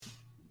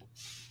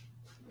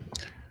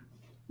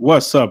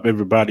What's up,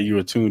 everybody? You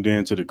are tuned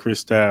in to the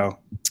Cristal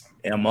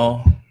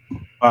Mo.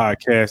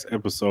 Podcast,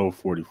 episode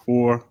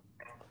 44.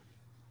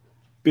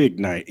 Big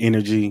night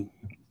energy,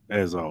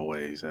 as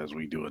always, as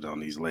we do it on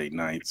these late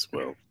nights.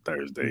 Well,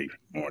 Thursday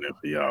morning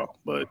for y'all,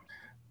 but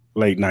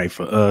late night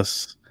for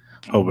us.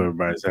 Hope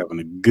everybody's having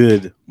a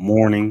good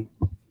morning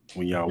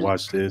when y'all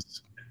watch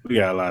this. We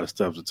got a lot of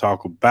stuff to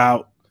talk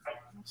about,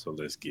 so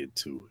let's get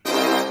to it.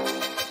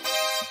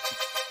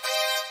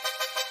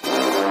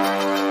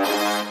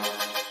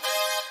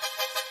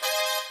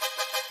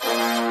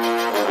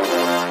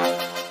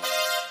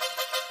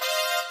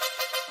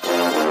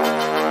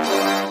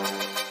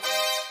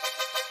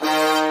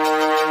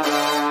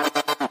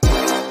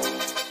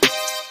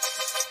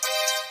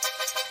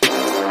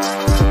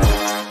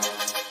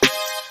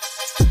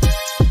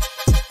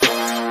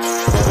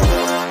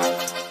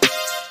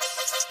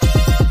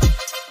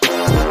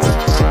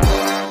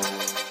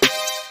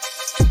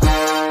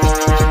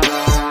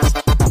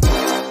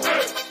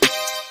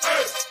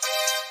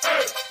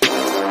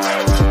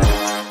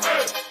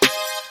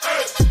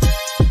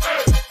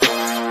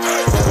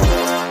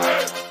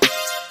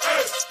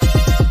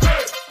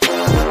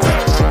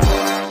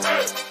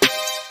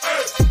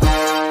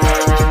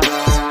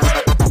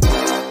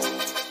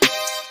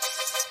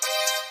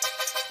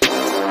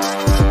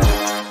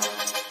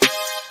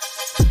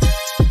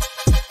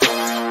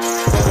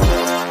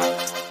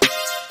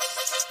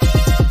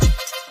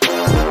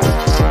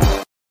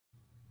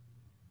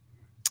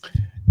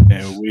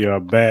 We are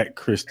back,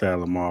 Cristal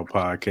Lamar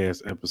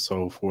Podcast,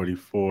 episode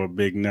 44,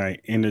 Big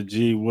Night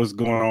Energy. What's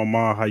going on,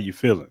 Ma? How you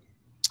feeling?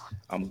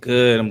 I'm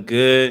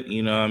good.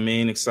 You know what I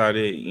mean?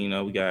 Excited. You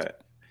know, we got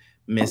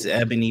Miss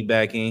Ebony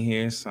back in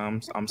here, so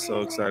I'm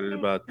so excited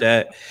about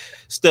that.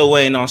 Still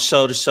waiting on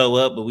Show to show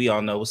up, but we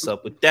all know what's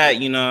up with that.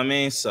 You know what I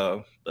mean?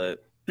 So,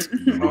 but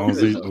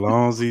As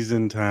long as he's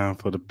in time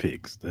for the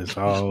picks, that's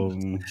all.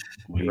 Right.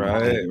 We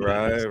gonna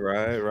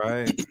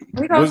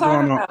What's talk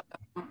going on? about it.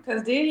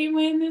 Because did he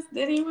win this?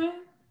 Did he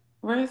win?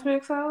 Where's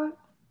Big Solid?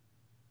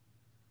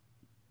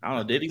 I don't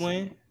know. Did he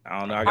win? I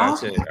don't know. I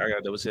gotta check. I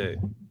gotta double check.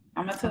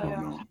 I'm gonna tell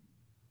y'all.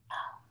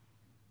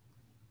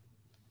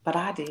 But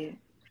I did.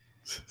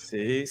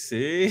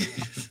 See.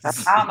 I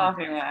don't know if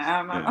he won.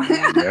 I don't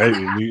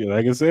know.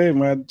 Like I said,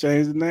 might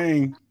change the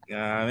name. You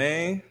know what I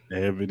mean?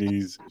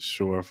 Ebony's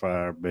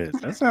surefire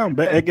bets. That sounds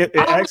better. It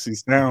actually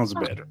sounds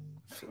better.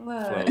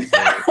 Look.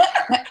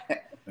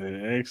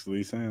 It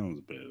actually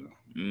sounds better.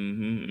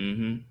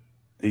 Mm-hmm.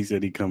 He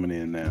said he coming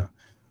in now.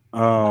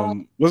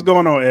 What's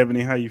going on,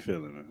 Ebony? How you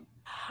feeling, man?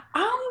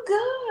 I'm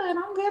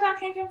good. I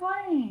can't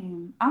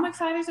complain. I'm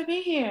excited to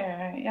be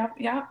here.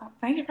 Y'all,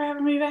 thank you for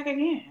having me back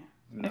again.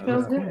 It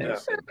feels good. Yeah. It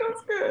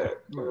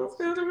feels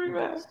good to be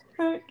back.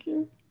 Thank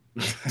you.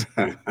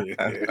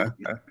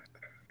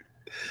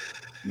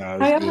 No, How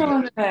y'all it's good.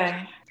 feeling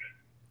today?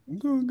 I'm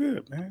doing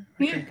good, man.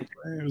 I Yeah. can't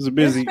complain. It was a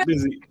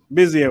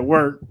busy at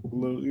work, a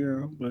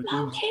little, but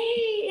Okay,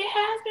 it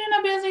has been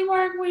a busy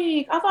work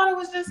week. I thought it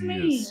was just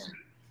me. Yes.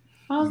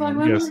 I was like,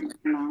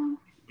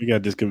 we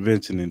got this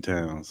convention in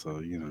town,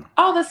 so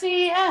Oh, the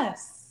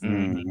CES.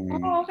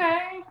 Mhm. Oh,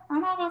 okay. I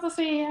know about the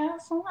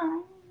CES.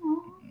 Okay.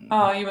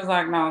 Oh, you was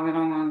like, no, we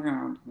don't want to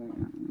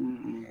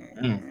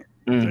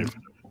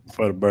go.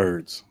 For the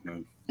birds.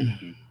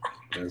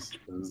 That's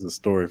a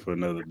story for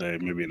another day,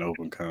 maybe an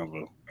open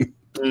convo.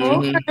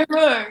 Okay,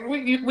 look,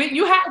 we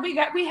have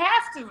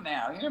to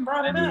now. You done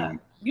brought it up.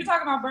 You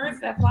talking about birds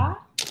that fly,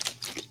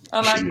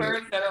 or like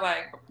birds that are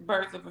like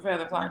birds of a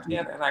feather flock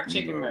together, like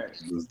chicken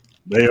birds?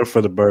 They are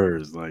for the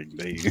birds, like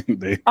they.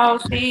 Oh,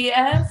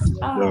 CES.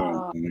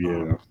 Oh,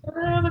 yeah.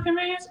 The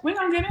convenience. We're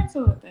gonna get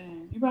into it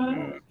then. You brought it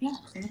up. Yeah,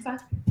 I'm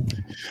excited.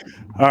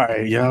 All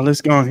right, y'all. Let's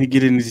go and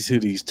get into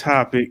these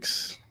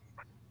topics.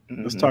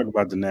 Let's talk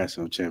about the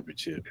national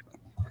championship.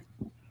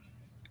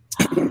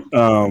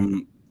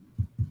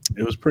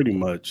 It was pretty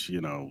much,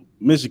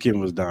 Michigan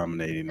was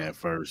dominating at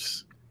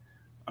first.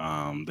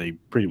 They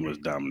pretty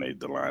much dominated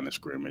the line of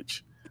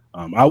scrimmage.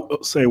 I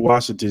would say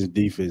Washington's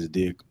defense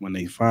did when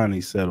they finally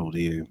settled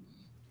in.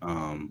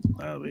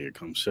 Here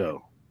comes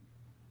Show.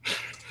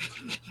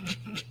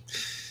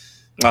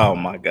 Oh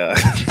my God!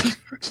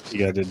 He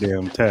got the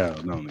damn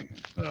towel, don't he?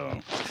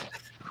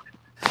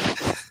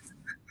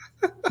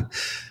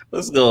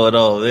 What's going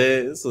on,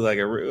 man? This is like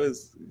you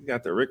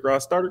got the Rick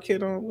Ross starter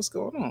kit on. What's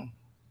going on?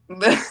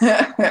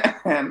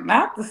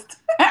 Not the.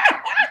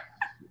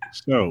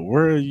 So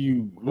what are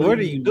you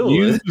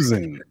doing?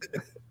 Using?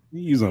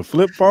 You using a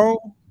flip phone?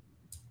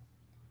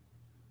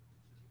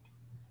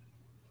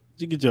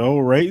 Did you get your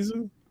old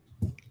razor?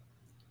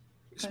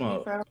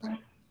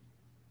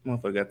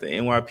 Motherfucker got the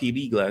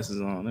NYPD glasses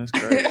on. That's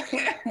crazy.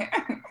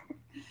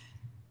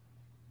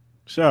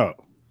 So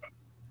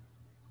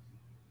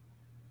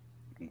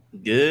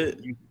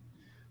good.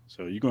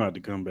 So you're gonna have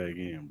to come back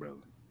in, brother.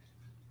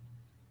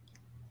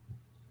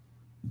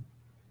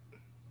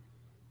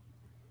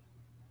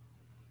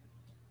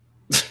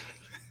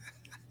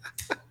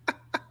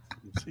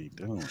 What's he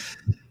doing?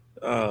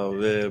 Oh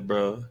man,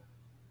 bro.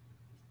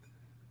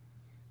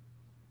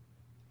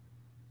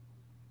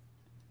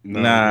 No,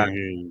 we Nah. can't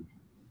hear you.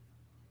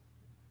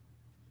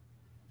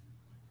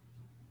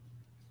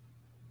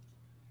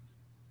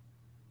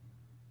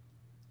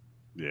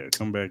 Yeah,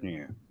 come back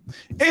in.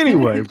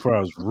 Anyway, before I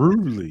was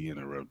rudely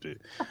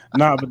interrupted.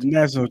 Nah, but the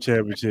national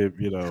championship,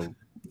 in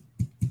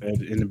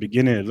the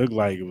beginning, it looked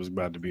like it was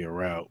about to be a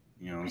rout.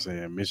 You know what I'm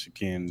saying?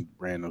 Michigan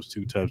ran those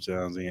two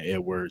touchdowns, and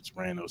Edwards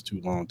ran those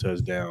two long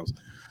touchdowns.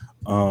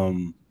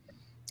 Um,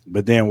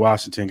 but then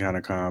Washington kind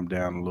of calmed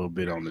down a little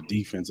bit on the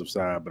defensive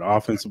side, but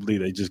offensively,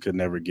 they just could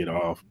never get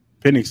off.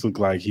 Penix looked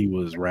like he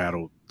was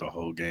rattled the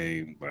whole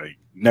game. Like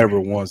never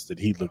once did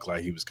he look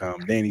like he was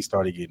calm. Then he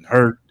started getting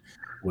hurt,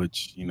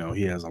 which he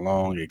has a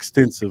long,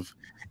 extensive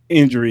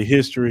injury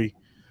history.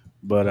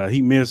 But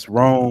he missed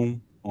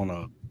Rome on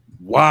a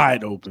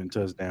wide open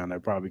touchdown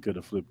that probably could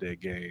have flipped that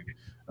game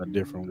a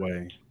different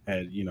way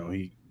had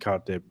he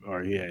caught that,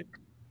 or he had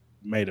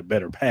made a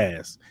better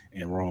pass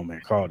and Rome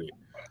had caught it.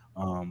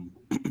 Um,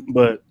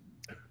 but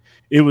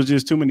it was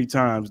just too many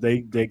times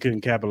they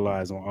couldn't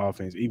capitalize on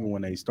offense, even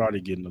when they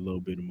started getting a little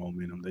bit of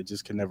momentum. They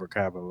just could never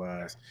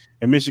capitalize.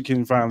 And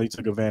Michigan finally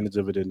took advantage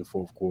of it in the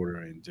fourth quarter,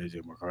 and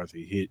JJ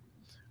McCarthy hit,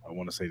 I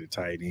want to say, the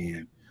tight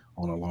end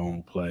on a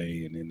long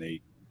play, and then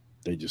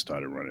they just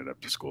started running up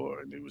the score,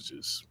 and it was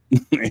just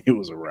it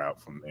was a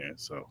rout from there.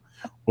 So,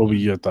 what were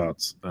your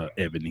thoughts,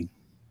 Ebony?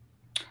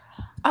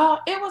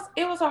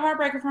 It was a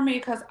heartbreaker for me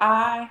because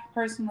I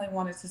personally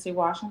wanted to see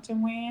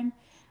Washington win.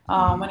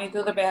 Hmm. When he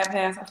threw the bad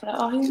pass, I said,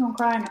 "Oh, he's gonna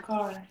cry in the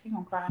car. He's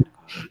gonna cry in the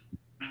car.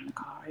 In the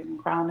car. He's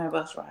gonna cry on that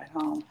bus ride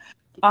home."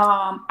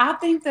 I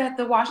think that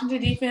the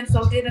Washington defense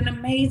did an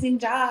amazing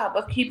job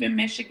of keeping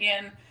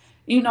Michigan,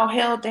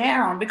 held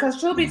down because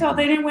truth be told, Hmm.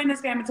 they didn't win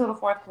this game until the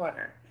fourth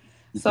quarter.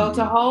 So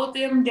to Hmm. hold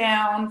them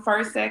down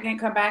first, second,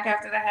 come back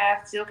after the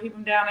half, still keep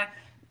them down,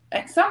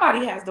 and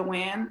somebody has to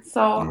win.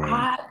 So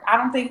Right. I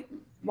don't think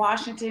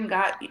Washington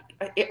got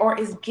or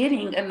is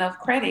getting enough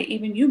credit.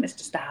 Even you, Mr.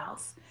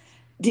 Styles,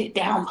 did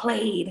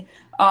downplayed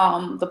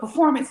the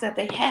performance that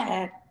they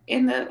had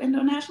in the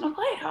national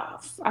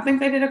playoffs. I think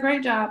they did a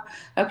great job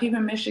of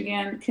keeping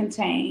Michigan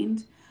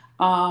contained.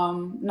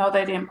 No,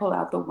 they didn't pull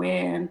out the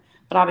win,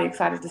 but I'll be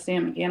excited to see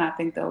them again. I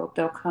think they'll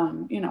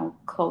come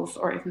close,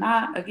 or if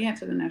not, again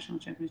to the national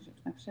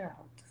championships next year. I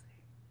hope to see.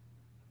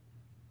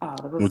 Oh,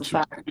 the whistle What you?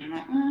 soccer. I'm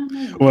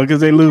like, Well, maybe.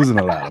 because they losing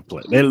a lot of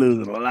play. They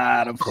losing a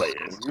lot of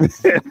players.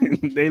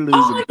 they Oh,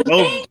 losing you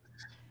both. think?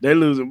 They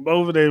losing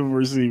both of their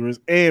receivers,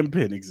 and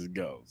Penix is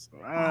gone. So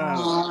I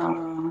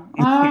don't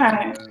All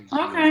right.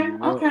 know. Okay.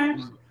 Okay.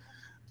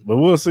 But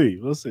we'll see.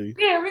 We'll see.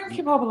 Yeah, we can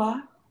keep hope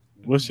alive.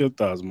 What's your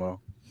thoughts, Mo?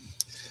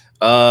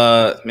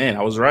 Man,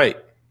 I was right.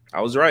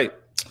 I was right.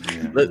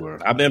 Yeah, you Look, were.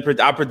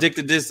 I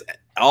predicted this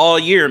all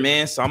year,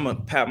 man. So I'm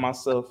gonna pat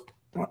myself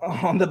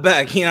on the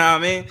back. You know what I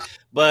mean?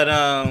 But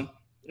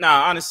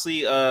nah,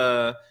 honestly,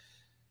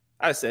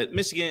 I said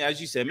Michigan, as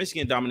you said,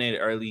 Michigan dominated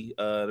early.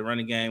 The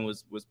running game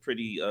was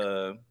pretty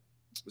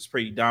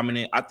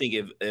dominant. I think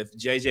if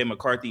JJ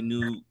McCarthy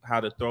knew how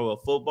to throw a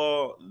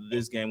football,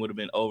 this game would have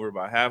been over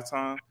by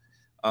halftime.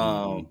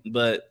 Hmm.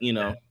 But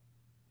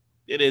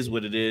it is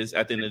what it is.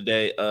 At the end of the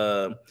day,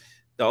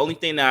 the only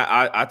thing that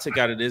I took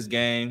out of this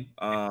game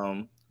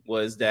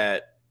was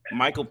that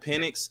Michael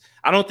Penix.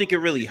 I don't think it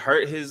really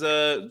hurt his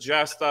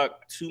draft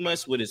stock too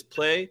much with his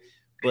play,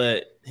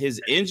 but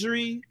his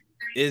injury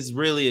is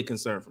really a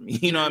concern for me.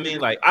 You know what I mean?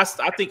 Like I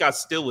think I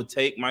still would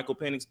take Michael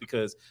Penix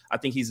because I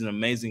think he's an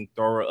amazing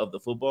thrower of the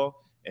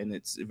football, and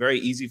it's very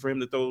easy for him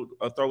to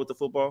throw with the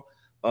football.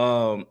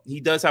 He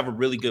does have a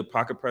really good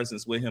pocket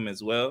presence with him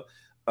as well.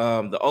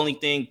 The only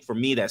thing for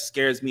me that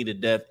scares me to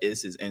death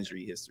is his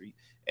injury history.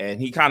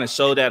 And he kind of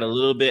showed that a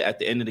little bit at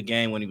the end of the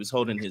game when he was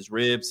holding his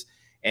ribs.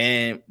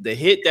 And the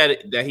hit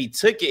that he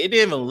took, it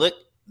didn't even look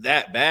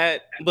that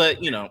bad. But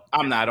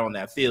I'm not on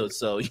that field,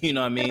 so you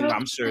know what I mean.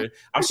 I'm sure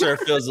it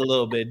feels a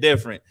little bit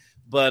different.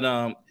 But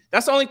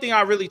that's the only thing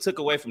I really took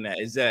away from that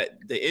is that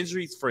the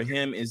injuries for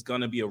him is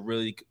going to be a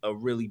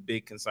really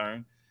big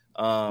concern.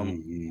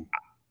 Um, Hmm.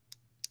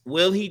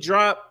 will he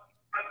drop?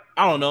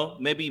 I don't know.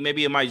 Maybe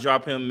it might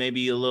drop him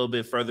maybe a little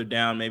bit further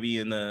down, maybe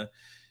in the,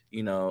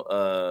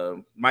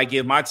 might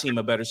give my team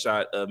a better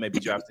shot of maybe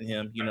drafting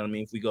him, you know what I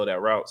mean, if we go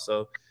that route.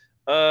 So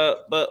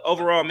but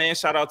overall, man,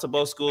 shout out to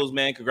both schools,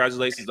 man.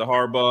 Congratulations to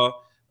Harbaugh.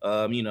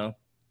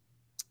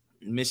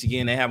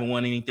 Michigan, they haven't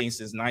won anything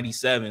since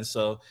 '97.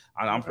 So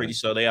I'm pretty Right.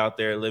 sure they out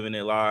there living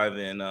it live.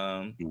 And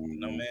Hmm.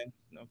 man,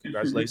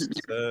 congratulations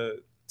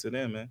to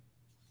them, man.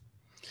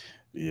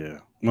 Yeah,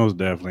 most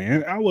definitely.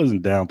 And I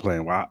wasn't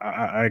downplaying. Well,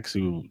 I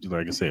actually,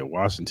 like I said,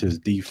 Washington's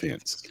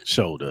defense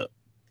showed up,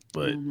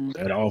 but Mhm.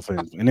 that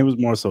offense, and it was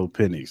more so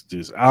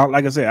Penix.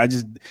 Like I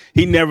said,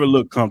 he never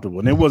looked comfortable,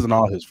 and it wasn't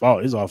all his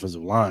fault. His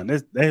offensive line,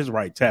 his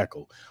right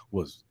tackle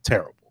was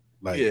terrible.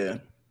 Like Yeah.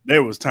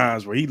 there was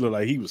times where he looked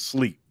like he was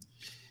asleep,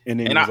 and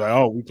then it And was like,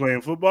 "Oh, we playing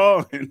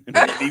football," and the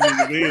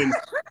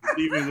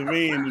defensive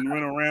end, and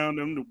run around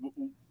them,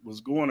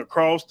 was going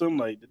across them.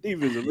 Like the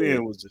defensive yeah.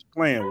 end was just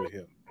playing with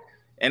him.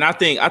 And I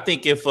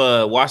think if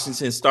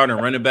Washington's starting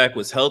running back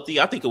was healthy,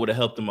 I think it would have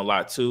helped him a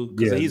lot too.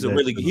 Because he's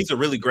a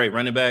really great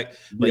running back.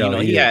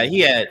 But he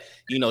had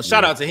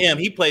shout out to him.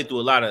 He played through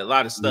a lot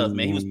of stuff,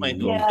 man. He was playing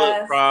through a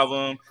foot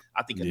problem,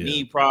 I think a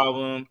knee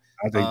problem.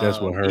 I think that's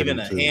what hurt even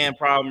him a too. hand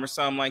problem or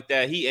something like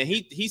that.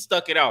 He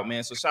stuck it out,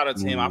 man. So shout out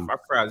to him. I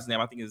forgot his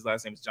name. I think his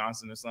last name is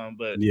Johnson or something.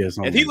 But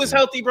if he was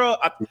healthy, bro,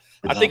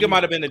 I think it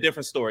might have been a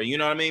different story. You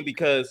know what I mean?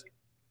 Because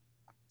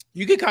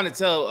you can kind of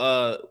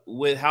tell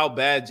with how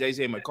bad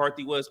JJ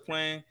McCarthy was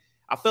playing.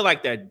 I feel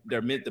like that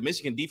the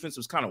Michigan defense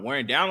was kind of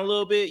wearing down a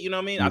little bit. You know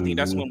what I mean? I think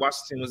that's when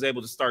Washington was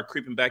able to start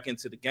creeping back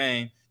into the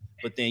game.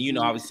 But then,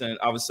 all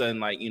of a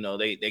sudden, like,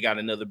 they got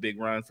another big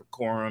run for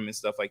Corum and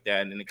stuff like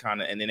that. And then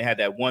they had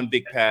that one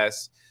big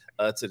pass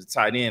to the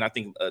tight end. I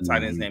think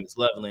tight end's name is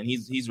Leveland.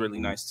 He's really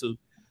nice too.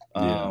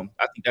 I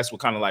think that's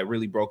what kind of like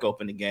really broke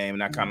open the game.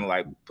 And that kind of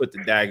like put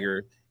the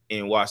dagger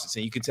in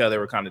Washington. You could tell they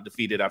were kind of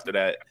defeated after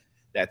that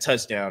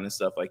touchdown and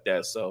stuff like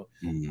that. So,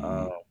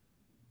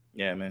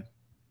 yeah, man.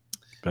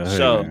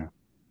 Show.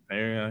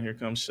 Here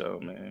comes Show,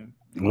 man.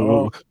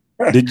 Well,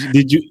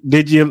 did you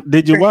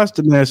watch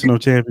the national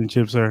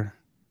championship, sir?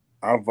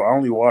 I've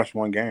only watched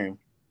one game.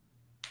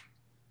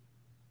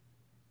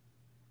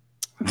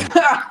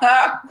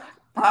 I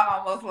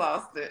almost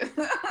lost it.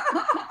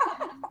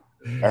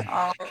 I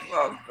almost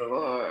lost it,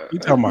 Lord. You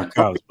talking about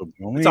college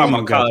football? We talking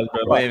about college,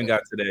 bro. We haven't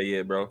got to that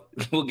yet, bro.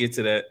 We'll get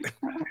to that.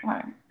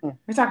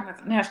 We're talking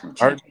about the national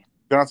championship.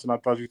 Johnson, I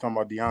thought you were talking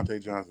about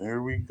Deontay Johnson.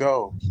 Here we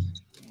go.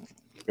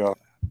 Yeah.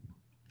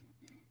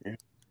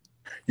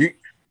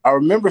 I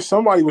remember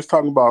somebody was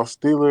talking about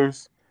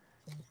Steelers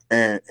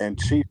and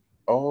Chiefs.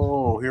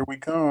 Oh, here we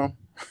come.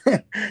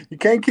 You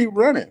can't keep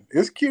running.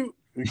 It's cute.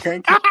 You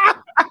can't keep.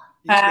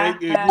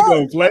 You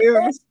gonna play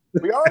us?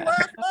 We all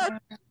laugh.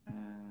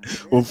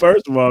 Well,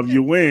 first of all, if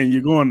you win,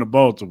 you're going to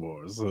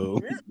Baltimore.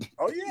 So. Yeah.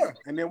 Oh yeah,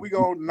 and then we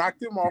gonna knock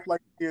them off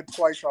like we did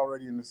twice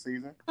already in the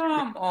season.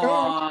 Come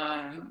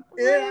on.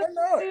 Yeah, I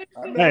know it.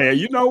 Hey,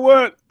 you know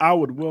what? I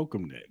would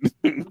welcome that.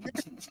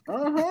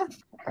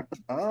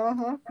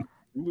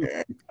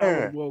 Yeah.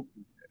 I would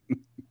welcome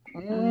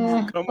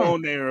that. Come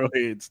on,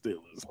 Arrowhead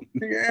Steelers.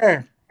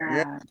 Yeah.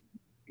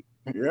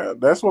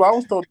 That's what I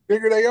was told. The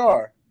bigger they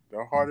are,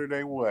 the harder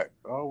they what?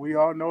 Oh, we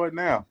all know it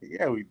now.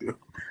 Yeah, we do.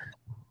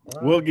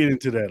 We'll get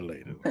into that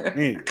later.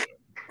 Anyway,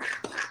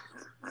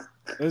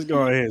 let's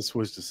go ahead and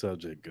switch the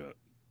subject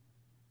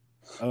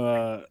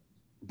up.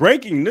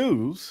 Breaking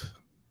news.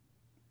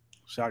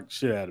 Shocked the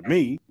shit out of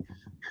me.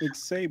 Nick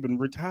Saban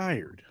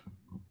retired.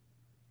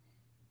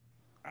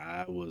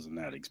 I was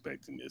not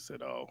expecting this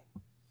at all.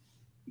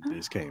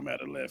 This came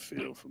out of left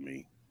field for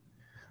me.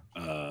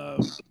 I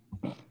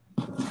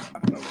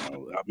don't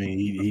know. I mean,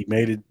 he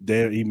made it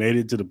there. He made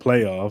it to the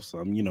playoffs. So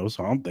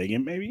I'm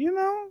thinking maybe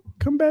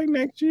come back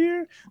next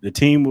year. The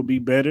team will be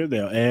better.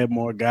 They'll add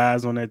more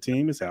guys on that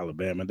team. It's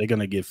Alabama. They're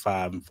gonna get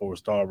 5- and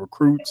 4-star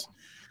recruits,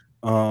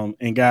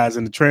 and guys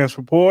in the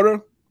transfer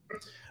portal.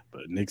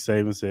 But Nick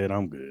Saban said,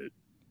 "I'm good.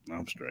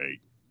 I'm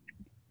straight.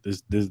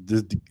 This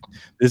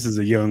is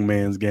a young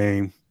man's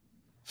game.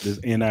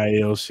 This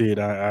NIL shit.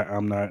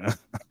 I'm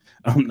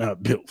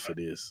not built for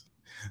this."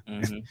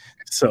 Mm-hmm.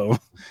 So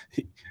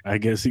I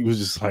guess he was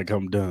just like,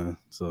 I'm done.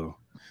 So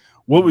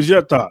what was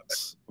your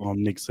thoughts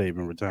on Nick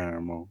Saban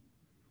retiring, Mo?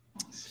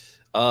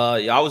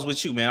 Yeah, I was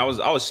with you, man. I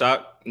was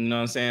shocked. You know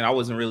what I'm saying? I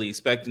wasn't really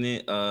expecting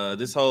it.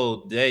 This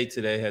whole day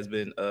today has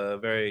been a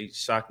very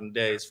shocking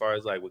day as far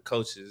as like with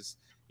coaches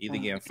either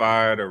getting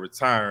fired or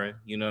retiring.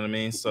 You know what I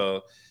mean?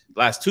 So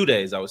last 2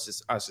 days, I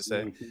should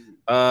say.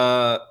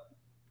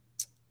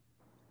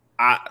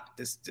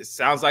 This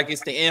sounds like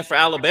it's the end for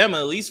Alabama,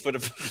 at least for the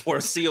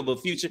foreseeable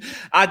future.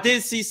 I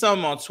did see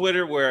something on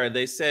Twitter where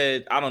they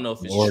said, I don't know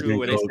if it's true,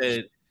 where they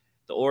said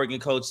the Oregon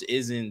coach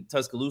is in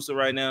Tuscaloosa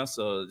right now,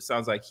 so it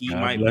sounds like he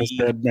might be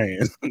that man.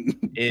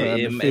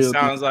 It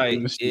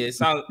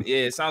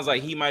sounds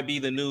like he might be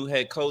the new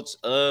head coach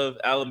of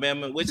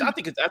Alabama, which I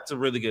think that's a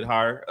really good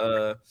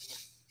hire.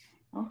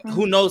 Okay.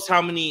 Who knows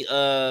how many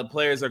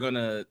players are going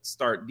to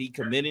start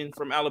decommitting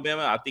from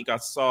Alabama? I think I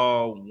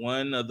saw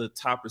one of the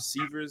top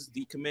receivers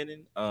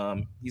decommitting.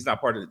 He's not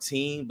part of the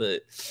team,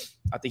 but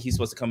I think he's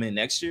supposed to come in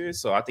next year.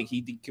 So I think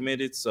he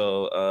decommitted.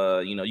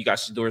 So, you got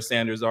Shedeur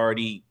Sanders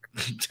already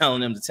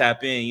telling them to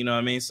tap in. You know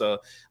what I mean? So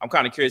I'm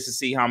kind of curious to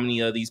see how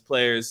many of these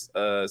players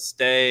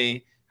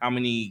stay, how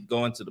many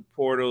go into the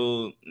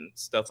portal and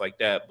stuff like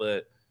that.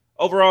 But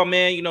overall,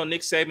 man,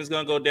 Nick Saban's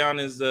going to go down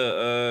as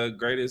the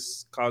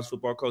greatest college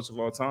football coach of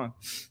all time.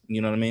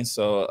 You know what I mean?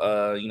 So,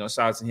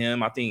 shout out to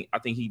him. I think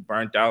he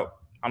burnt out.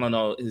 I don't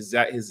know his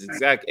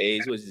exact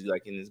age, which is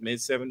like in his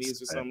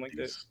mid-70s or something like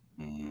that.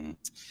 Mm-hmm.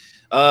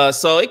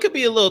 So it could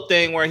be a little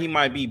thing where he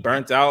might be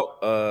burnt out.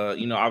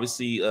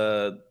 Obviously,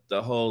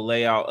 the whole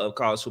layout of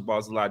college football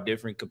is a lot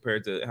different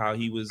compared to how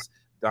he was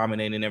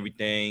dominating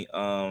everything.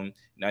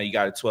 Now you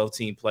got a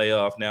 12-team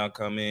playoff now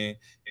coming.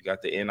 You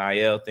got the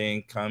NIL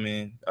thing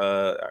coming,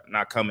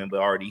 not coming, but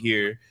already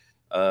here.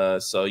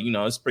 So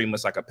it's pretty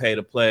much like a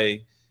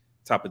pay-to-play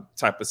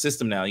type of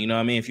system now. You know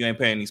what I mean? If you ain't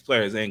paying these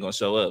players, they ain't gonna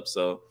show up.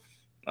 So,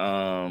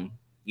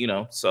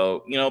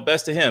 So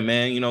best to him,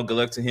 man. Good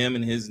luck to him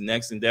and his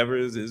next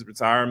endeavors, his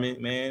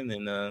retirement, man.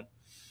 And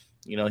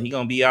he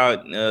gonna be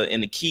out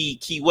in the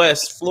Key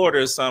West, Florida,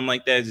 or something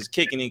like that, just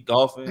kicking it,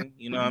 golfing.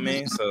 You know what I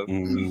mean? So,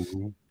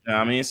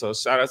 so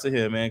shout out to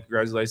him, man.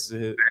 Congratulations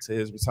to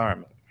his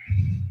retirement.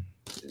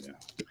 Yeah.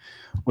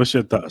 What's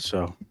your thoughts,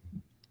 Shaw?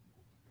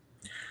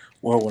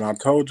 Well, when I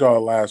told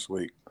y'all last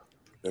week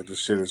that this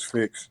shit is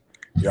fixed,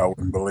 y'all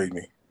wouldn't believe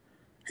me.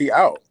 He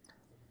out.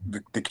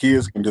 The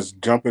kids can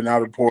just jump in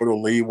out of the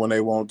portal, leave when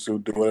they want to,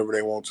 do whatever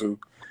they want to.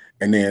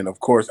 And then, of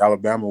course,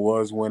 Alabama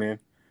was winning,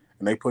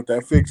 and they put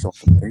that fix on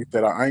him. He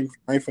said, I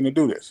ain't finna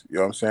do this. You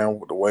know what I'm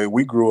saying? The way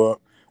we grew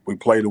up, we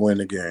play to win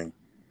the game.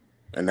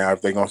 And now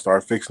if they're going to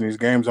start fixing these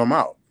games, I'm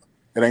out.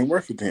 It ain't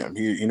worth it to him.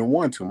 He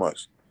won too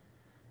much.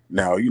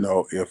 Now,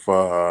 if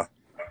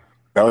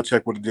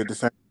Belichick would have did the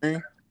same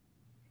thing,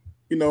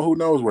 who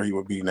knows where he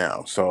would be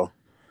now. So,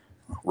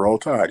 roll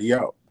Tide. He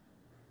out.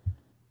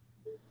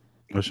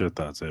 What's your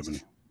thoughts,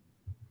 Ebony?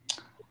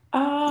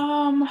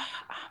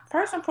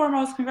 First and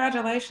foremost,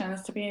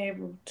 congratulations to being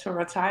able to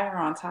retire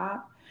on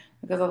top,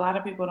 because a lot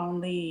of people don't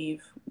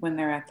leave when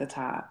they're at the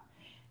top.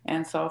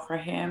 And so for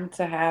him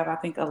to have, I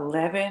think,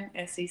 11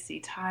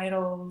 SEC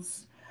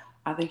titles,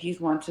 I think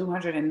he's won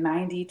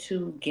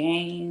 292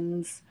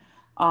 games.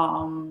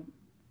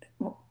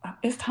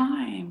 It's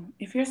time.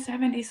 If you're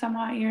 70 some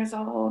odd years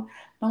old,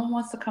 no one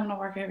wants to come to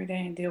work every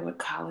day and deal with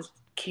college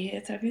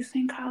kids. Have you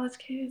seen college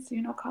kids?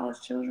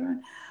 College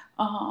children.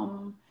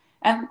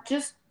 And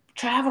just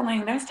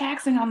traveling, there's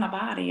taxing on the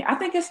body. I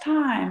think it's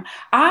time.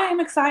 I am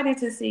excited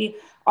to see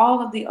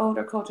all of the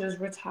older coaches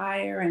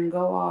retire and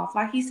go off,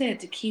 like he said,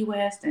 to Key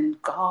West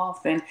and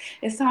golf. And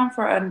it's time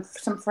for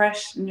some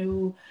fresh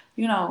new,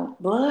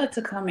 blood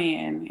to come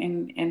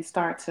in and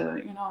start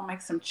to,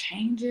 make some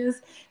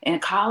changes in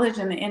college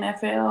and the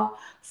NFL.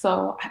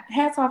 So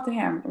hats off to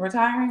him.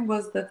 Retiring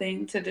was the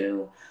thing to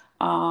do.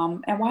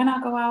 And why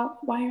not go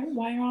out while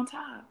you're on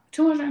top?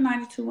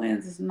 292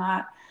 wins is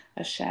not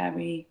a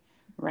shabby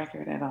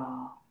record at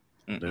all.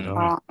 It's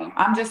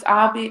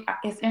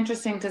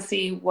interesting to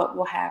see what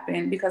will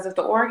happen, because if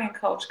the Oregon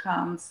coach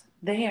comes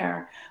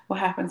there, what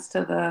happens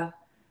to the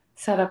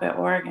setup at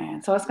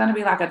Oregon? So it's going to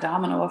be like a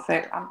domino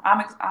effect.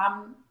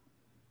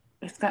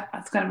 It's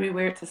going to be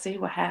weird to see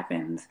what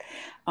happens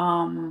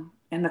in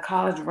the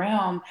college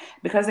realm,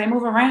 because they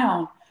move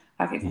around.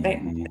 Like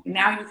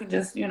now you can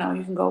just, you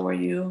can go where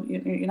you're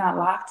not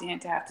locked in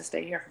to have to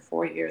stay here for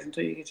 4 years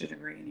until you get your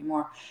degree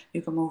anymore.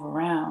 You can move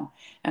around.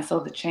 And so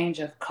the change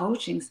of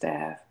coaching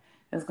staff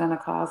is going to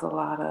cause a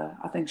lot of,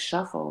 I think,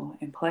 shuffle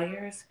in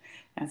players.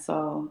 And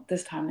so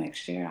this time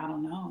next year, I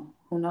don't know.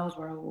 Who knows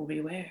where we'll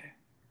be where.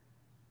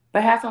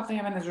 But hats off to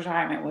him in his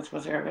retirement, which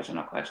was your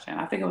original question.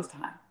 I think it was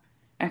time.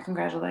 And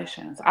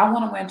congratulations. I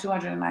want to win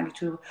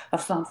 292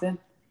 of something.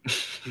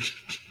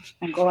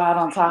 And go out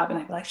on top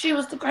and be like, she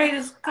was the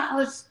greatest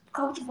college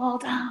coach of all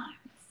time.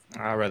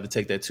 I'd rather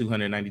take that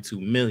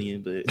 292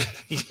 million, but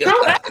That's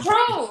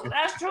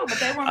true. But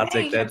they weren't. I'll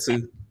take that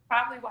too.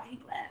 Probably why he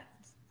left.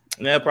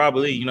 Yeah,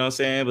 probably. You know what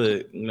I'm saying?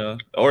 But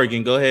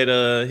Oregon, go ahead,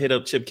 hit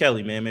up Chip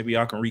Kelly, man. Maybe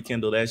y'all can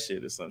rekindle that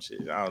shit or some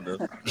shit. I don't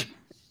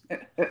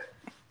know.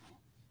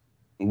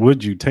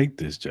 Would you take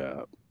this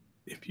job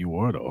if you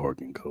were the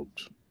Oregon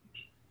coach?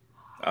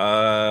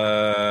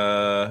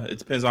 It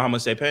depends on how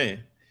much they're paying.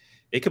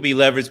 It could be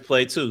leverage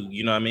play too.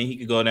 You know what I mean? He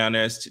could go down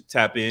there,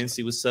 tap in,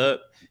 see what's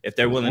up. If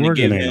they're willing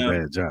Oregon to give him a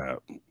bad job.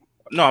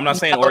 No, I'm not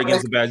saying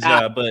Oregon's a bad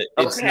job, but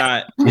it's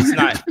not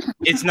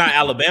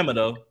Alabama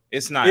though.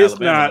 It's not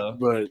Alabama though.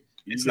 But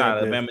it's not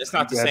Alabama. It's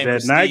not the same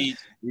prestige.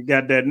 You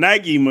got that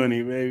Nike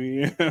money,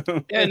 baby.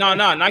 Yeah, no.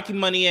 Nike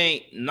money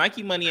ain't.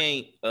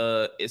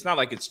 It's not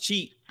like it's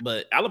cheap,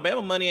 but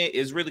Alabama money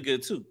is really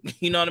good too.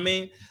 You know what I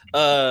mean?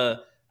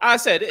 I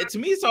said to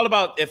me, it's all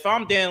about, if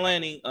I'm Dan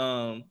Lanning,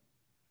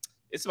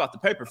 it's about the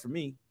paper for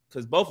me,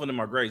 because both of them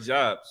are great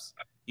jobs.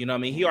 You know what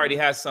I mean? He already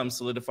has something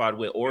solidified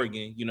with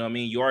Oregon. You know what I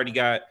mean? You already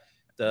got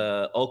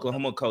the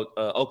Oklahoma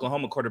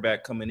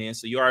quarterback coming in,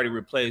 so you already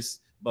replaced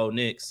Bo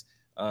Nix.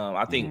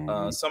 I think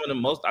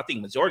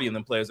majority of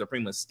them players are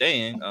pretty much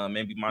staying.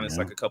 Maybe minus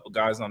like a couple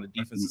guys on the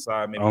defensive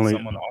side, maybe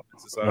some on the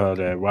offensive side.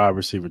 That wide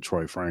receiver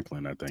Troy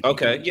Franklin, I think.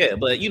 Okay, yeah,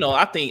 but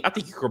I think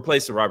you can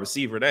replace the wide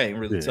receiver. That ain't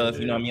really tough.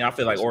 You know what I mean? I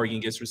feel like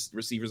Oregon gets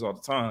receivers all the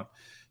time.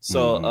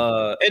 So,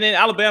 and then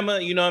Alabama,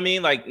 you know what I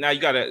mean? Like, now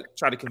you got to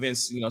try to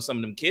convince, some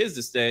of them kids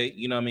to stay,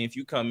 you know what I mean? If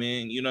you come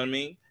in, you know what I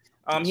mean?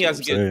 He has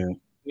to get, you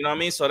know what I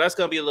mean? So that's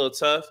going to be a little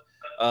tough,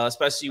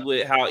 especially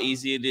with how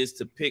easy it is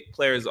to pick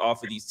players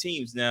off of these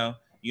teams now.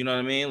 You know what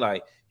I mean?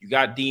 Like, you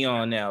got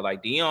Dion now.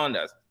 Like, Dion,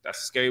 that's a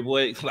scary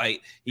boy.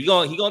 Like, he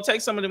gonna take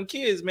some of them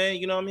kids, man.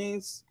 You know what I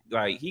mean?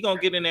 Like, he going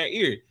to get in their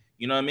ear.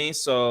 You know what I mean?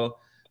 So,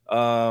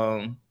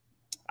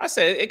 I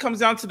said it comes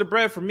down to the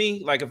bread for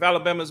me. Like, if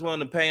Alabama's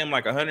willing to pay him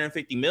like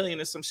 $150 million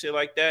or some shit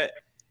like that,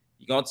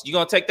 you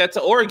gonna take that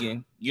to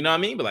Oregon. You know what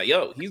I mean? But like,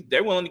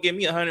 they're willing to give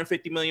me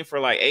 $150 million for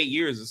like 8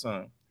 years or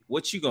something.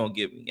 What you gonna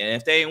give me? And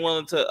if they ain't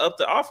willing to up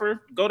the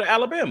offer, go to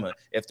Alabama.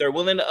 If they're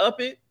willing to up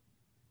it,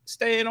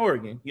 stay in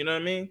Oregon. You know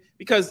what I mean?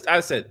 Because I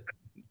said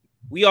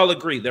we all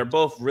agree they're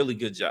both really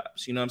good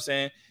jobs. You know what I'm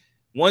saying?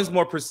 One's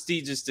more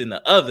prestigious than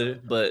the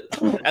other, but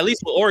at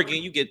least with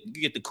Oregon, you get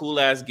the cool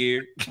ass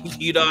gear.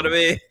 You know what I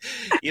mean?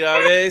 You know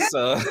what I mean?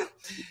 So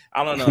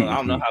I don't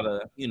know how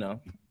to,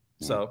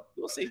 So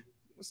we'll see.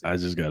 I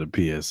just got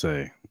a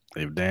PSA.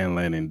 If Dan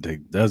Lanning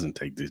doesn't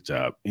take this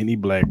job, any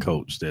black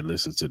coach that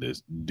listens to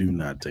this, do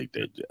not take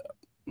that job.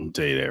 I'm gonna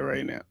tell you that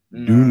right now.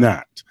 No. Do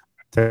not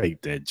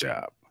take that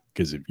job.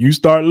 Because if you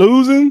start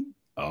losing,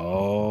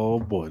 oh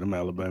boy, them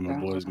Alabama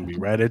boys gonna be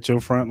right at your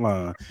front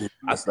line.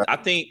 I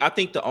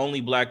think the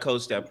only black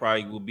coach that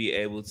probably will be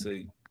able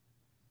to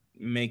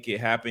make it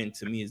happen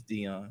to me is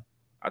Dion.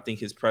 I think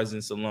his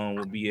presence alone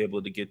will be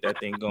able to get that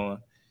thing going.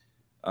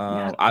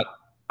 I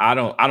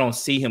don't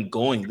see him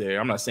going there.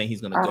 I'm not saying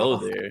he's gonna go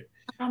there,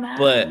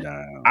 but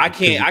I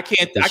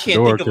can't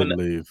think of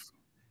leave.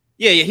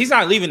 Yeah, he's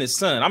not leaving his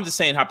son. I'm just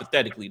saying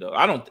hypothetically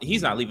though.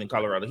 He's not leaving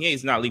Colorado.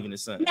 He's not leaving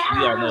his son.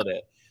 We all know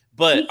that.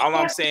 But all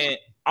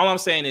I'm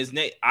saying is,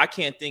 Nate, I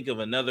can't think of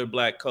another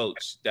black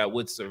coach that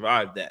would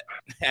survive that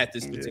at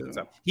this particular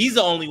time. He's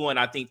the only one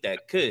I think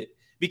that could,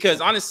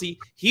 because honestly,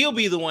 he'll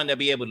be the one that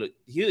be able to.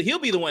 He'll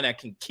be the one that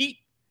can keep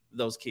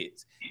those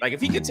kids. Like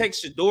if he could take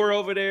Shador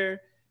over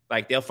there,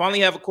 like they'll finally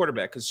have a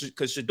quarterback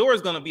because Shador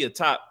is going to be a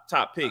top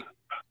pick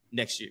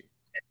next year.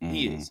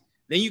 He is.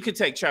 Then you could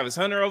take Travis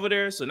Hunter over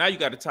there, so now you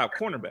got a top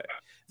cornerback.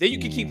 Then you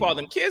can keep all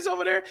them kids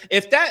over there.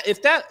 If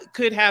that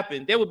could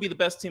happen, they would be the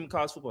best team in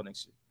college football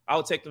next year. I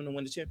would take them to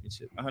win the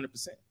championship,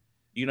 100%.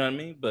 You know what I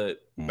mean?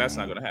 But that's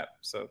not going to happen.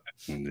 So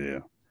yeah,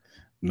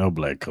 no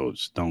black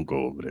coach. Don't go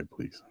over there,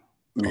 please.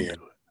 Don't do it.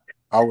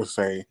 I would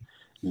say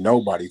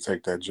nobody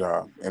take that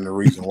job, and the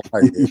reason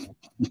why is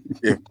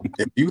if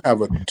you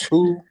have a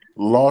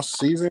 2-loss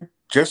season,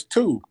 just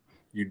 2,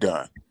 you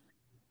done.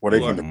 Well, they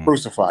can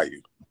crucify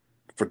you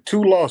for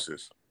 2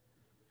 losses.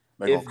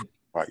 They gonna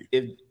crucify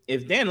you.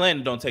 If Dan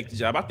Lanning don't take the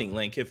job, I think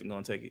Lane Kiffin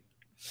gonna take it.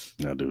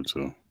 I do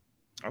too.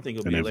 I think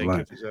it'll be a Lane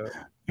Kiffin job.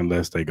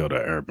 Unless they go to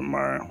Urban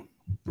Meyer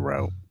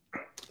route.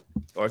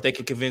 Or if they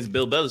can convince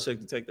Bill Belichick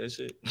to take that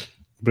shit.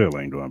 Bill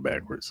ain't going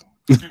backwards.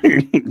 Yeah,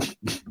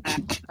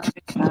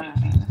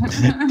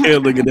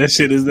 look at that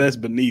shit. That's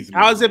beneath me.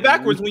 How is it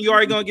backwards when you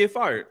already gonna get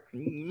fired?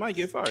 You might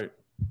get fired.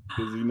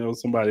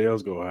 Because somebody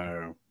else go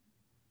hire him.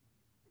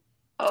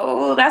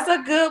 Oh, that's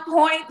a good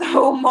point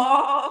though,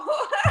 Maul.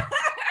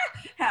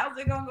 How's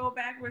it gonna go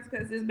backwards?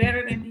 Because it's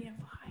better than being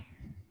fired.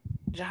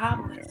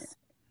 Jobless.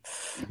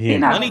 Yeah.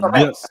 Money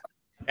talks.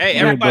 Hey,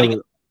 everybody.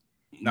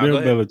 Bill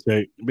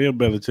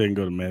Belichick can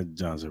go to Magic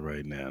Johnson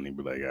right now and he'd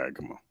be like, all right,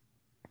 come on.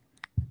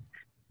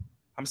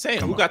 I'm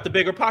saying, who got the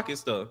bigger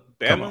pockets though?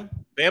 Bama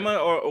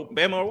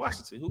or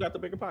Washington? Who got the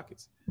bigger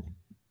pockets?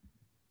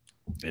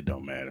 It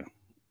don't matter.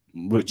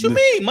 What you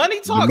mean?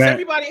 Money talks.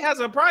 Everybody has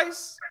a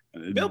price.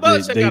 Bill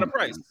Belichick got a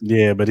price.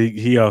 Yeah, but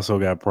he also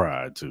got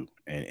pride too,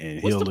 and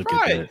he'll look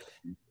pride?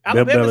 At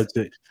that. Bill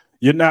Belichick.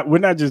 We're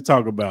not just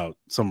talking about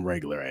some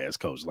regular ass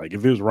coach. Like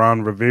if it was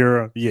Ron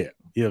Rivera, yeah,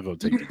 he'll go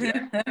take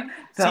the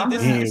job. He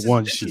ain't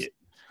won shit.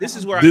 This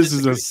is where this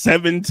is a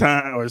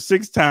 7-time or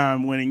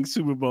 6-time winning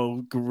Super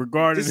Bowl,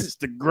 regarded as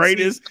the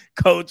greatest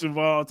coach of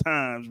all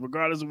times,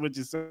 regardless of what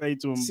you say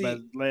to him about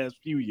the last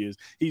few years.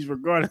 He's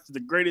regarded as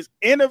the greatest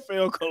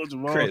NFL coach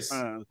of all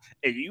time.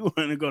 And you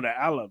want to go to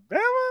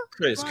Alabama?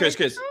 Chris.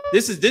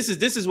 This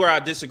is where I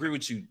disagree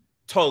with you.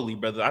 Totally,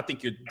 brother. I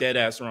think you're dead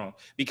ass wrong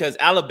because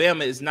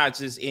Alabama is not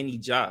just any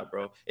job,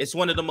 bro. It's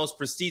one of the most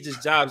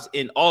prestigious jobs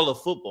in all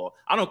of football.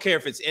 I don't care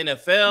if it's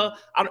NFL.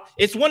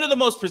 It's one of the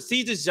most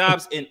prestigious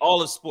jobs in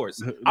all of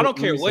sports. I don't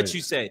care what you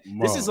say.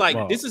 This is like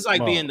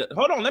being the.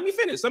 Hold on, let me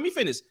finish.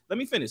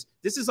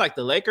 This is like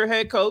the Laker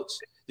head coach.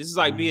 This is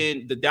like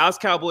being the Dallas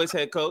Cowboys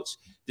head coach.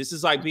 This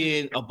is like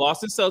being a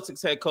Boston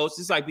Celtics head coach. This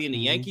is like being the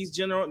Yankees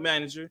general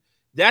manager.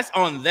 That's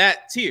on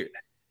that tier.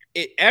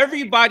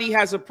 Everybody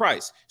has a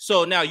price.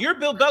 So now you're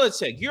Bill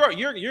Belichick.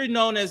 You're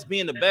known as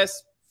being the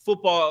best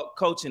football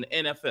coach in the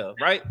NFL,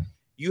 right?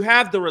 You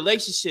have the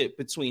relationship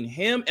between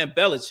him and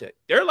Belichick.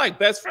 They're like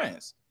best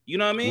friends. You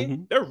know what I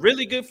mean? They're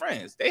really good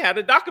friends. They had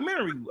a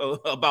documentary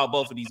about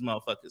both of these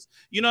motherfuckers.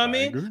 You know what I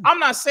mean? Agree. I'm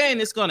not saying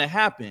it's going to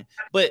happen,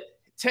 but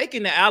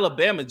taking the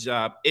Alabama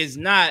job is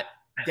not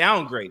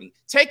downgrading.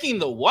 Taking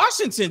the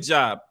Washington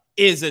job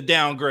is a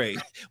downgrade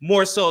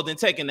more so than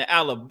taking the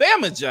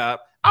Alabama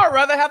job. I'd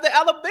rather have the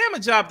Alabama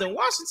job than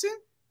Washington.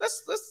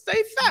 Let's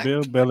stay fact.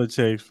 Bill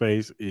Belichick's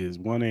face is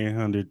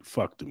 1-800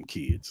 fuck them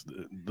kids.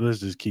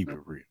 Let's just keep it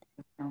real.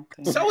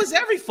 Okay. So is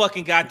every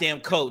fucking goddamn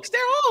coach. They're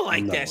all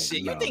like that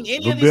shit. You think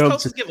any of these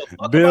coaches give a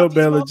fuck Bill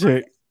about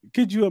Belichick?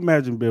 Could you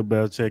imagine Bill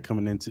Belichick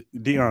coming into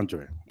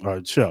DeAndre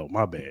or show?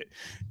 My bad.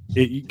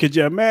 Could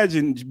you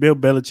imagine Bill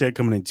Belichick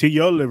coming into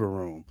your living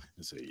room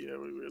and say, "Yeah,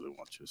 we really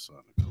want your son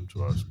to come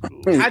to our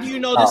school"? How do you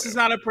know this is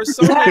not a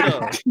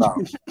persona?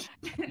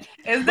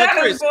 Is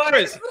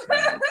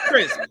that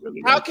Chris?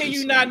 How can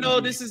you not know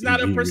this is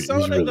not a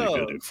persona? He's really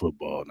though? good at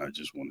football, and I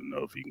just want to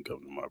know if he can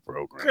come to my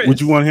program. Chris, Would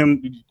you want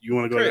him? You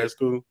want to go to that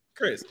school?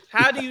 Chris,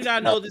 how do you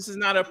not know this is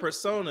not a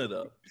persona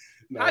though?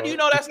 How do you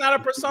know that's not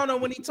a persona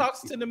when he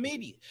talks to the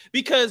media?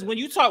 Because when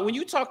you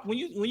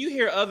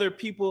hear other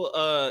people,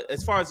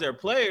 as far as their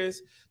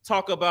players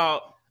talk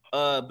about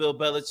Bill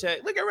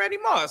Belichick, look at Randy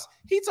Moss.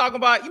 He talking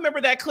about, you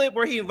remember that clip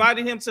where he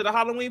invited him to the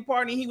Halloween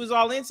party? He was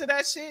all into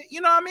that shit. You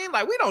know what I mean?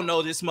 Like, we don't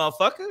know this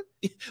motherfucker.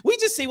 We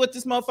just see what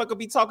this motherfucker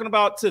be talking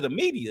about to the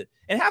media.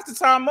 And half the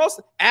time,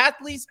 most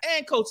athletes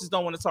and coaches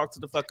don't want to talk to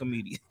the fucking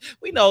media.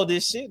 We know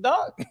this shit,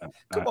 dog.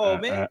 Come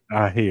on, man.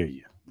 I hear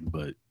you,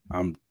 but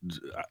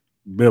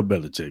Bill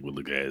Belichick would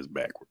look at his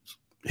backwards.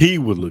 He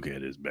would look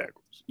at his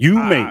backwards. You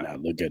may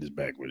not look at his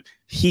backwards.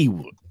 He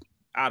would.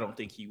 I don't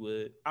think he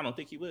would.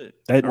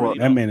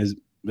 That man has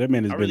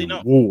been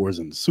in wars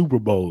and Super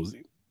Bowls.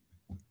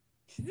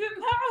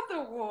 Not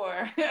the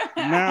war.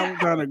 Now I'm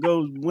trying to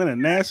go win a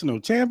national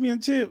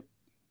championship.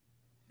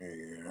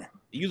 Yeah.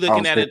 You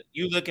looking at it?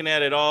 You looking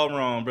at it all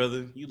wrong,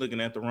 brother. You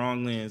looking at the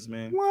wrong lens,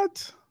 man.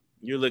 What?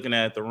 You're looking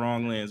at the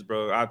wrong lens,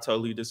 bro. I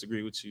totally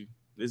disagree with you.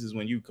 This is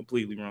when you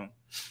completely wrong.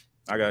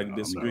 I gotta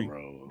disagree.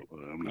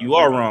 You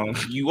are wrong.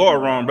 You are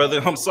wrong,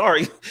 brother. I'm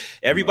sorry.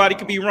 Everybody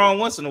can be wrong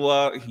once in a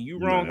while. You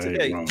wrong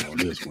today. Wrong on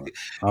this one.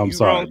 I'm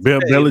sorry. Bill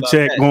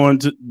Belichick going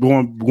to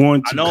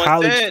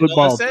college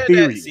football.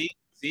 Period.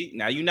 See,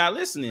 now you're not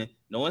listening.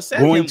 No one said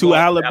going to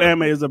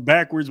Alabama is a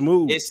backwards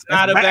move. It's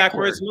not a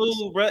backwards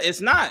move, bro.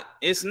 It's not.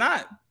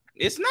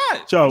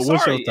 Joe,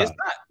 what's your thought?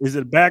 Is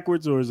it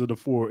backwards or is it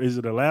is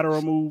it a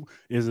lateral move?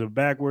 Is it a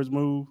backwards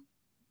move?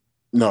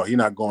 No, you're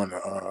not going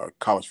to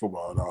college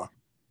football at all.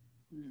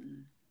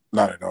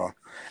 Not at all.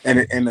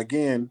 And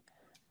again,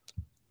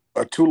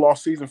 a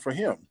 2-loss season for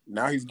him.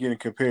 Now he's getting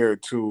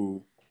compared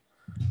to,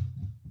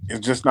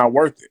 it's just not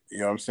worth it.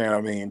 You know what I'm saying?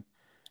 I mean,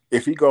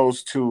 if he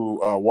goes to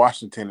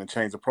Washington and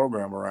change the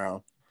program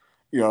around,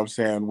 you know what I'm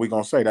saying, we're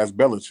going to say that's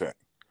Belichick.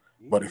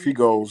 But if he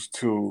goes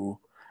to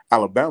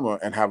Alabama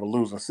and have a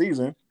losing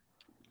season,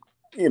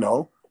 you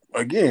know,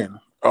 again,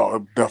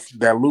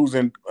 that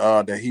losing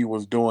that he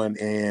was doing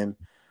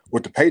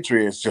with the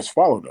Patriots just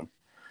followed him.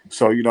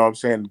 So, you know what I'm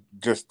saying,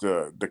 just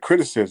the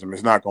criticism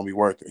is not going to be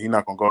worth it. He's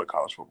not going to go to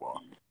college football.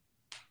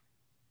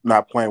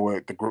 Not playing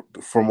with the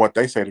group, from what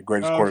they say, the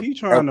greatest quarterback. He's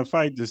trying to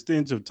fight the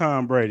stench of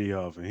Tom Brady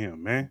off of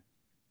him, man.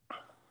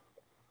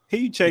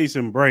 He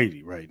chasing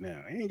Brady right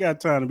now. He ain't got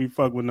time to be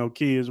fucking with no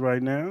kids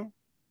right now.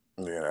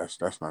 Yeah,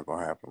 that's not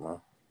going to happen,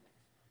 man.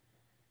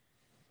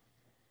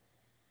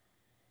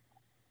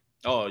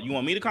 Oh, you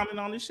want me to comment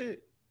on this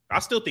shit? I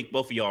still think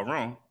both of y'all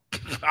wrong.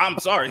 I'm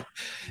sorry.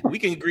 We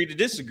can agree to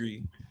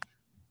disagree.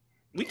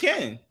 We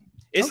can.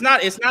 It's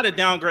not a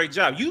downgrade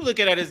job. You look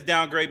at it as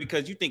downgrade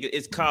because you think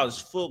it's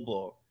college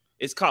football.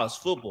 It's college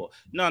football.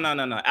 No.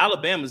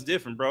 Alabama's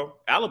different, bro.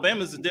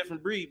 Alabama's a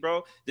different breed,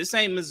 bro. This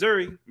ain't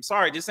Missouri. I'm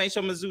sorry. This ain't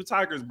your Mizzou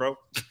Tigers, bro.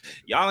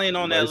 Y'all ain't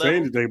on that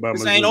level.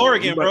 This ain't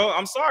Oregon, bro.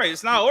 I'm sorry.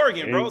 It's not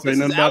Oregon, bro. This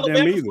is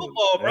Alabama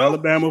football, bro.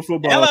 Alabama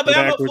football is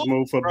backwards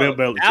move for Bill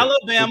Belichick.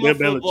 Alabama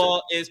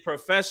football is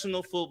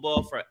professional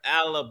football for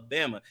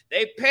Alabama.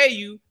 They pay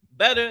you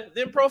better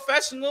than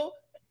professional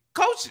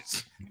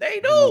coaches. They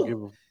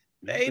do.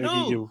 They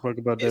do. Give a fuck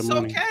about that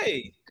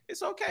money.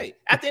 It's okay.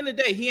 At the end of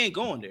the day, he ain't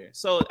going there.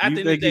 So at the end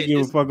of the day, he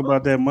give a fuck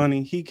about that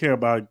money. He care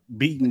about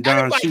beating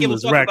Don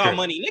Shula's record. About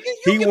money, nigga.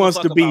 He wants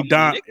to be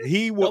Don.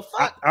 He will.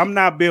 I'm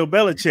not Bill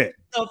Belichick.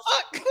 The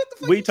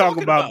fuck? We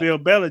talking about Bill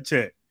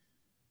Belichick.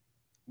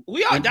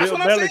 We are. That's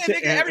what I'm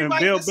saying, nigga.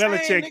 Everybody Bill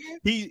Belichick,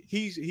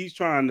 he's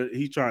trying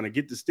to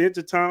get the stench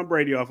of Tom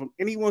Brady off him,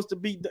 and he wants to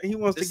get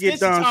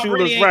Don Tom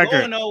Shula's record.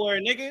 Going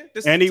nowhere, nigga.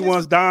 And he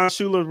wants Don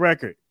Shula's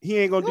record. He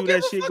ain't gonna do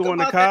that shit going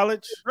to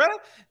college, bro.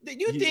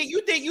 You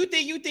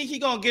think he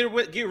gonna get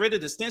rid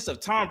of the stench of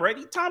Tom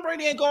Brady? Tom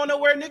Brady ain't going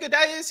nowhere, nigga.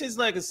 That is his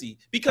legacy.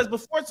 Because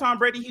before Tom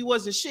Brady, he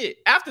wasn't shit.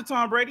 After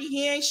Tom Brady,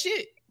 he ain't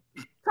shit.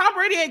 Tom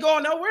Brady ain't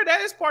going nowhere. That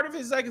is part of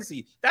his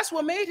legacy. That's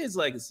what made his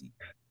legacy.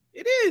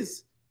 It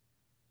is.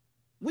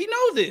 We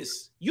know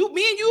this. Me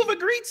and you have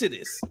agreed to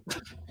this.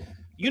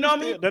 You know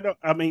what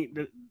I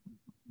mean?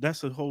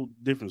 That's a whole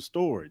different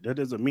story. That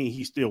doesn't mean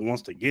he still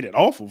wants to get it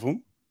off of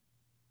him.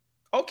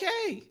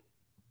 Okay.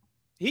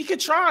 He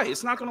could try.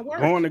 It's not going to work.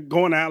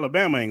 Going to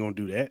Alabama ain't going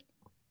to do that.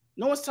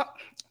 No one's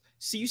talking.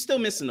 See, you still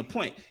missing the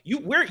point.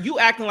 You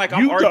acting like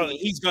I'm arguing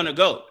he's going to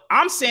go.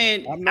 I'm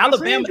saying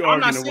Alabama.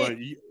 I'm not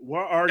saying we're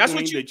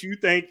arguing that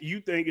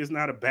you think it's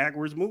not a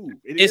backwards move.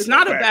 It's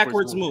not a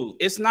backwards move.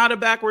 It's not a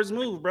backwards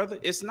move, brother.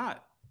 It's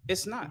not. We're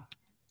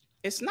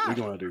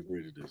going to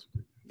agree to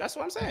disagree. That's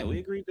what I'm saying. We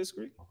agree to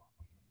disagree.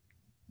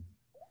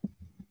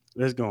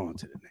 Let's go on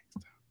to the next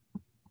time.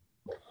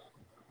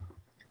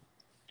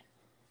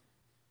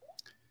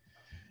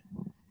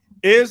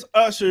 Is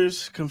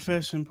Usher's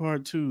Confession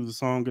Part 2 the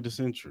song of the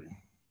century?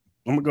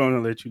 I'm going to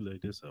let you lay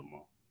this up,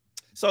 Mo.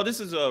 So this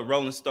is a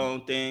Rolling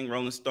Stone thing.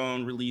 Rolling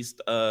Stone released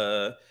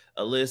a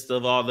list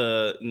of all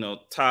the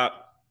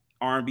top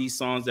R&B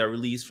songs that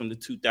released from the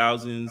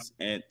 2000s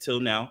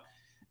until now.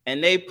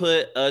 And they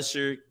put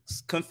Usher's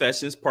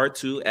Confessions Part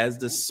 2 as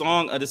the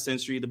song of the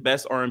century, the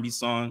best R&B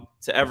song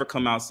to ever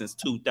come out since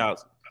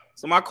 2000.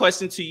 So my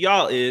question to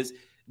y'all is,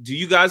 do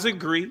you guys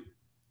agree?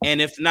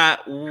 And if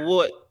not,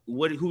 who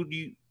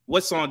do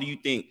what song do you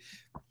think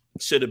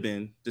should have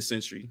been the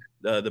century,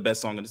 the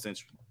best song of the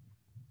century?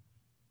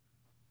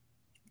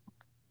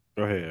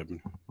 Go ahead.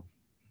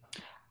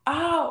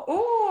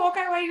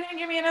 Okay. Well, you didn't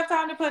give me enough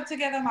time to put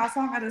together my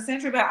song of the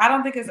century, but I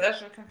don't think it's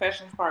Usher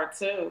Confessions Part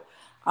 2.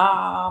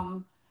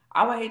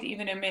 I would hate to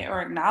even admit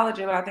or acknowledge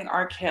it, but I think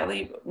R.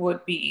 Kelly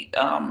would be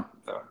a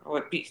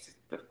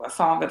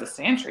song of the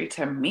century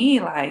to me.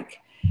 Like,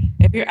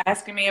 if you're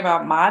asking me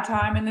about my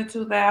time in the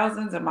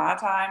 2000s and my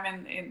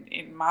time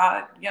in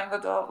my young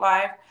adult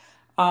life,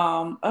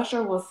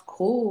 Usher was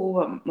cool,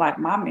 but like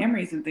my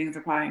memories and things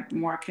are probably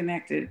more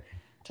connected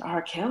to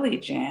R. Kelly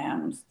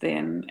jams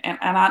than, and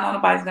I know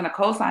nobody's gonna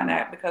co-sign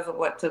that because of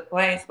what took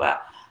place,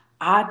 but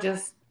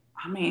and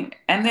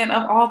then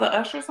of all the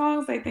Usher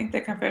songs, they think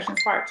that Confessions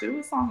Part 2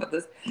 is song of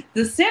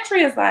the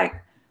century is like,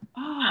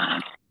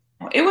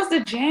 it was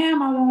the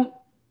jam, I won't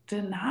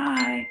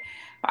deny,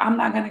 but I'm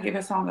not gonna give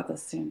it song of the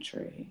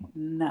century.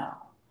 No.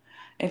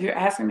 If you're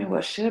asking me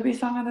what should be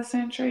song of the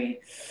century,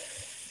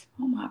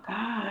 oh my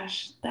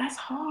gosh, that's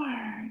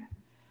hard.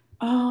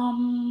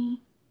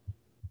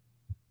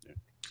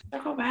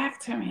 Circle back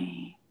to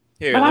me.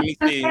 Here, let me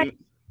see.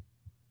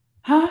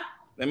 Huh?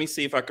 Let me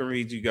see if I can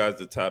read you guys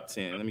the top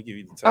 10. Let me give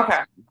you the top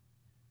 10.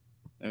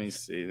 Let me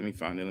see. Let me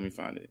find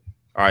it.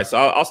 All right, so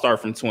I'll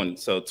start from 20.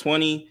 So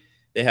 20,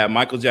 they have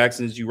Michael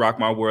Jackson's "You Rock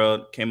My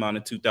World," came out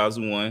in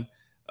 2001.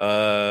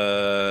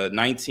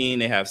 19,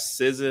 they have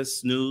SZA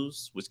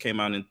 "Snooze," which came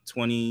out in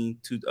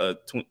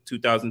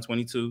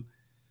 2022.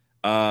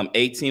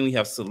 18, we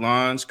have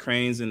Solange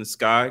 "Cranes in the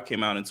Sky,"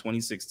 came out in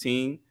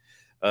 2016.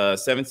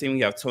 17, we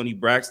have Tony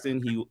Braxton.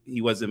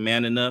 He wasn't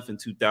man enough in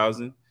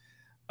 2000.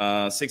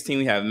 16,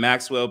 we have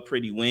Maxwell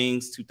 "Pretty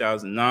Wings,"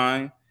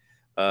 2009.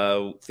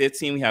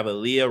 15, we have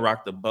Aaliyah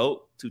 "Rock the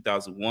Boat,"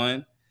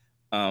 2001.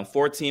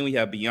 14, we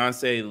have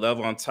Beyonce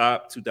 "Love on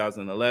Top,"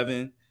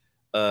 2011.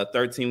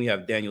 13, we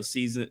have Daniel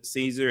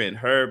Caesar and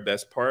Her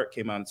 "Best Part,"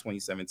 came out in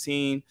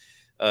 2017.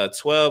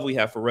 12, we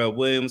have Pharrell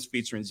Williams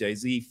featuring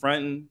Jay-Z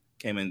 "Frontin',"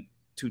 came in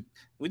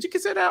would you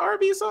consider that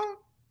R&B song?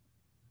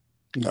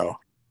 No.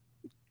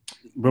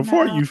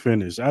 Before you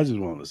finish, I just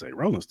want to say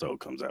Rolling Stone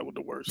comes out with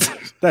the worst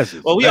list. That's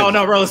just, well, we all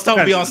know Rolling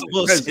Stone be on some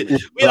bullshit.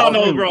 We all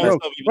know Rolling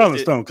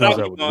Stone comes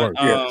out with the worst.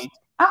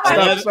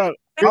 Stop.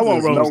 I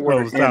want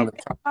Rolling Stones to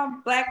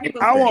stop. Black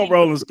people. I want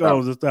Rolling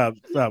Stones to stop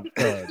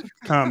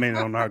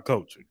commenting on our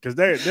culture because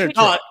they're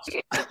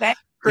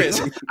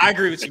Chris, I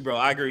agree with you, bro.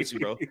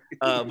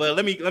 But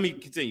let me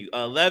continue.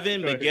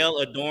 11, Miguel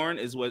Adorn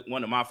is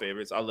one of my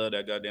favorites. I love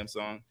that goddamn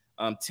song.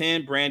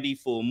 10, Brandy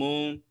 "Full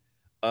Moon."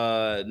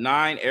 9,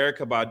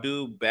 Erykah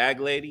Badu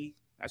 "Bag Lady."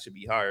 That should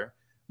be higher.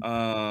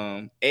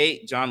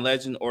 8, John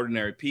Legend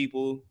 "Ordinary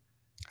People."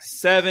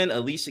 7,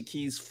 Alicia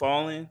Keys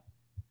 "Fallen."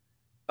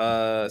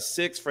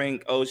 6,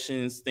 Frank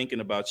Ocean's "Thinking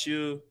About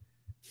You."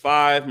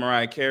 5,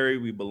 Mariah Carey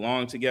 "We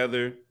Belong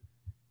Together."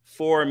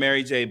 4,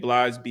 Mary J.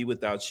 Blige "Be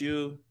Without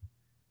You."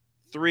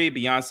 3,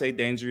 Beyonce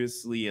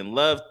 "Dangerously in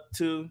Love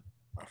 2."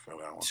 I feel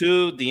that one.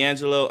 2,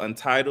 D'Angelo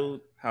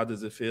 "Untitled," "How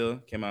Does It Feel,"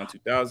 came out in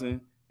 2000.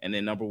 And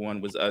then number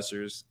 1 was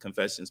Usher's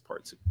 "Confessions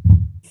Part 2."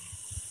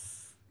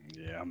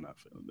 Yeah, I'm not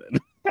feeling that.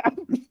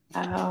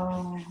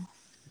 Oh.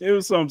 There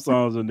was some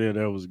songs in there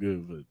that was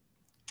good, but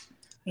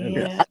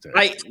yeah,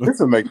 this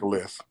will make the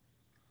list.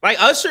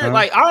 Like Usher,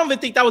 like I don't even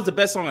think that was the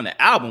best song on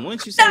the album.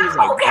 Wouldn't you say it was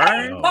like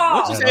Burn?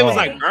 Wouldn't you say it was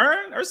like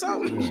Burn or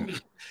something?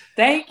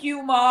 Thank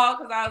you, Ma,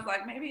 because I was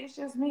like, maybe it's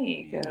just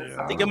me.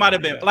 I think it might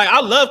have been like I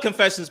love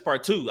 "Confessions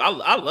Part 2." I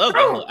love the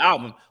whole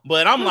album,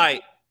 but I'm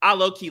like I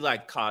low key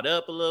like Caught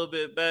Up a little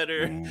bit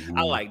better. Mm-hmm.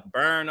 I like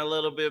Burn a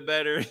little bit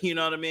better. You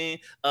know what I mean?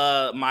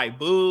 My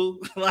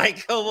Boo,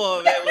 like come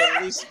on,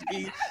 man.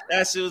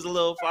 That shit was a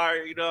little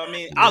fire. You know what I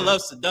mean? Yeah. I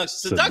love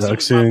Seduction.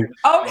 Seduction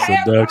was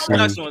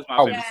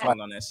my favorite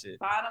song on that shit.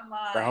 Bottom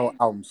line, that whole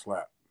album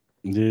slap.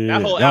 Yeah,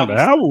 the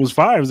album was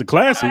fire. It was a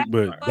classic,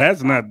 but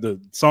that's not the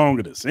song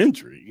of the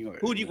century.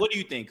 What do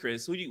you think,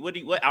 Chris?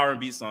 What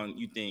R&B song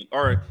you think,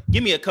 or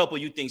give me a couple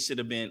you think should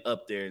have been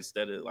up there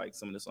instead of like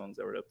some of the songs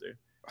that were up there?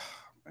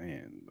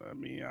 Man, I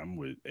mean, I'm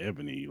with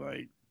Ebony.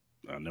 Like,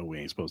 I know we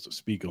ain't supposed to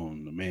speak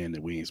on the man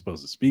that we ain't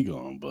supposed to speak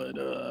on, but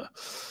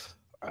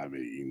I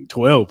mean,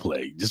 12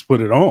 play, just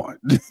put it on.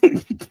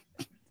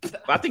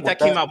 I think that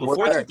came out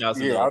before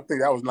 2000. Yeah, I think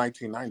that was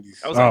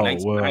 1990s. That was like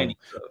 1990.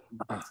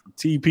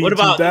 TP. What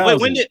about 2000.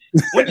 when did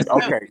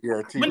okay?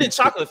 Yeah. When did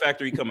Chocolate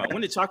Factory come out?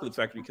 When did Chocolate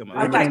Factory come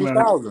out? Like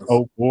 2000.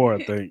 04,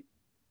 I think.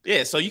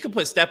 Yeah, so you can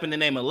put "Step in the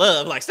Name of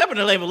Love," like "Step in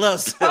the Name of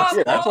Love."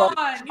 Yeah, that's what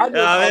I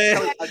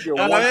get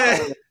one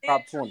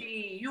top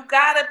 20. You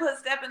gotta put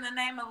 "Step in the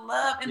Name of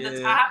Love" in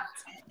the top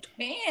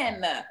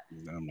 10.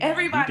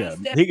 Everybody,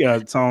 he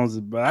got songs,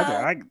 but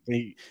I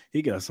think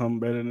he got something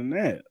better than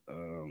that.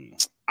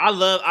 I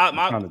loved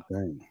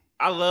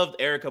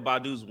Erykah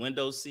Badu's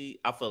 "Window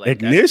Seat." I feel like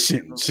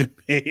Ignition.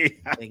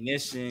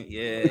 Ignition,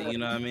 yeah, you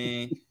know what I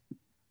mean.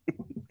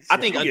 I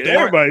think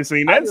everybody's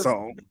seen that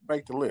song.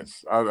 Make the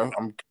list.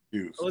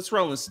 confused. Oh, it's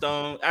Rolling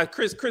Stone.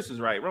 Chris was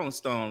right. Rolling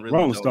Stone really.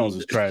 Rolling Stones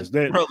is trash.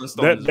 Rolling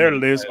Stone Their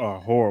really lists trash. are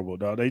horrible,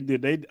 dog. I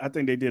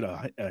think they did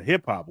a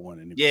hip hop one.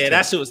 And Yeah,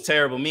 that shit was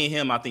terrible. Me and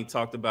him, I think,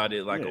 talked about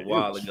it like a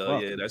while ago.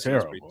 Yeah, that shit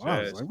was pretty trash.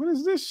 I was like, what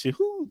is this shit?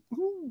 Who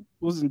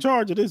was in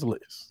charge of this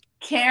list?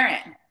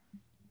 Karen.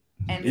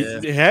 And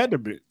it had to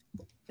be.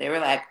 They were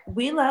like,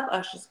 we love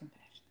Usher's Confession.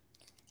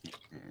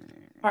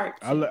 Part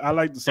two. I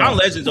like the song. John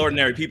Legend's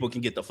Ordinary People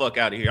Can Get the Fuck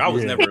Out of Here. I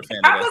was never a fan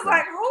of that. I was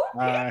like, who?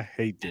 I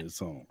hate that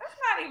song. That's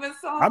not even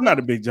song. I'm not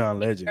a big John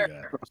Legend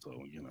guy,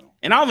 so you know.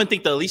 And I don't even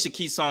think the Alicia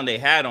Keys song they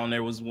had on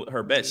there was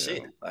her best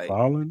shit. Like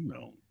Fallen,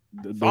 no.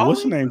 Fallen?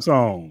 What's the name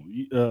song?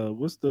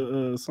 What's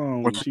the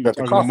song What, she was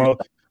talking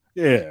about?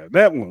 Yeah,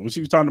 that one when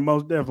she was talking to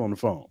Mos Def on the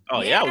phone.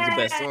 Oh yeah, that was the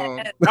best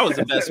song. That was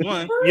the best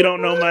one. You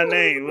don't know my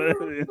name.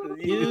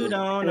 You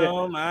don't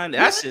know my name.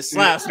 That shit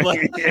slaps. But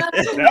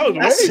that was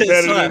way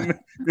better than.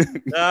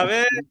 Nah,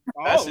 man.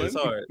 That shit's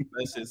hard.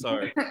 That shit's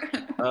hard.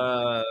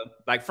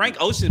 Like Frank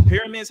Ocean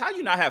Pyramids. How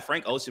you not have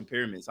Frank Ocean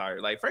Pyramids higher?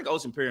 Like Frank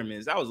Ocean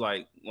Pyramids. That was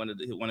like one of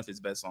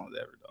his best songs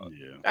ever, dog.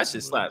 Yeah, that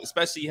shit slapped.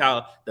 Especially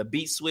how the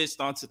beat switched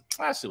onto.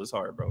 That shit was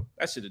hard, bro.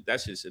 That shit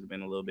should have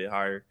been a little bit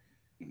higher.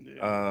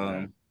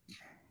 Yeah,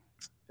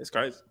 it's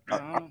crazy.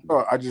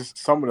 I just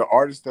some of the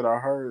artists that I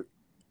heard,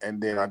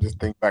 and then I just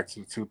think back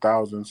to the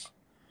 2000s.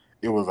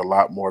 It was a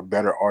lot more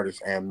better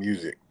artists and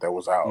music that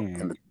was out.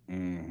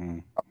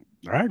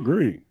 I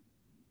agree.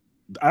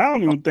 I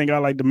don't even think I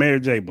like the Mary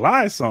J.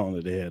 Blige song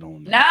that they had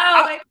on there.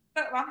 No,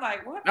 I'm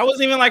like, what? That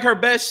wasn't even like her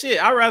best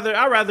shit. I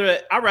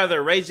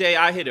rather Ray J.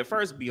 I Hit It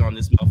First be on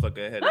this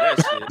motherfucker ahead of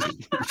that shit.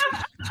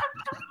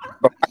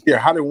 Yeah,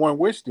 how did One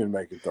Wish didn't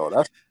make it though?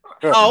 That's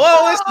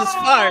well, this is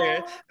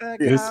fire. That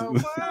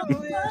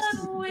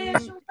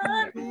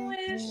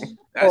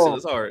shit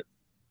was hard.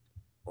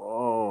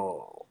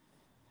 Oh,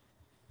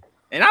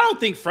 and I don't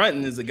think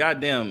Frontin' is a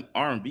goddamn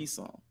R&B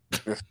song.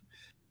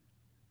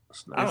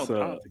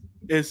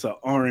 It's a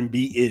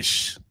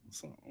R&B-ish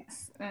song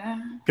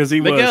because he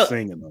was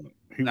singing on it.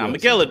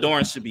 Miguel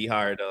Adorn should be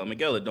higher though.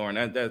 Miguel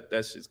Adorn,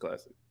 that's just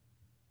classic.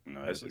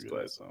 No, that's just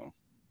classic song.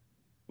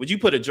 Would you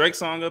put a Drake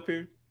song up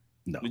here?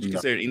 No. Would you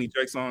consider any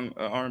Drake song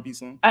an R&B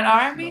song? An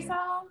R&B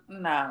song?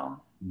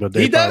 No. But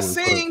he does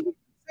sing.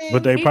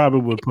 But they probably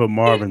would put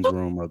Marvin's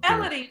Room up there.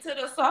 Melody to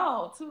the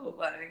song too,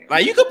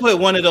 like you could put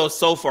one of those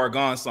So Far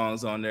Gone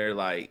songs on there,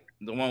 like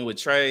the one with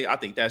Trey. I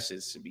think that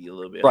shit should be a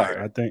little bit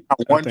higher. I think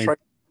Trey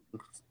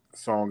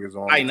song is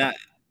on. I not.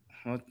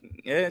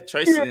 Yeah,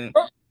 Tracy.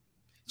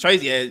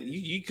 Tracy, yeah,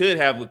 you could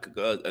have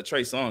a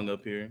Trey song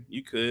up here.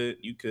 You could.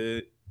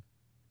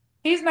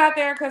 He's not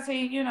there because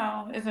he,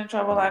 is in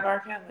trouble like R.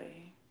 Kelly.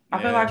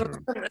 I feel like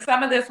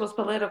some of this was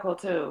political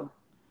too.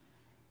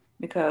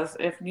 Because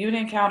if you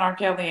didn't count R.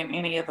 Kelly in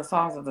any of the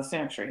songs of the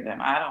century,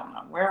 then I don't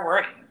know. Where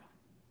were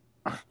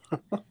you?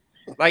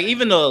 Like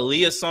even the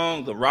Aaliyah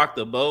song, the Rock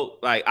the Boat,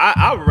 like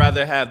I would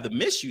rather have the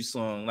Miss You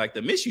song. Like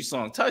the Miss You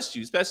song touched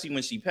you, especially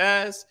when she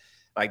passed.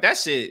 Like that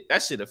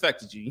shit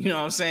affected you. You know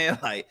what I'm saying?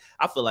 Like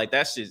I feel like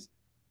that shit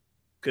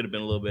could have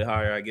been a little bit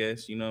higher, I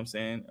guess. You know what I'm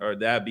saying? Or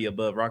that'd be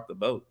above Rock the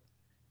Boat.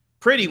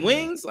 Pretty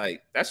Wings,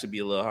 like that should be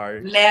a little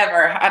higher.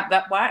 Never.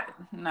 What?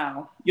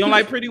 No. You don't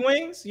like Pretty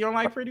Wings? You don't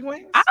like Pretty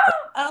Wings?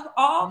 Of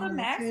all the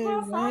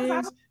Maxwell songs,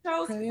 I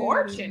chose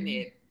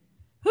Fortunate.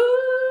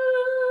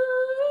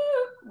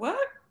 What?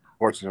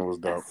 Fortunate was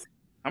dope.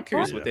 I'm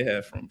curious what they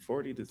have from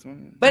 40 to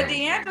 20. But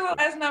D'Angelo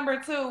as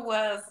number 2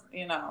 was,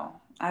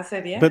 I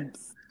said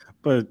yes.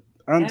 But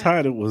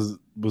Untitled was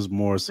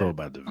more so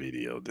about the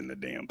video than the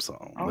damn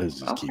song.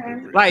 Let's just keep it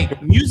real.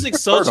 Like Music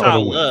Soul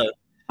Child Love.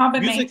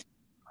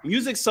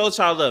 Music Soul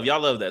Child Love.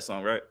 Y'all love that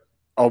song, right?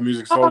 Oh,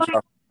 Music Soul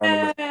Child.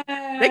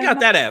 They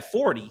got that at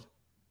 40.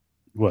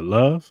 What,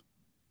 Love?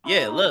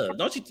 Yeah, Love.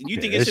 Don't you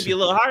think it should be a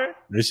little higher?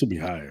 It should be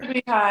higher.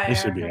 It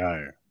should be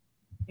higher.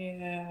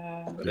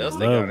 Yeah. What else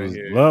they got in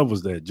here? Love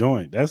was that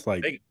joint. That's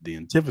like the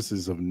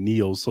antithesis of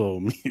neo soul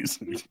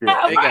music. They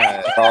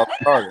got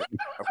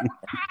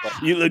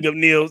you look up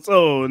neo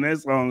soul and that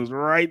song is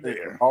right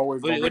there.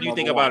 What do you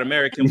think about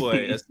American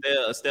Boy?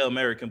 Estelle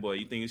American Boy.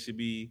 You think it should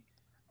be?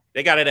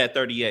 They got it at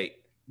 38.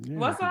 Yeah.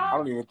 What's up? I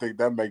don't even think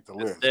that make the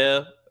list.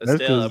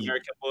 Estelle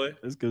American Boy.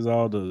 That's because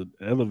all the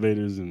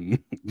elevators and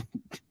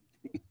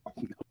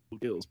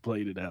hotels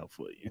played it out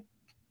for you.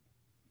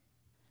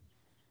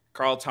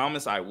 Carl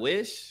Thomas, I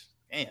Wish.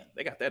 Damn,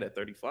 they got that at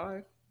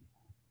 35.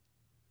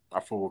 I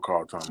fool with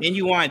Carl Thomas.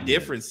 Genuine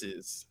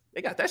Differences.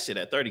 They got that shit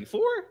at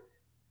 34.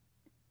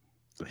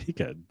 So he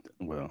got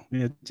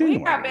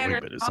Genuine got better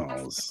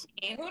songs.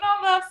 Who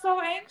don't love So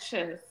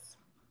Anxious?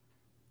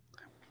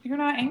 You're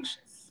not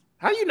anxious.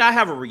 How do you not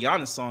have a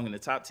Rihanna song in the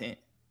top 10?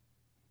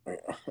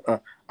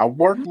 I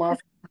work my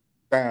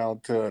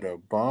down to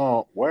the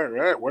bone.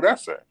 Where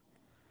that's at?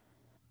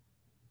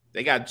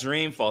 They got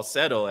Dream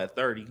Falsetto at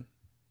 30.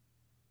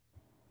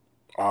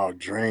 Oh,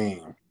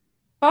 Dream.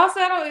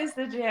 Falsetto is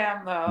the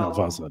jam, though. No,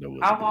 Falsetto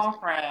was. I won't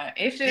front.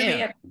 It should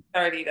be at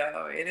 30,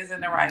 though. It is in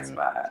the right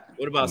spot.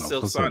 What about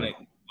Silk Sonic?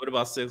 What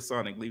about Silk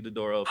Sonic? Leave the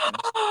door open.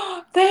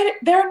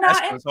 They're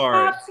not in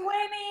hard. top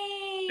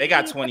 20. They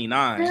got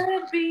 29.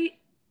 Should be.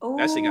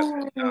 That shit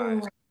got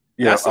 59.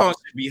 Yeah, That song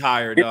should be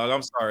higher, dog.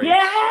 I'm sorry.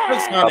 Yeah.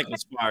 Silk Sonic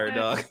was fire,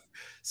 dog.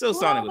 Silk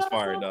Sonic was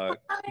fire, dog.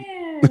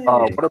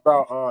 what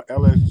about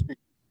LSG?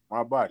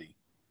 My Body.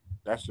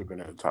 That should have been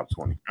in the top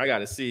 20. I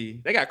gotta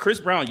see. They got Chris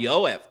Brown,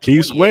 Yo at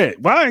Keith Sweat.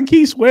 Why ain't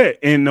Keith Sweat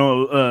in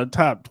no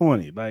top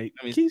 20? Like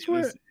Keith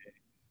Sweat.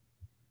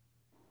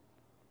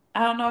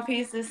 I don't know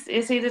if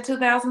is he the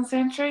 2000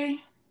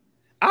 century?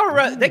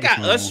 They got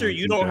Usher.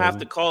 You don't have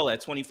to call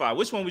at 25.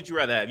 Which one would you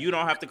rather have? You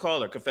don't have to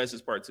call or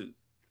Confessions Part 2?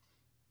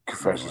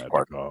 Confessions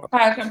Part 2.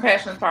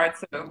 Confessions Part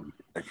 2.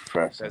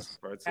 Confessions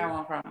Part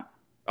 2.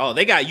 Oh,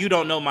 they got You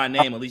Don't Know My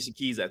Name, Alicia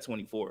Keys at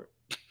 24.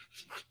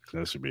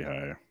 That should be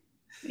higher.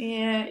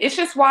 Yeah, it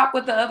should swap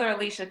with the other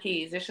Alicia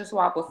Keys. It should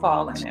swap with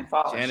Falling and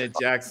Falling. Janet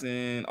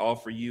Jackson, All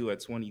For You at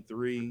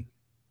 23.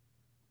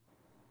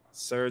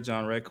 Sir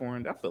John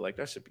Redcorn. I feel like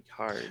that should be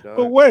higher, dog.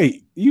 But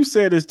wait, you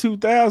said it's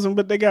 2000,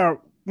 but they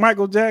got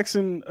Michael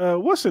Jackson.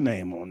 What's her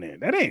name on there?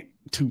 That ain't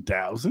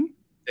 2000.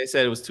 They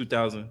said it was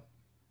 2000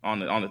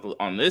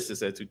 on this. It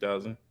said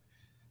 2000.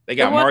 They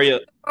got Mario.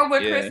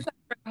 With Chris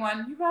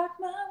one. You rock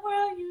my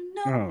world, you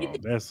know. Oh,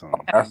 that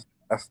song. That's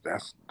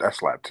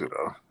slap too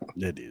though.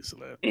 That is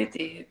slap. It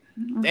did.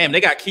 Damn,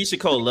 they got Keisha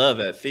Cole Love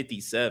at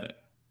 57.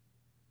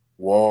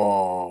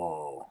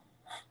 Whoa,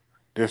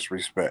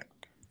 disrespect.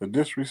 The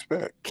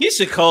disrespect.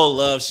 Keisha Cole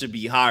Love should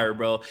be higher,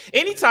 bro.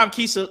 Anytime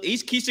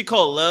Keisha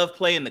Cole Love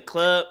play in the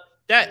club,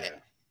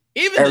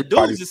 even the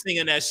dudes are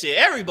singing that shit.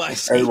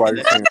 Everybody's singing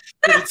that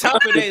to the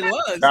top of their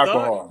lungs.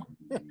 Alcohol.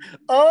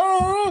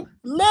 Oh,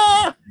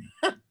 love.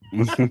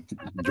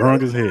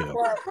 Drunk as hell.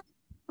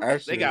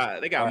 They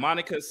got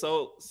Monica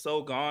So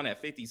Gone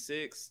at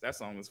 56. That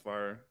song was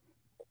fire.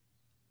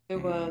 It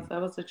was. That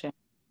was a jam.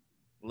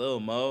 Lil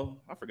Mo.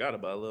 I forgot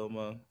about Lil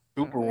Mo.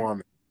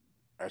 Superwoman.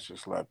 That should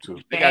slap too.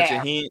 They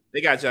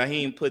got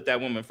Jaheim put that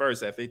woman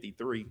first at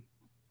 53.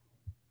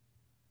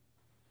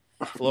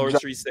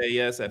 Floristry Say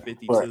Yes at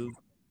 52.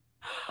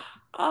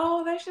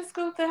 Oh, they should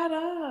scoop that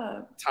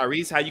up.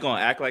 Tyrese, how you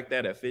gonna act like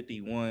that at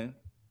 51?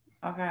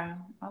 Okay.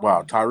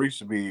 Wow, Tyrese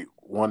should be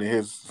one of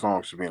his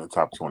songs should be in the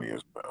top 20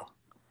 as well.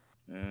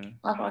 Yeah.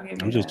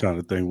 I'm just trying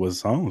to think what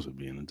songs would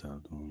be in the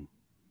top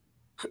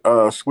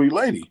 20. Sweet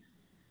Lady.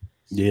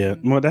 Yeah,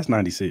 well, that's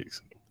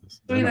 96.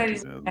 Sweet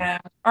Lady's jam.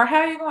 Or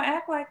How You Gonna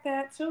Act Like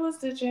That too is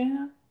the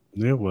jam.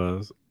 It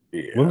was.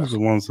 Yeah. What was the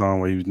one song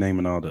where he was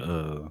naming all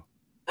the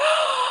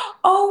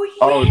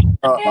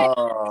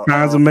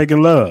Signs of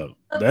Making Love?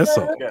 That's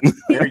song.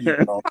 There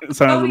you go.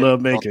 Signs of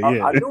Love Making.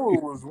 Yeah. I knew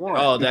it was one.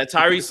 Oh, that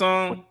Tyrese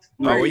song?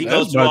 Oh, where he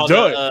goes to all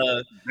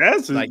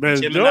that's his like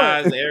best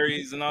Geminis, joy.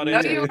 Aries, and all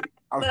that.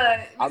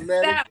 I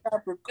met a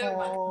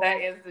Capricorn. That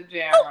is the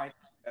jam right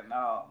there.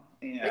 No.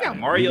 Yeah. They got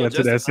Mario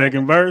to that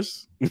second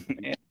verse.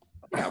 Yeah.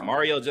 Got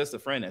Mario Just a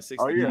Friend at 60.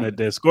 Oh, yeah. Met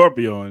that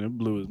Scorpio and it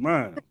blew his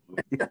mind.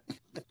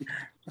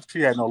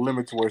 She had no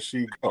limit to where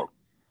she go.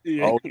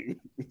 Yeah.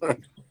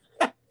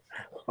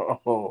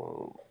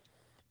 Oh.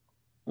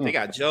 They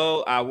got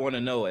Joe, I Want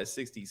to Know at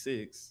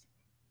 66.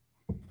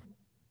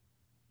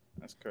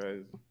 That's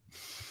crazy.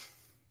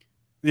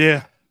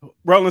 Yeah.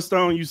 Rolling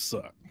Stone, you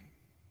suck.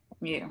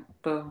 Yeah.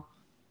 Boo.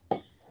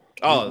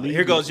 Oh,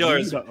 here goes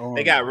yours.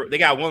 They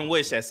got One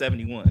Wish at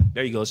 71.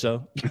 There you go,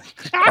 show.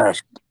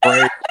 That's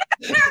crazy.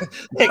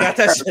 They got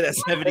that shit at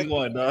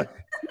 71, dog.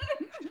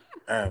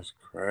 That's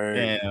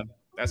crazy. Damn,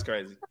 that's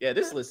crazy. Yeah,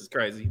 this list is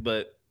crazy,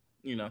 but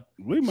you know,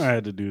 we might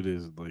have to do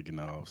this like in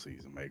the off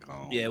season. Make our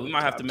own. Yeah, we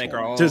might have to make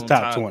our own. Just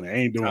top 20. I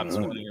ain't doing top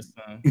 20 or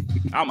something.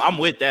 I'm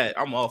with that.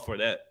 I'm all for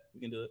that.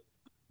 We can do it.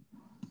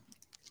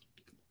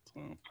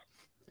 So.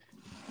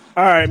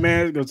 All right,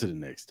 man. Let's go to the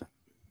next.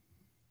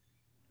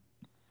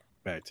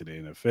 Back to the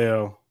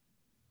NFL.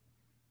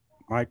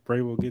 Mike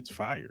Vrabel gets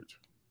fired.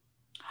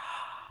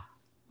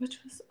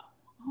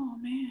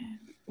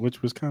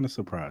 Which was kind of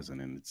surprising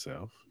in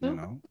itself, you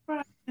know,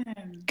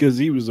 because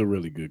he was a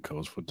really good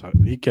coach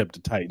he kept the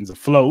Titans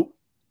afloat.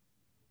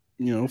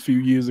 You know, a few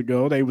years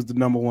ago, they was the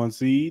number one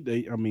seed.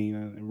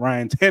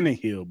 Ryan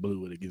Tannehill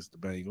blew it against the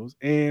Bengals,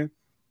 and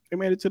they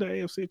made it to the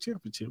AFC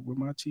Championship with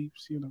my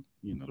Chiefs. You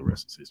know, the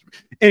rest is history.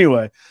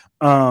 Anyway,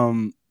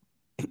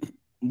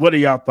 what are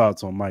y'all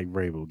thoughts on Mike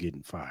Vrabel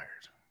getting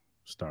fired?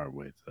 Start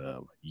with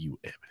you,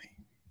 Ebony.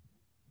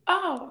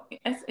 Oh,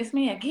 it's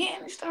me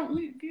again. Start with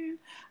me again.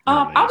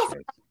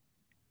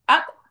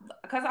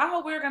 Because I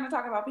hope we were going to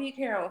talk about Pete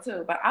Carroll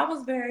too, but I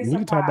was very surprised. We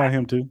can talk about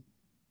him too.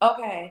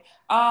 Okay.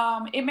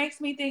 It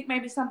makes me think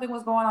maybe something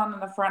was going on in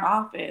the front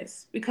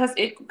office because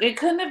it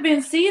couldn't have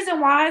been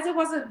season-wise. It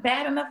wasn't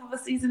bad enough of a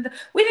season.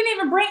 We didn't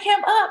even bring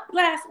him up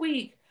last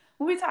week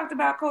when we talked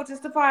about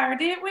coaches to fire,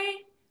 did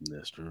we?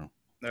 That's true.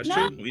 That's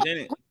true. We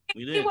didn't.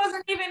 He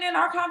wasn't even in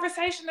our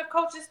conversation of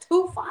coaches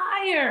to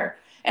fire,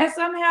 and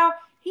somehow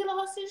he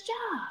lost his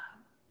job.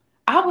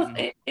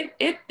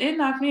 It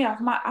knocked me off.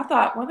 I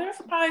thought, well, there's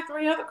probably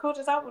 3 other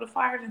coaches I would have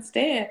fired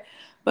instead,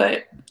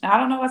 but I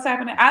don't know what's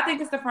happening. I think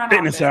it's the front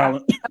office.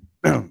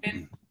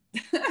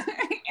 in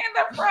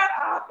the front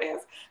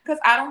office because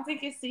I don't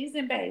think it's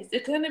season based.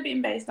 It couldn't have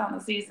been based on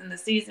the season. The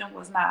season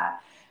was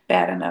not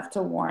bad enough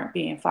to warrant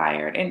being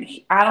fired, and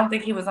I don't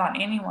think he was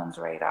on anyone's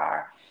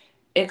radar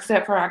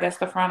except for I guess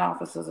the front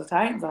office of the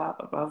Titans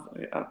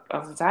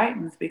of the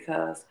Titans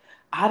because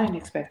I didn't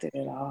expect it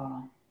at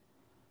all.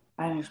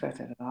 I didn't expect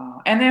it at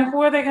all. And then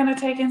who are they going to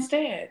take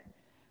instead?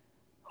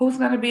 Who's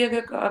going to be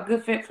a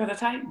good fit for the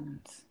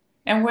Titans?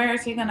 And where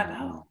is he going to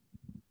go?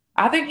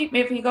 I think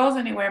if he goes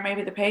anywhere,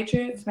 maybe the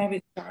Patriots,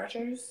 maybe the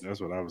Chargers.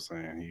 That's what I was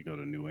saying. He go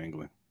to New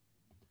England.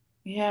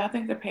 Yeah, I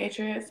think the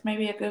Patriots,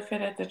 maybe a good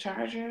fit at the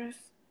Chargers.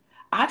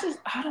 I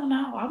don't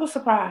know. I was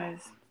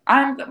surprised.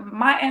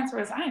 My answer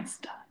is I am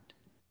stunned.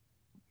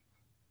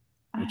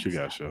 What you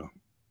got, Show?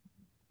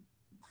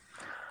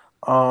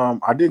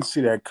 I didn't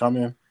see that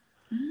coming,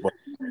 but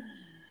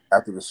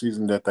after the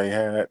season that they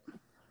had,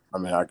 I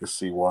mean, I could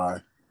see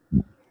why.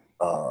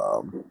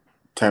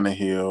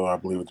 Tannehill, I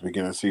believe at the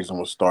beginning of the season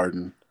was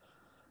starting.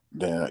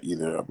 Then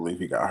either I believe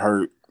he got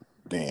hurt.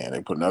 Then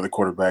they put another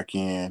quarterback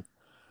in.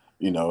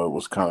 You know, it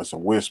was kind of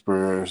some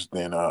whispers.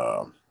 Then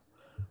the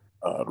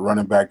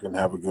running back didn't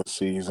have a good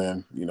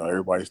season. You know,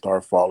 everybody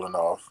started falling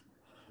off.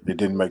 They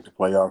didn't make the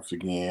playoffs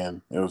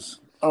again. It was,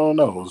 I don't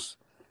know. It was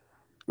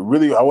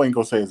really, I wouldn't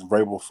go say it's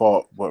Vrabel's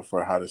fault, but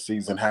for how the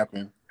season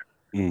happened,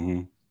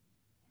 you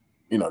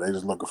know, they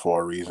just looking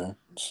for a reason.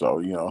 So,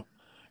 you know,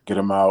 get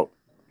him out,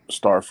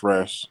 start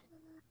fresh,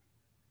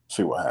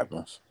 see what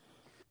happens.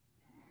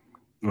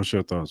 What's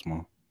your thoughts,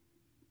 Mo?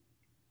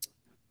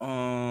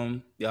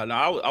 Yeah, no,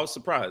 I was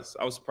surprised.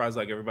 I was surprised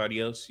like everybody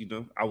else, you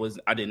know.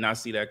 I did not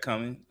see that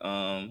coming.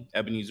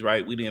 Ebony's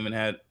right. We didn't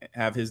even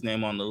have his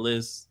name on the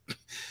list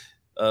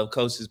of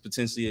coaches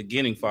potentially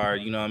getting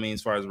fired, you know what I mean,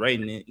 as far as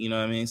rating it, you know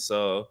what I mean?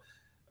 So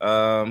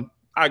I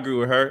agree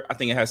with her. I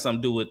think it has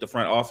something to do with the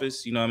front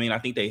office, you know what I mean? I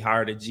think they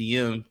hired a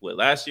GM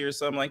last year or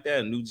something like that,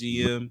 a new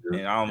GM,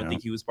 and I don't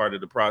think he was part of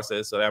the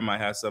process, so that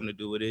might have something to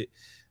do with it.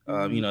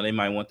 You know, they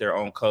might want their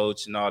own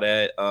coach and all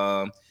that.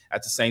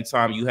 At the same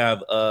time, you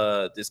have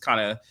this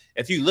kind of,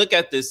 if you look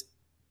at this,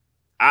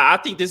 I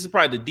think this is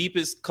probably the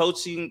deepest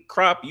coaching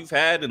crop you've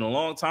had in a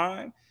long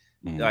time.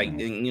 Like,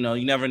 and, you know,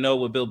 you never know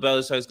what Bill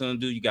Belichick's going to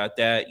do. You got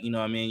that, you know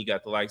what I mean? You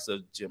got the likes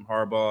of Jim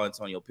Harbaugh,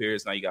 Antonio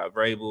Pierce. Now you got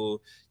Vrabel,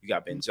 you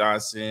got Ben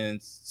Johnson,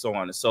 so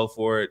on and so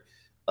forth.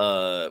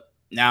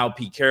 Now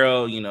Pete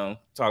Carroll, you know,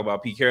 talk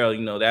about Pete Carroll,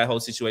 you know, that whole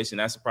situation,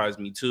 that surprised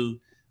me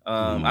too.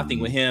 I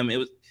think with him, it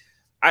was,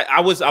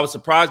 I was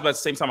surprised, but at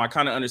the same time, I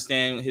kind of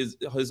understand his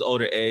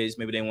older age.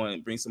 Maybe they want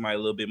to bring somebody a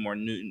little bit more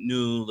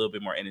new, a little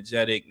bit more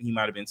energetic. He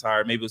might have been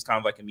tired. Maybe it was kind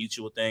of like a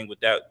mutual thing with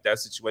that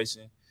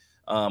situation.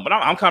 But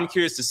I'm kind of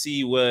curious to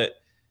see what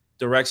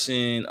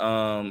direction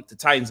the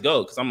Titans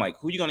go, because I'm like,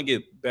 who are you going to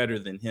get better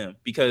than him?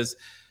 Because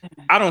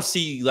I don't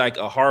see like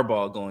a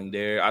Harbaugh going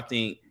there. I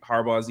think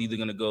Harbaugh is either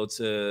going to go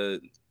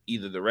to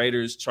either the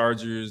Raiders,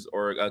 Chargers,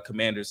 or a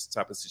Commanders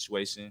type of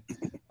situation.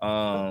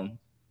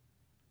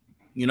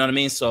 You know what I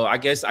mean? So I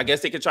guess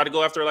they could try to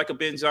go after like a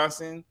Ben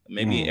Johnson,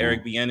 maybe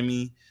Eric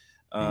Bieniemy.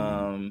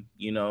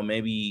 You know,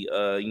 maybe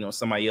you know,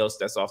 somebody else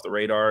that's off the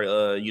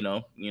radar. You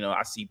know,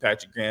 I see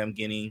Patrick Graham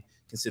getting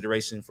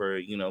consideration for,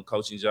 you know,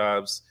 coaching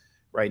jobs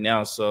right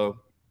now. So,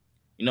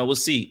 you know, we'll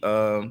see.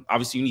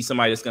 Obviously, you need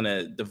somebody that's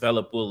gonna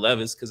develop Will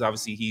Levis, because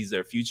obviously he's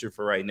their future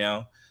for right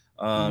now.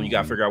 You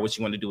got to figure out what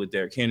you want to do with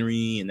Derrick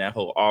Henry and that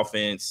whole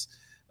offense.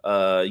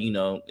 You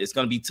know, it's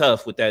going to be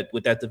tough with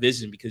that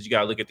division, because you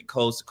got to look at the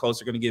Colts. The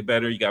Colts are going to get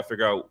better. You got to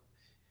figure out.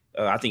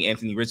 I think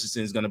Anthony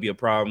Richardson is going to be a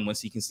problem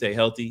once he can stay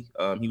healthy.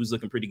 He was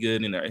looking pretty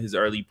good in his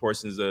early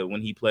portions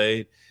when he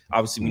played.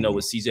 Obviously, we know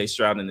what C.J.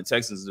 Stroud and the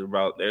Texans are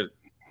about. There,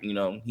 you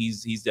know,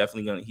 he's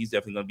definitely going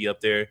to be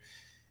up there.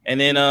 And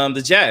then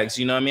the Jags,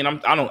 you know what I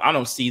mean? I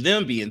don't see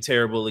them being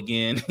terrible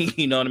again.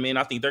 You know what I mean?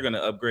 I think they're going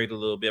to upgrade a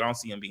little bit. I don't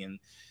see them being.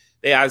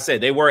 I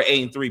said they were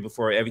 8-3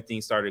 before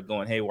everything started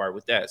going haywire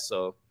with that.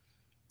 So,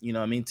 you know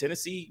what I mean?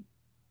 Tennessee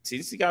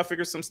got to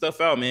figure some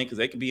stuff out, man, because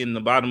they could be in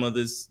the bottom of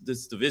this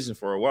division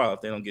for a while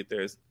if they don't get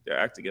their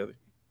act together.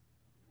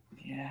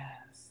 Yes.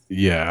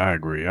 Yeah, I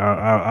agree.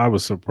 I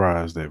was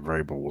surprised that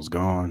Vrabel was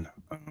gone,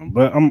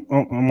 but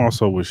I'm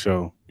also with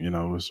Show. You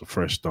know, it's a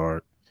fresh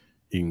start.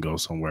 He can go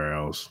somewhere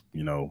else.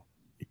 You know,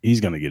 he's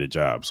gonna get a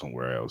job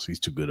somewhere else. He's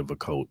too good of a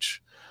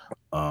coach.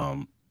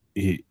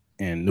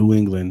 In New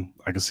England,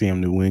 I can see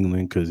him New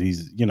England because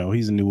he's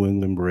a New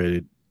England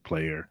bred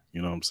player.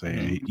 You know what I'm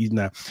saying? He's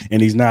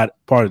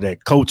not part of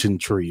that coaching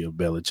tree of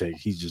Belichick.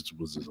 He just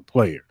was as a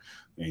player.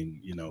 And,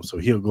 you know, so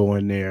he'll go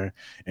in there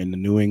and the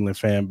New England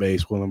fan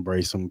base will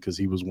embrace him because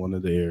he was one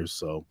of theirs.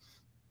 So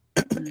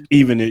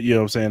even, you know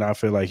what I'm saying, I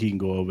feel like he can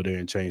go over there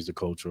and change the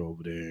culture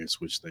over there and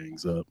switch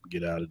things up,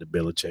 get out of the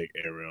Belichick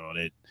era, all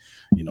that,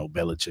 you know,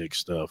 Belichick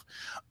stuff.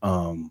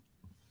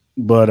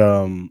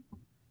 But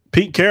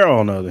Pete Carroll,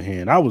 on the other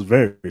hand, I was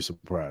very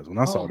surprised. When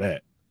I saw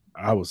that,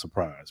 I was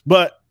surprised.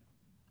 But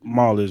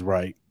Maul is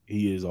right.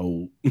 He is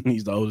old.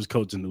 He's the oldest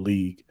coach in the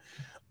league.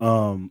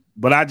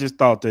 But I just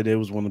thought that it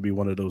was going to be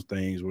one of those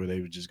things where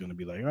they were just going to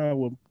be like, oh,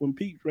 well, when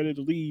Pete's ready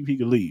to leave, he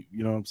could leave.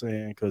 You know what I'm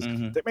saying? Because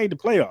they made the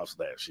playoffs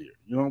last year.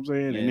 You know what I'm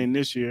saying? Yeah. And then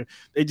this year,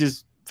 they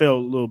just fell a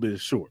little bit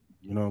short.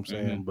 You know what I'm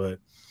saying? But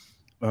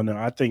no,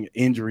 I think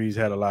injuries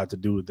had a lot to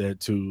do with that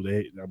too.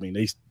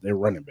 Their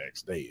running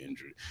backs, they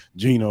injured.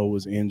 Geno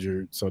was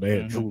injured, so they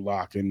had Drew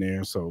Lock in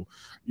there. So,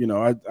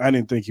 I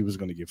didn't think he was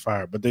going to get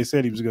fired, but they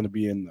said he was going to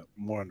be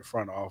more in the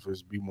front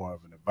office, be more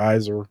of an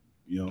advisor.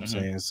 You know what I'm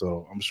saying?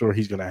 So I'm sure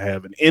he's going to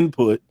have an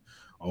input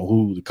on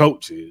who the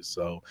coach is.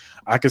 So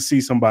I could see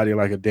somebody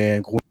like a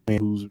Dan Quinn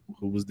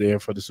who was there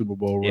for the Super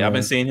Bowl run. Yeah, I've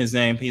been seeing his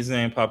name. His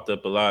name popped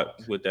up a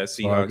lot with that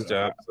Seahawks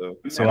job.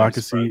 So I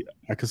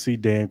could see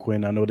Dan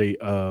Quinn. I know they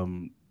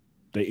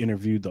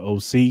interviewed the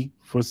OC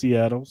for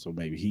Seattle, so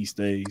maybe he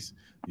stays.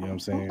 You know what I'm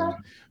saying? Okay.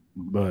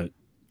 But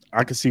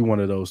I could see one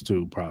of those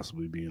two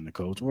possibly being the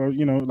coach. Or,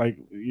 like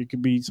it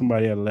could be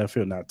somebody out of left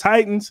field. Now,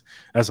 Titans,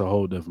 that's a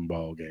whole different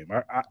ball game.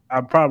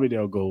 I probably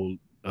they'll go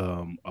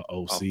a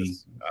OC.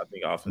 I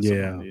think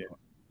offensive.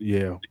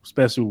 Yeah,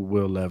 especially with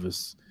Will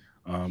Levis.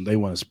 They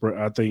want to spread.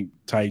 I think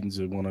Titans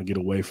want to get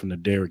away from the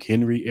Derrick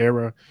Henry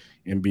era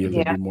and be a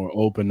little bit more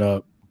open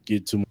up,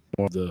 get to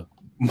more of the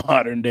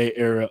modern day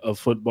era of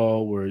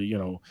football where,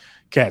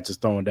 cats is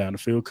throwing down the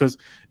field. Because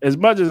as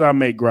much as I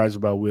make gripes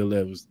about Will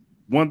Levis,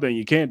 one thing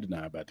you can't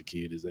deny about the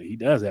kid is that he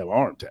does have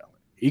arm talent.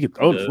 He can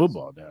throw the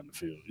football down the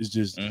field. It's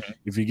just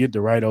if you get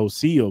the right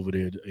OC over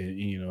there,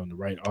 and the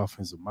right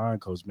offensive mind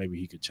coach, maybe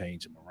he could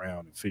change him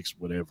around and fix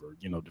whatever,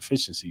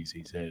 deficiencies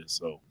he's had.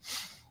 So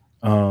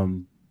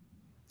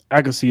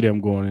I can see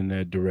them going in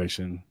that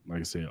direction.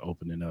 Like I said,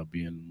 opening up,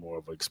 being more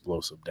of an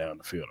explosive down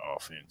the field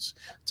offense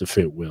to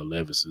fit Will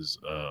Levis's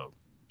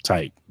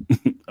type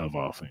of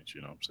offense.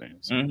 You know what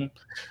I'm saying? So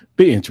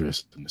be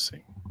interesting to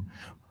see.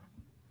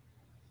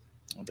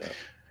 Okay.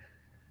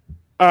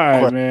 All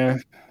right,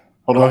 man.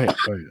 Go ahead.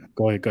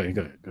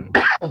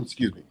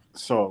 Excuse me.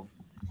 So,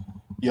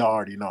 y'all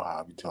already know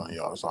how I be telling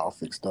y'all it's all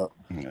fixed up.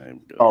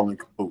 All in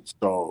cahoots.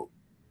 So,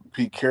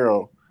 Pete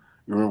Carroll,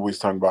 you remember we was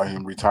talking about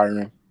him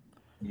retiring?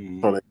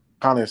 So, they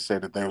kind of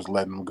said that they was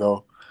letting him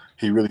go.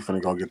 He really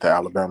finna go get the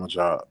Alabama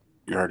job.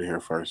 You heard it here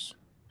first.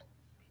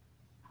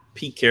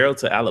 Pete Carroll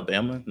to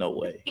Alabama? No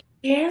way.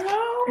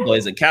 Carroll?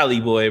 Boy's a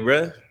Cali boy,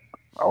 bruh.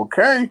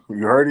 Okay. You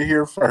heard it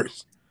here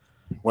first.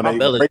 When they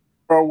break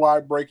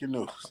worldwide breaking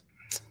news.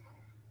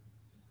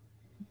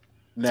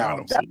 Now, I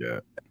don't see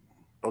that.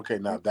 Okay,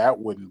 now that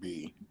wouldn't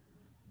be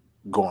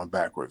going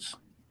backwards.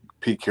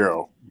 Pete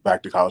Carroll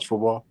back to college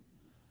football.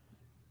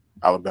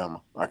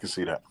 Alabama, I can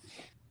see that.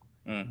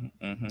 I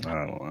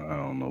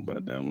don't know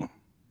about that one.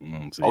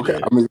 Okay,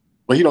 that. I mean,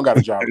 but he don't got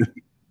a job.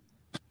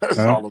 That's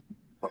all.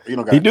 He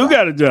don't got. He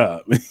got a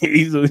job.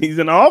 He's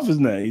in the office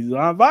now. He's an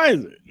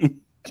advisor.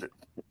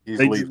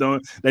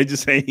 They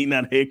just say he's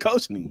not head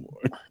coach anymore.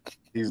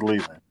 He's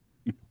leaving.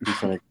 He's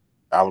going to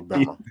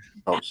Alabama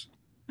coach.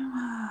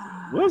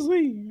 We'll see.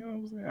 You know what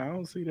I'm saying? I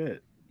don't see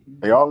that.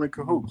 They all in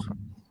cahoots.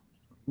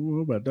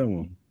 What about that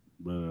one?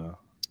 But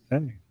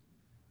hey,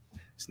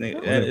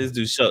 this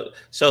dude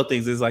show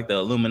things is like the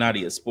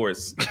Illuminati of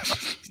sports.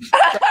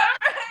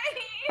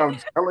 I'm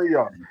telling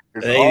y'all,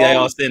 they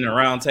all sitting at a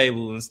round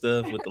table and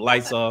stuff with the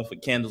lights off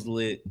and candles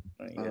lit.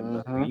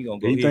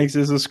 He thinks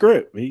it's a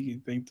script. He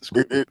thinks the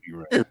script is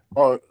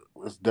right.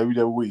 It's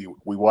WWE.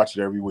 We watch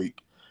it every week,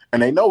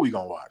 and they know we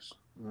gonna watch,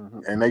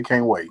 and they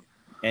can't wait.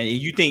 And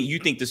you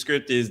think the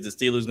script is the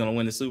Steelers gonna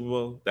win the Super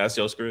Bowl? That's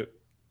your script.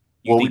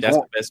 You think that's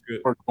the best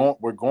script?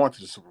 We're going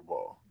to the Super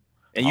Bowl,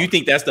 and you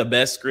think that's the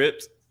best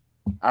script?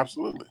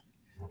 Absolutely.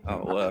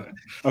 Oh well.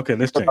 Okay,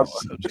 let's change the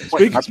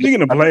subject.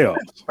 Speaking of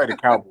playoffs, play the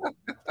Cowboys.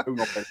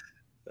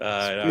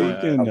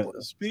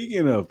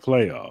 Speaking of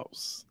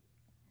playoffs,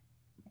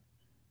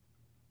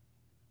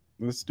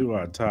 let's do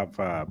our top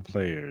 5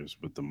 players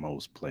with the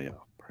most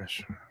playoff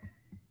pressure.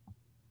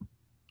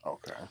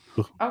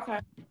 Okay.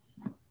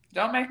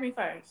 Don't make me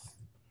first,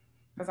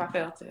 because I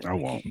felt it. I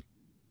won't.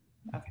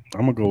 Okay.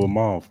 I'm gonna go with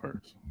Maul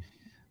first.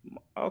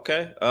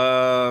 Okay.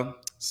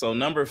 So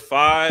number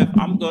 5,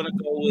 I'm gonna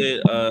go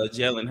with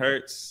Jalen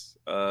Hurts.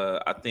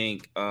 I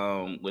think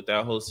with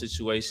that whole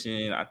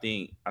situation, I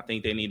think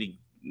they need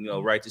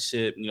to right the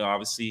ship.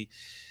 Obviously,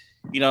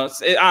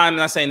 I'm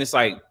not saying it's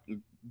like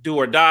do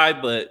or die,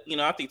 but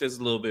I think there's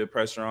a little bit of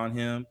pressure on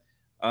him.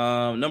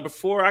 Number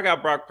 4, I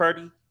got Brock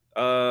Purdy. You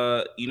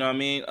know what I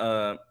mean?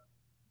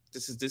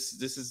 This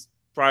is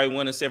probably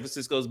one of San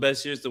Francisco's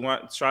best years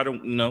to try to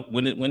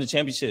win the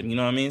championship. You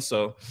know what I mean?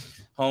 So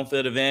home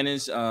field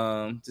advantage.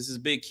 This is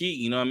big key.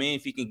 You know what I mean?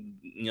 If he can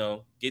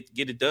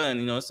get it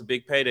done, it's a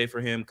big payday for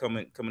him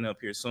coming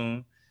up here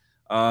soon.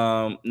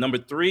 Number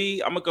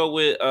 3, I'm gonna go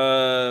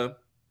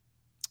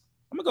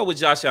with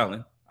Josh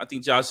Allen. I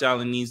think Josh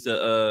Allen needs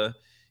to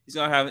he's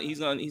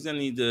gonna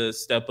need to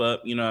step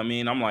up. You know what I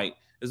mean? I'm like,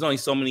 there's only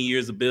so many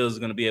years the Bills are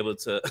gonna be able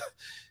to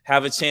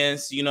have a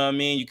chance. You know what I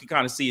mean? You can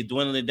kind of see it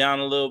dwindling down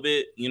a little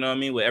bit. You know what I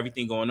mean? With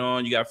everything going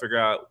on, you got to figure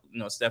out,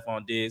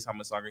 Stephon Diggs, how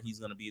much longer he's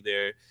gonna be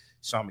there.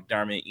 Sean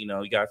McDermott, you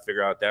got to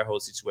figure out that whole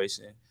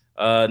situation.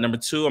 Number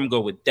 2, I'm gonna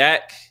go with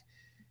Dak.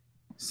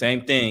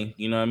 Same thing,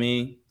 you know what I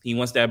mean? He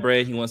wants that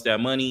bread, he wants that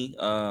money.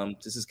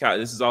 This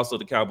is also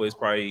the Cowboys'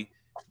 probably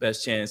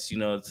best chance,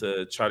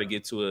 to try to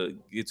get to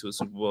a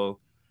Super Bowl.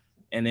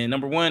 And then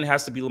number one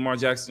has to be Lamar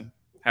Jackson.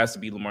 Has to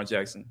be Lamar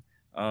Jackson.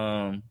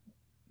 Um,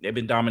 they've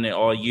been dominant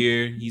all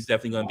year. He's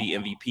definitely going to be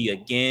MVP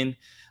again.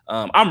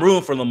 I'm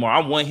rooting for Lamar.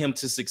 I want him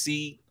to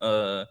succeed.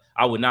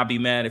 I would not be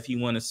mad if he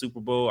won a Super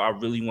Bowl. I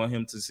really want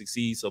him to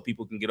succeed so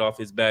people can get off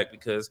his back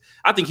because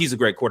I think he's a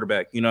great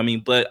quarterback. You know what I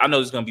mean? But I know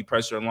there's going to be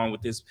pressure along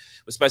with this,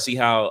 especially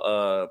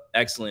how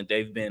excellent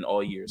they've been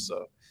all year.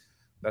 So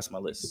that's my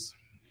list.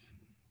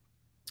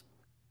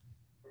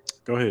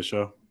 Go ahead,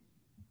 Shaw.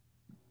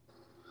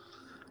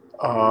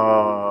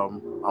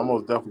 I'm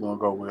most definitely gonna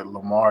go with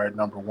Lamar at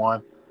number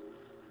one.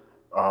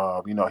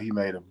 He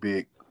made a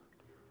big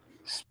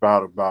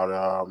spout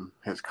about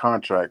his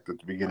contract at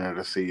the beginning of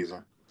the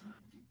season.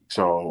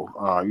 So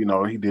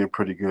he did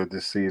pretty good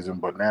this season,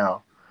 but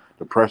now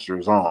the pressure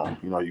is on.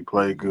 You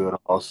played good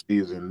all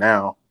season.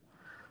 Now,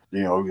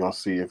 we're gonna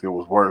see if it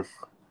was worth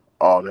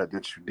all that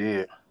you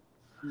did.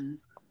 Mm-hmm.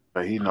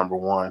 But he number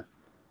one.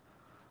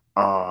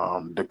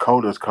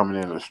 Dakota's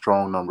coming in a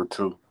strong number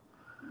two.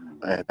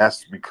 And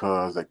that's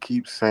because they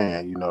keep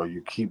saying,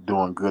 you keep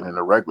doing good in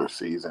the regular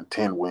season,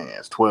 10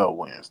 wins, 12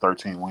 wins,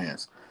 13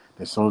 wins.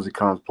 As soon as it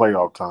comes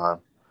playoff time,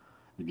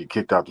 you get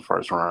kicked out the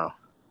first round.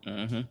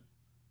 Mm-hmm.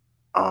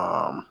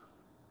 I'm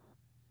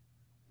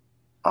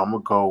going to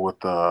go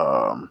with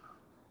the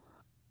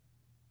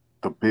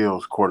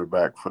Bills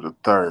quarterback for the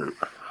third.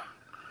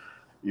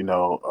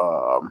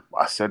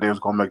 I said they was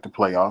going to make the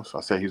playoffs.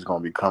 I said he's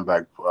going to be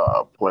comeback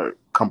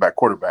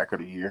quarterback of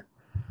the year.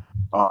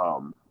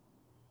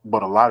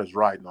 But a lot is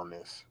riding on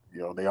this.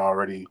 They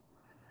already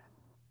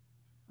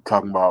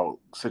talking about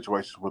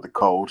situations with the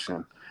coach,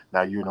 and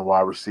now you and the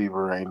wide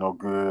receiver ain't no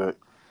good.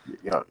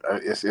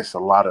 It's a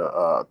lot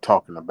of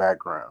talk in the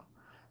background.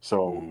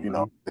 So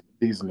the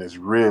season is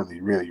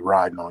really, really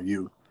riding on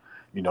you.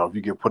 If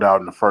you get put out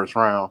in the first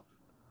round,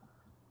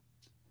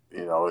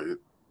 to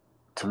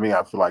me,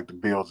 I feel like the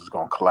Bills is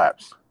gonna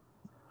collapse.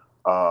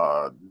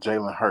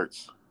 Jalen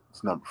Hurts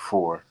is number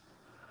four.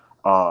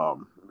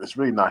 It's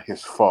really not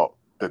his fault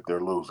that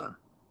they're losing,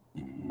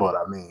 but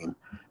I mean,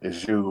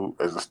 as you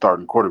as a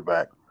starting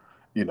quarterback,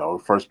 the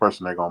first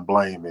person they're gonna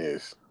blame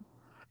is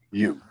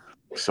you.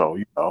 So,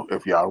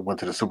 if y'all went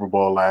to the Super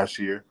Bowl last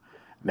year,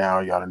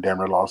 now y'all done damn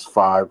near lost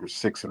 5 or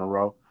 6 in a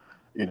row,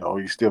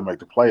 you still make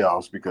the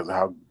playoffs because of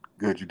how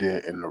good you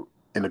did in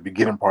the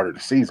beginning part of the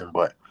season.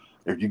 But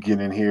if you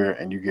get in here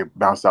and you get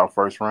bounced out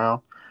first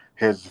round,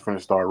 heads is finna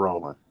start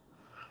rolling.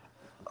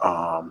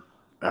 And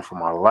for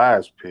my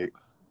last pick,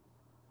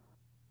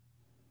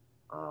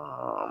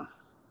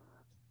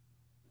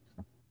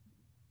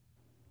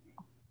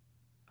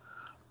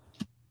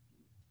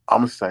 I'm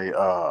gonna say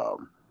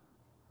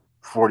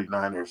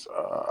 49ers,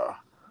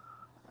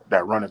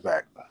 that running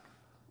back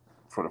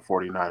for the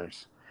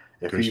 49ers.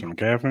 Christian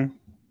McCaffrey?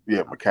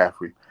 Yeah,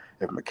 McCaffrey.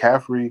 If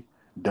McCaffrey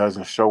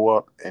doesn't show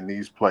up in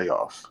these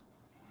playoffs,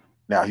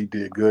 now he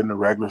did good in the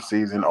regular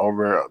season,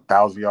 over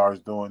 1,000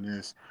 yards doing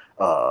this,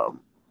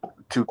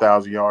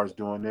 2,000 yards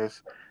doing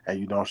this,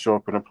 and you don't show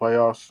up in the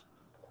playoffs,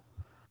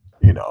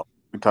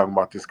 we're talking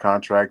about this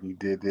contract, and you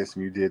did this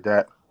and you did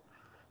that.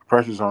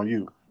 Pressure's on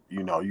you.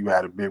 You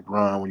had a big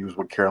run when you was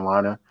with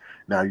Carolina.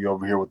 Now you're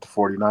over here with the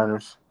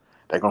 49ers.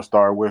 They're going to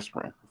start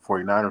whispering.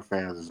 49er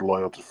fans is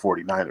loyal to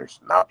 49ers,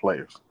 not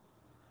players.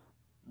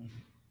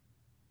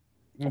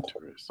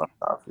 Interesting.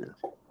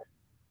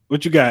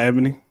 What you got,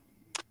 Ebony?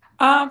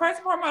 First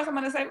and foremost, I'm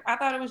going to say I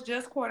thought it was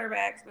just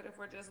quarterbacks, but if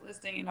we're just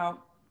listing,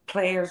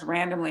 players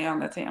randomly on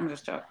the team, I'm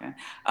just joking.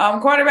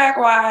 Quarterback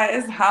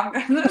wise, I'm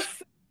going to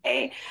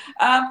say,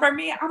 for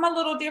me, I'm a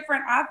little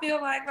different. I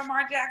feel like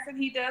Lamar Jackson,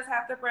 he does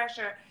have the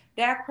pressure.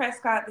 Dak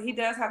Prescott, he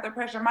does have the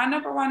pressure. My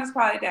number one is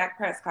probably Dak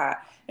Prescott.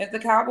 If the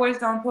Cowboys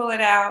don't pull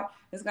it out,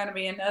 it's going to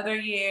be another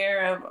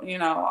year of,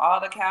 all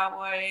the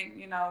Cowboy,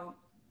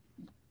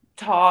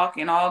 talk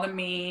and all the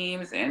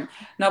memes, and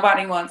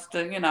nobody wants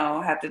to,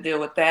 have to deal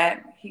with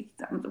that.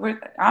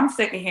 I'm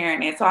sick of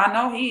hearing it, so I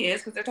know he is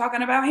because they're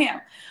talking about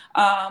him.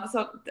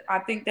 So I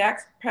think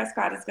Dak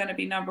Prescott is going to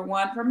be number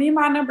one. For me,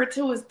 my number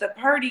two is the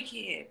Purdy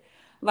kid.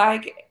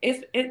 Like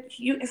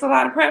it's a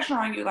lot of pressure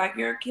on you. Like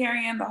you're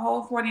carrying the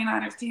whole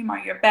 49ers team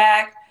on your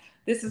back.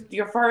 This is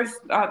your first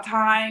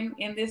time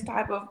in this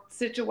type of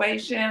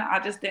situation. I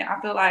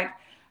feel like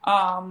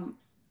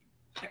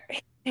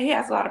he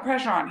has a lot of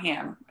pressure on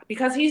him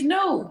because he's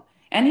new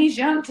and he's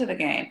young to the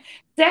game.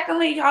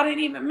 Secondly, y'all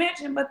didn't even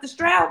mention, but the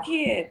Stroud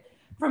kid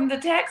from the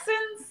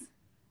Texans,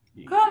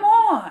 come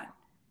on.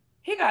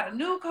 He got a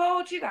new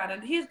coach.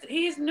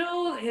 He's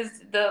new.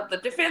 The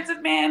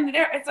defensive man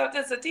there.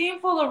 It's a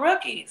team full of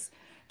rookies.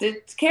 To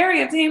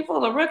carry a team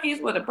full of rookies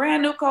with a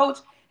brand new coach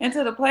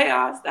into the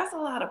playoffs, that's a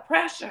lot of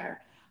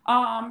pressure.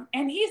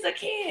 And he's a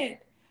kid.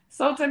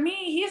 So to me,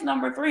 he's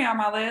number 3 on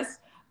my list.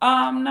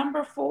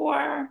 Number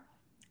 4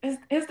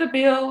 is the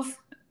Bills.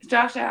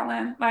 Josh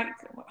Allen. Like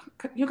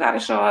you got to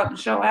show up and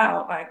show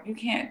out. Like you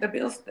can't. The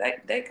Bills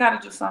they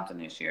got to do something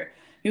this year.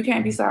 You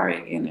can't be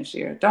sorry again this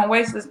year. Don't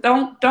waste this.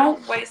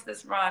 Don't waste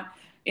this run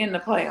in the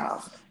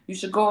playoffs. You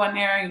should go in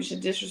there and you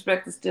should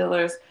disrespect the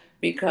Steelers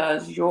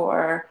because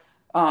your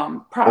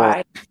Oh,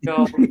 pride,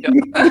 your oh,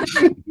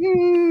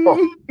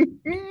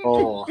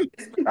 oh, I almost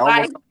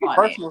life took the on it.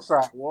 personal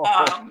side. Whoa.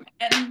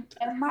 And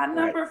my Right.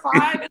 number 5 is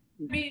going to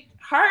be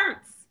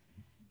Hurts.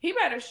 He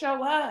better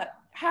show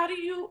up.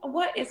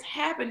 What is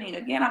happening?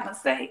 Again, I'm going to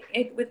say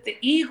it with the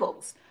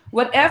Eagles.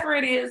 Whatever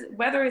it is,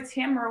 whether it's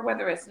him or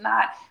whether it's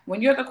not,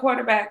 when you're the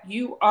quarterback,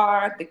 you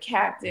are the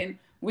captain.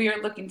 We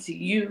are looking to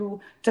you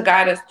to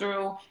guide us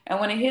through. And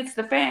when it hits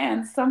the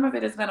fan, some of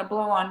it is going to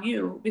blow on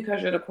you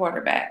because you're the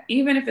quarterback.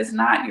 Even if it's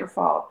not your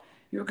fault,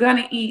 you're going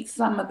to eat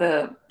some of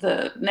the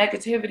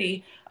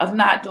negativity of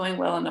not doing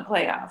well in the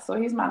playoffs. So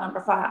he's my number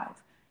 5.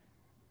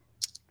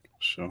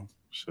 Sure.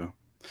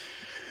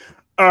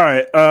 All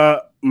right.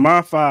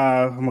 My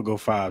 5. I'm gonna go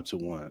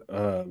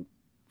 5-1.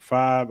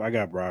 5. I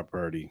got Brock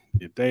Purdy.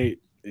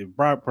 If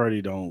Brock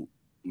Purdy don't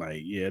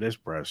yeah, there's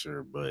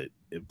pressure, but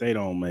if they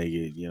don't make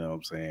it, you know what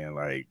I'm saying?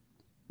 Like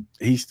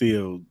he's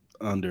still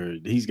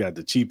he's got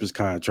the cheapest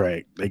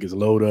contract. They can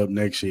load up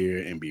next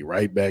year and be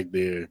right back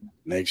there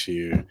next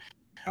year.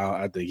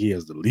 I think he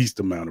has the least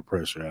amount of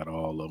pressure out of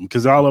all of them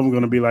because all of them are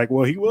going to be like,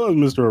 well, he was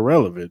Mr.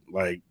 Irrelevant.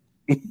 Like,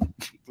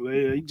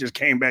 he just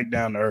came back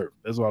down to earth.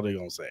 That's all they're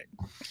going to say.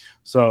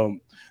 So,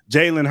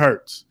 Jalen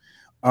Hurts.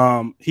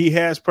 He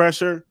has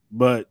pressure,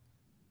 but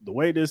the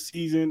way this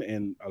season,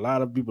 and a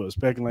lot of people are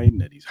speculating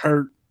that he's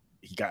hurt.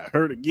 He got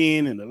hurt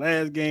again in the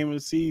last game of the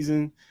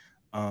season.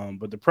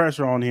 But the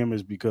pressure on him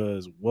is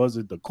because was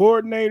it the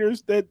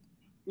coordinators that,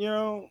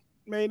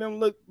 made him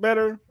look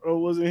better or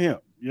was it him?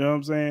 You know what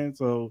I'm saying?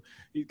 So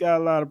he's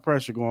got a lot of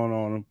pressure going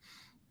on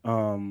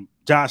him.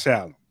 Josh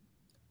Allen.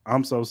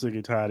 I'm so sick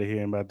and tired of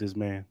hearing about this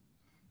man.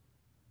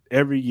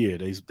 Every year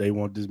they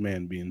want this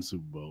man to be in the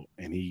Super Bowl,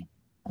 and he,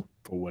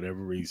 for whatever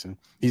reason,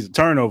 he's a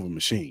turnover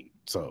machine.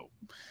 So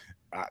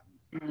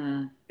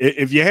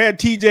if you had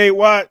TJ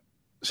Watt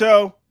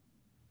show,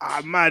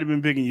 I might have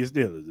been picking your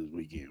Steelers this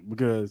weekend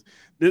because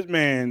this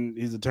man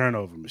is a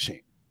turnover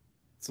machine.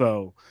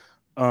 So,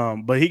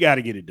 but he got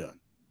to get it done.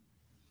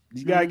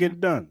 He's got to get it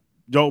done.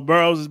 Joe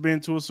Burrows has been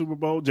to a Super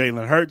Bowl.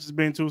 Jalen Hurts has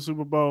been to a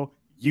Super Bowl.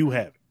 You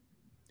haven't.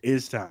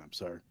 It's time,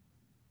 sir.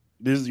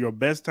 This is your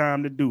best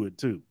time to do it,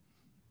 too.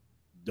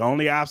 The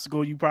only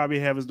obstacle you probably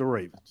have is the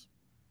Ravens.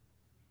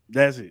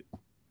 That's it.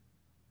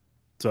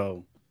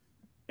 So,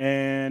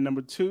 and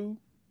number 2,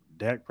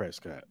 Dak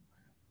Prescott.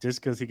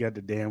 Just because he got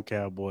the damn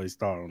Cowboys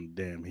star on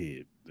the damn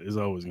head, there's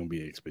always going to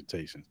be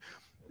expectations.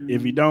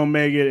 If he don't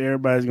make it,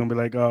 everybody's going to be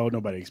like, oh,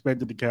 nobody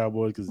expected the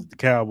Cowboys because it's the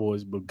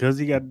Cowboys. But because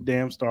he got the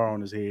damn star on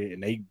his head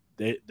and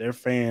their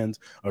fans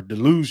are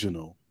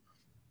delusional,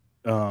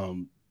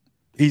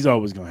 he's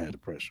always going to have the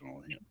pressure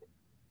on him.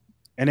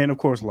 And then, of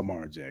course,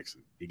 Lamar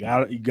Jackson. You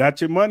got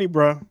your money,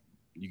 bro.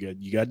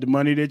 You got the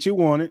money that you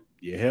wanted.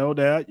 You held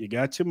out. You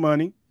got your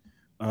money.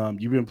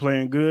 You've been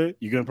playing good.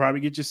 You're going to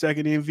probably get your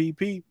second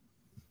MVP.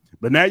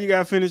 But now you got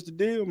to finish the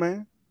deal,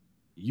 man.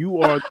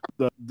 You are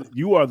the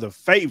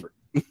favorite,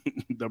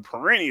 the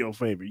perennial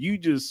favorite. You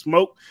just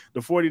smoked the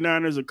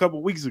 49ers a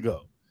couple weeks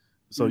ago.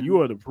 So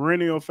you are the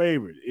perennial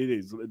favorite. It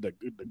is the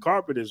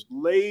carpet is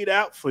laid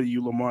out for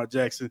you, Lamar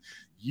Jackson.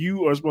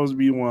 You are supposed to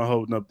be the one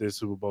holding up this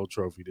Super Bowl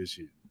trophy this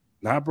year.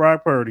 Not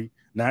Brock Purdy,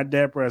 not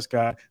Dak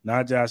Prescott,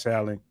 not Josh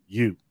Allen,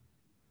 you.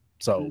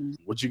 So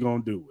what you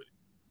going to do with it?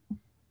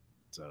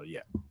 So,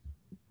 yeah.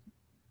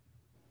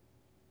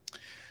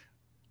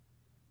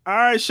 All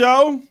right,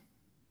 Show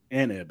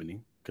and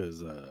Ebony,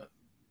 because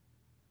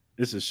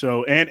it's a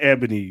Show and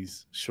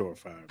Ebony's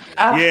Surefire.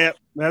 Yeah,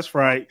 that's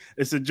right.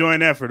 It's a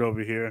joint effort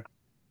over here.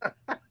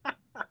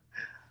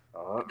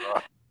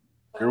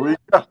 Here we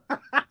go.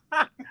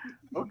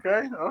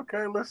 Okay.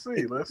 Let's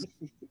see.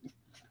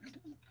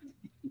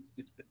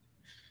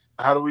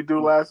 How do we do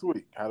last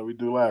week? I don't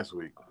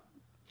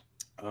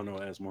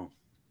know. Ask Mom.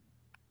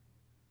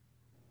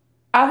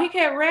 Oh, he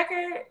kept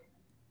record.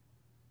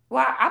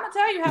 Well, I'm gonna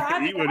tell you how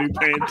I. He wasn't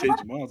paying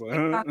attention. I was like,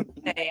 huh?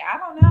 I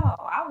don't know.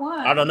 I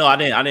won. I don't know. I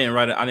didn't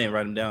write it. I didn't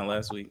write them down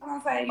last week. I'm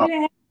gonna say you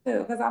didn't have to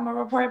because I'm gonna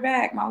report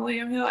back. My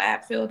William Hill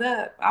app filled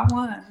up. I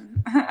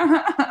won. Give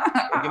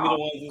me the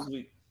ones this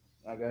week.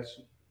 I got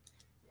you.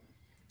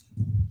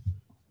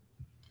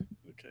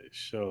 Okay,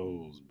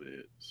 Shows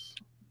bets.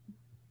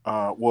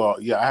 Well,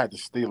 yeah, I had the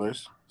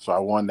Steelers, so I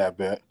won that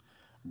bet.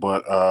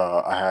 But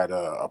I had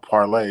a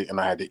parlay, and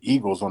I had the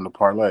Eagles on the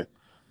parlay.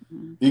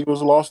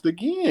 Eagles lost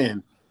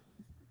again.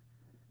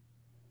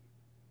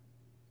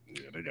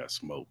 Yeah, they got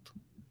smoked.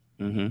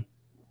 Mm-hmm.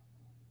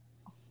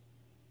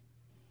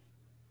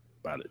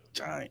 By the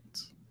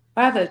Giants.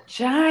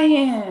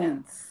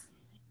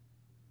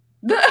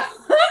 You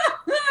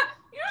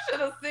should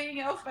have seen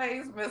your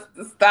face,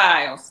 Mr.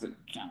 Styles. The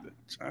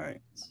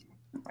Giants.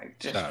 Like,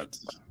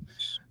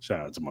 shout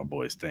out to my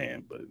boy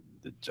Stan, but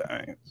the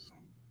Giants.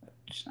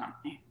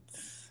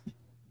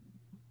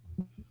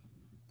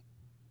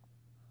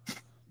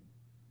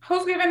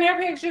 Who's giving their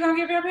picks? You gonna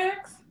give your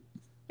picks?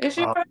 Is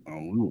she?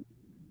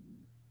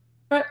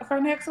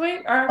 for next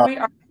week? Or are we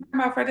talking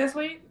about for this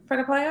week for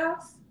the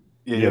playoffs?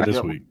 Yeah,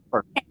 this week.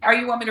 Or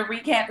you want me to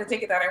recant the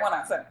ticket that I won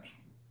on Sunday?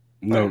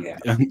 No,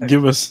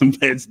 give us some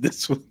bets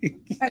this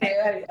week.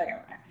 Okay.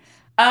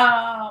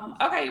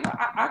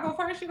 I go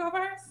first. You go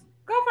first.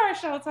 Go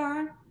first.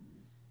 Showtime.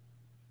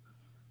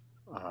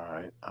 All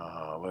right.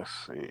 Let's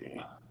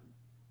see.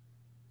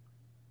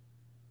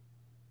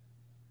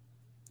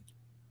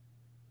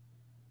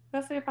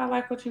 Let's see if I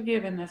like what you're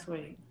giving this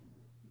week.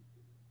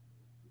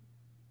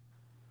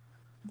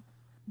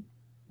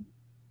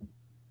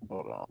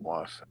 Hold on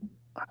one second.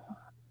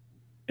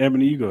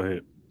 Ebony, you go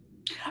ahead.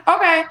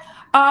 Okay.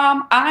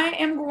 I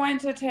am going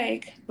to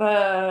take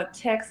the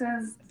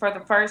Texans for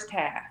the first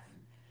half,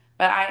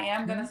 but I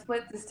am going to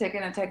split this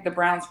ticket and take the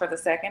Browns for the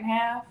second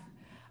half.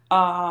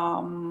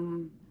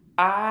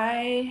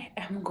 I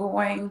am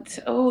going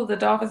to the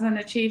Dolphins and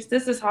the Chiefs.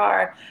 This is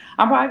hard.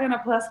 I'm probably going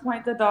to plus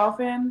point the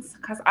Dolphins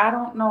because I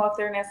don't know if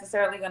they're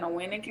necessarily going to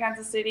win in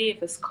Kansas City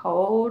if it's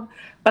cold,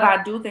 but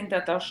I do think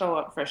that they'll show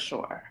up for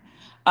sure.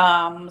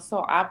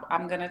 So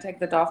I'm going to take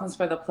the Dolphins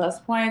for the plus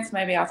points.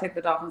 Maybe I'll take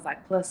the Dolphins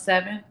like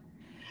 +7.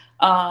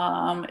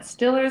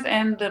 Steelers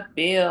and the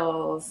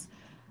Bills.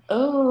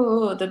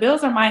 Oh, the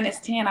Bills are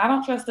 -10. I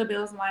don't trust the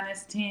Bills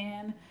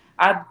 -10.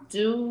 I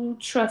do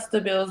trust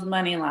the Bills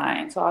money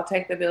line, so I'll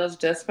take the Bills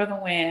just for the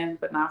win,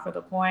 but not for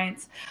the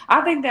points.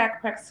 I think Dak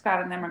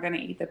Prescott and them are going to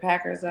eat the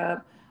Packers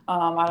up.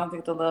 I don't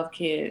think the Love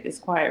kid is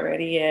quite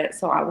ready yet,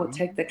 so I would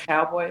take the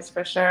Cowboys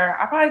for sure.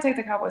 I'll probably take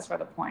the Cowboys for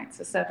the points,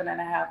 the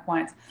 7.5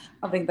 points.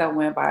 I think they'll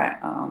win by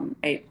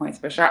 8 points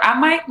for sure. I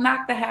might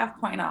knock the half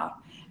point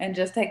off and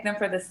just take them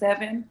for the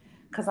 7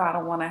 because I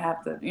don't want to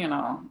have to,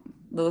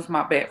 lose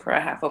my bet for a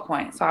half a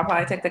point. So I'll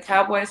probably take the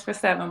Cowboys for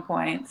 7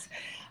 points.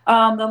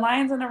 The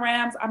Lions and the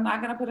Rams, I'm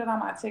not going to put it on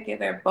my ticket.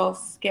 They're both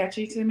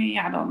sketchy to me.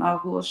 I don't know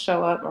who will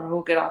show up or who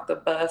will get off the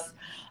bus.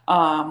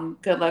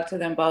 Good luck to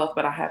them both,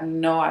 but I have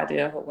no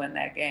idea who will win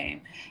that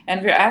game. And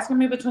if you're asking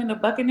me between the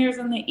Buccaneers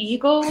and the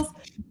Eagles,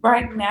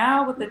 right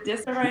now with the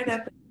disarray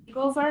that the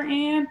Eagles are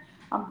in,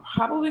 I'm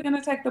probably going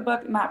to take I'm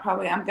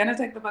going to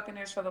take the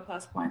Buccaneers for the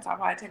plus points. I'll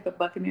probably take the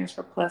Buccaneers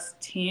for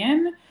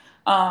 +10.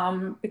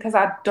 Because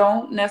I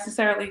don't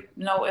necessarily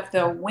know if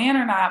they'll win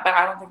or not, but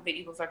I don't think the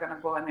Eagles are going to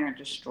go in there and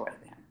destroy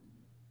them.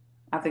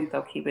 I think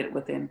they'll keep it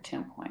within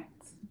 10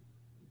 points.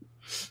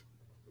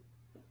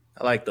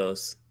 I like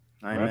those.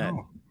 I ain't mad.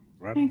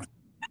 Right.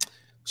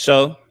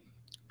 So,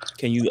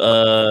 can you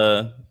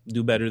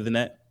do better than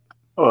that?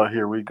 Oh,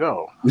 here we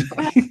go.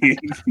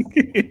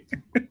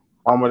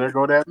 Mama, there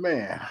go that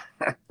man.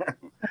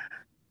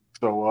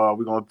 So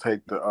we're going to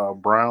take the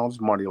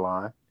Browns money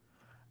line.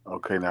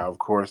 Okay, now, of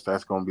course,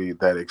 that's going to be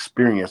that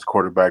experienced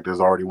quarterback that's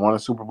already won a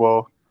Super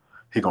Bowl.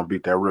 He's going to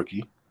beat that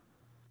rookie.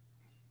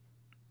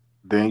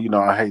 Then,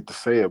 I hate to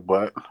say it,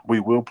 but we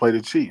will play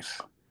the Chiefs.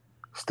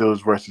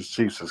 Steelers versus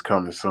Chiefs is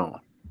coming soon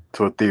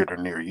to a theater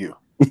near you.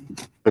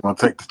 They're going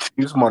to take the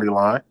Chiefs money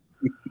line.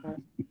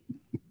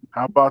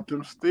 How about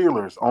them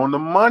Steelers on the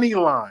money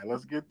line?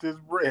 Let's get this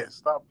bread.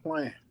 Stop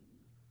playing.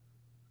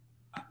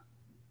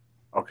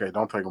 Okay,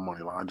 don't take a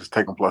money line. Just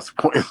take them plus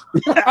points.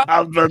 I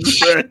was about to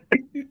say.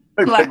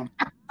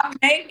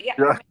 Maybe.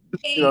 That's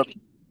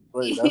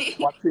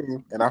my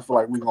team, and I feel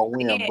like we're going to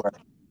win. But,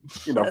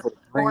 for the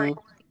green.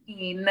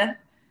 14.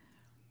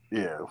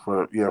 Yeah,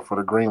 for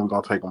the green, we're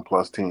going to take them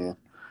 +10.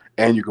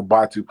 And you can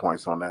buy 2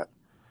 points on that.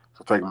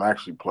 So take them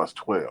actually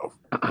 +12.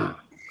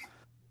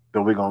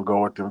 Then we're going to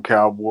go with them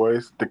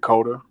Cowboys,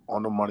 Dakota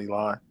on the money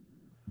line.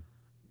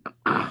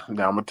 Now, I'm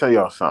going to tell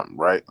y'all something,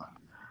 right?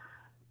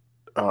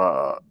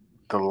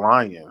 The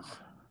Lions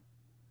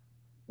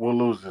will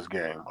lose this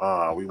game.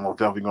 We most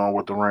definitely going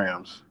with the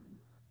Rams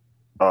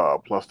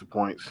plus the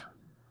points.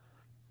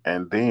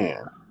 And then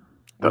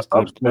what's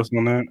the plus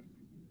on that?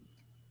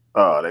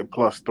 They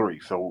 +3.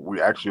 So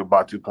we actually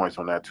buy 2 points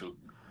on that too.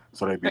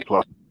 So they'd be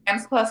plus.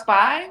 Rams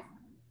 +5?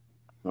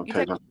 We'll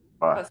take them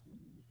 +5.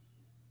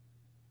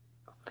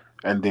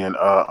 And then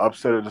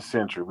upset of the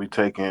century, we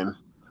taking.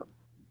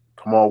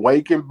 Come on,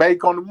 wake and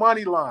bake on the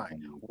money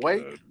line.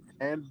 Wake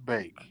and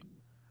bake.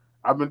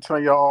 I've been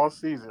telling y'all all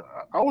season.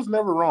 I was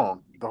never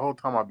wrong. The whole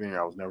time I've been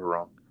here, I was never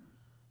wrong.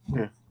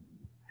 Yeah.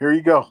 Here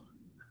you go.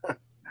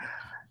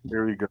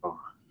 Here we go.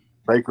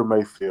 Baker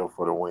Mayfield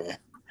for the win.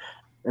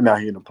 And now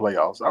he in the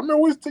playoffs. I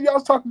remember y'all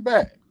was talking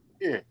bad.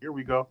 Yeah, here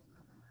we go.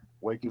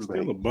 Wake and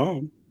bake. Still a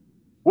bum.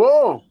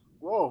 Whoa.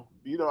 I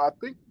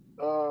think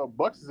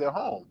Bucks is at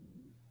home.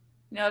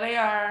 No, they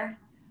are.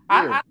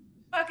 Yeah.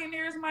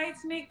 Buccaneers might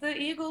sneak the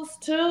Eagles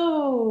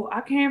too. I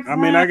can't front.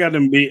 I mean, I got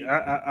them beat.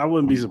 I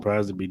wouldn't be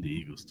surprised to beat the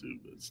Eagles too,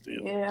 but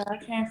still. Yeah, I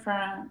can't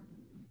front.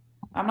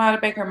 I'm not a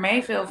Baker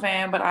Mayfield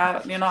fan, but I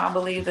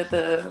believe that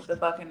the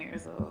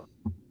Buccaneers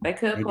they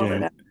could pull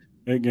it out.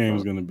 That game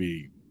is going to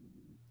be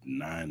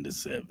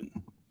 9-7.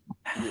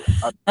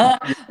 I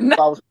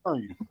was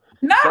telling you.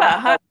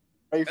 Nah,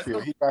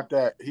 Mayfield, he got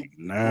that.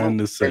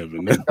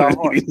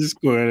 9-7. He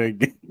scored that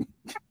game.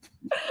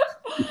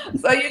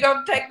 So you're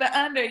going to take the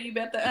under. You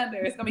bet the under.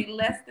 It's going to be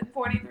less than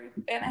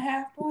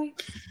 43.5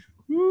 points.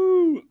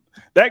 Woo.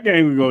 That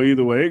game would go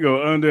either way. It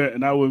go under,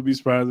 and I wouldn't be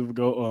surprised if it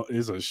go.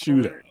 It's a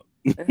shootout.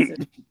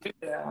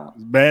 Yeah.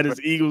 As bad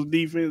as Eagles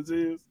defense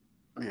is,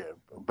 Yeah,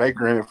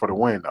 Baker in it for the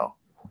win though.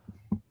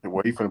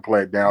 Well, he finna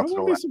play it I down to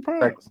the wouldn't be last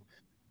surprised. second.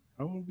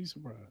 I wouldn't be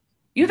surprised.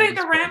 You think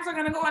the Rams are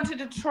going to go into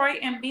Detroit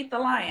and beat the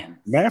Lions?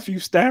 Matthew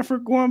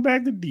Stafford going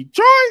back to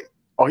Detroit?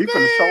 Oh, he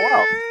finna show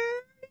out.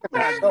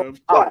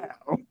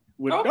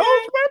 With Okay.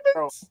 those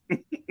weapons.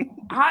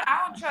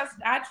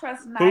 I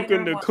trust neither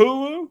Puka one.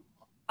 Nacua.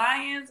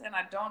 Lions, and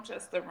I don't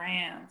trust the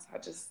Rams. I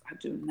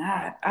do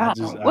not.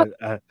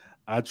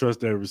 I trust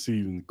their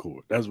receiving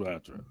core. That's what I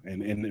trust.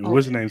 And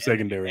what's the name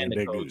secondary? And And the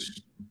they're good. coach.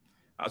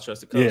 I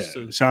trust the coach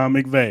too. Sean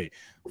McVay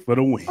for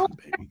the win,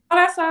 baby. Oh,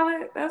 that's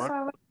solid. That's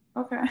solid.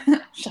 Okay.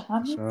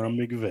 Sean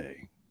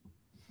McVay.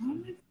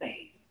 Sean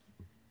McVay.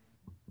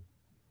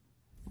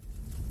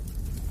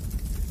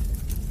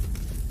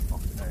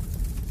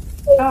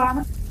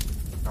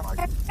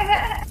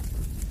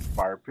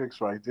 Fire picks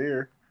right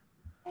there.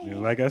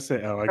 And like I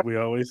said, like we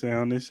always say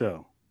on this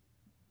show,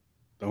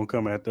 don't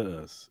come after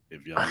us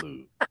if y'all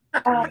lose.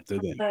 Come after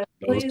them.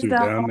 Those two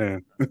down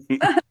there.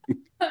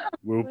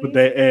 We'll put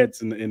their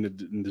ads in the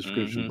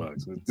description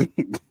box.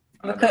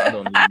 I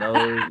don't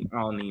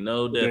need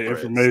no that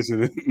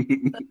information.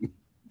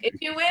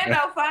 If you win,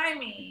 they'll find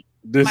me.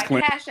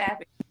 Disclaimer. My Cash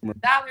App $.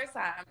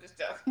 I'm just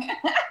joking.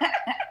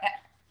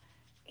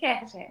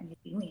 Cash App me if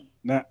you win.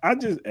 Now, I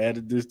just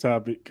added this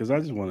topic because I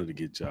just wanted to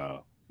get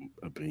y'all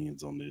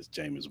opinions on this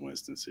Jameis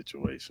Winston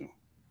situation.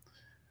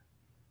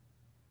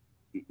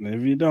 Now,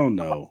 if you don't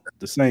know,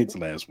 the Saints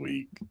last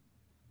week,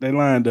 they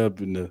lined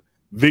up in the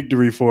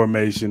victory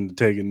formation to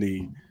take a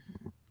knee.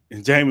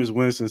 And Jameis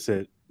Winston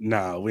said,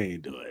 "Nah, we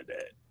ain't doing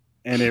that."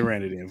 And they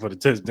ran it in for the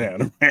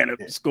touchdown and ran up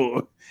the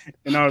score.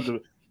 And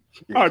Arthur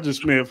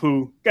Smith,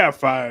 who got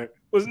fired,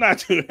 was not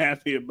too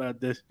happy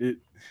about that shit.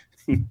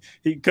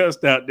 He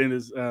cussed out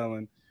Dennis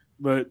Allen.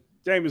 But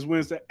Jameis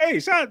Winston, hey,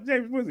 shout out to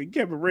Jameis Winston. He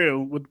kept it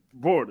real with the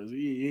reporters.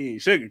 He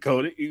ain't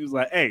sugarcoated. He was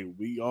like, hey,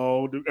 we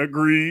all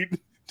agreed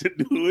to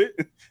do it.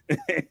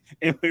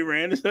 And we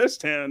ran the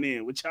touchdown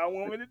in. What y'all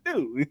want me to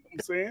do? You know what I'm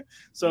saying?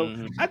 So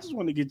I just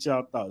want to get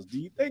y'all thoughts. Do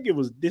you think it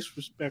was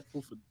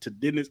disrespectful to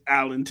Dennis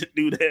Allen to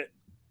do that?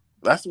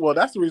 That's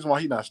the reason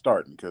why he's not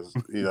starting, because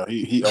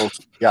he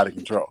got of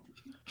control.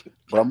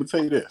 But I'm gonna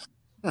tell you this.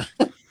 I'm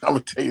gonna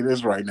tell you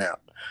this right now.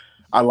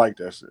 I like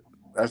that shit.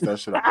 That's that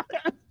shit.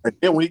 And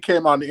then when he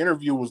came out in the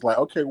interview, was like,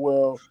 okay,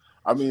 well,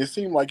 I mean, it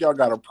seemed like y'all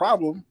got a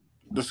problem.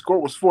 The score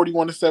was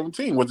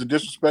 41-17. Was it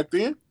disrespect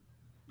then?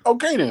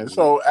 Okay, then.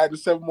 So adding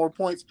 7 more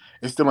points,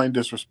 it still ain't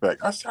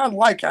disrespect. I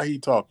like how he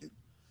talking.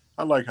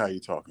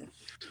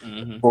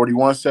 41-17,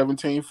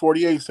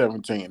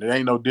 48-17. It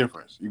ain't no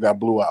difference. You got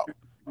blew out.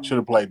 Should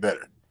have played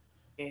better.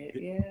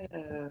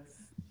 Yes.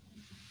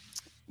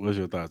 What's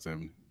your thoughts,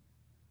 Emily?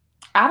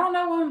 I don't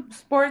know when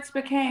sports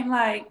became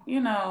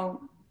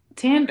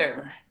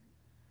tender.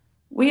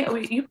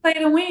 You play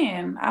to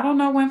win. I don't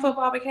know when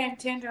football became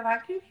tender.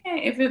 Like, you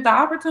can't, if the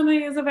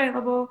opportunity is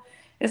available,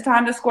 it's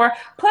time to score.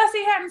 Plus,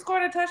 he hadn't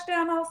scored a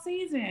touchdown all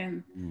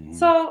season. Mm-hmm.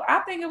 So I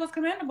think it was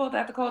commendable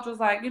that the coach was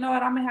like, you know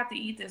what, I'm going to have to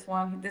eat this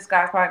one. This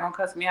guy's probably going to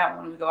cuss me out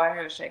when we go out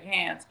here to shake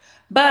hands.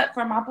 But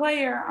for my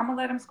player, I'm going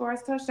to let him score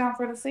his touchdown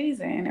for the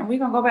season. And we're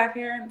going to go back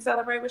here and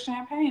celebrate with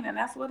champagne. And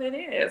that's what it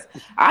is.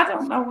 I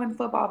don't know when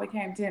football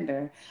became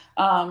tender.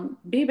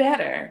 Be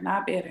better,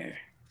 not bitter.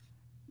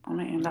 I'm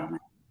going to end on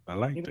that. I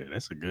like that.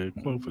 That's a good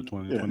quote for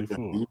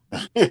 2024.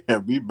 Yeah,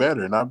 be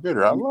better, not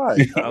bitter. I like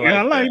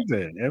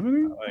that,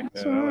 Evan.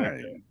 That's all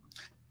right.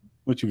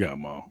 What you got,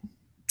 Mo?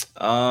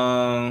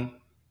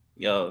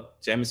 Yo,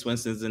 Jameis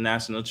Winston's a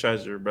national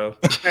treasure, bro.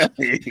 Protect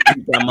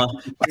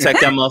that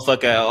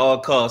motherfucker at all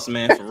costs,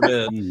 man, for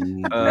real.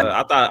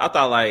 I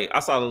thought like I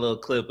saw the little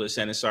clip of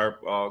Shannon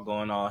Sharp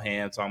going all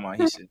ham talking about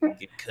he should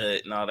get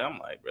cut and all that. I'm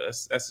like, bro,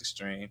 that's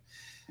extreme.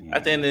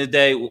 At the end of the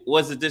day,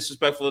 was it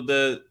disrespectful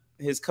to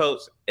his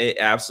coach? It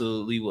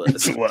absolutely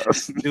was.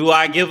 Do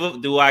I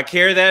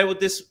care that with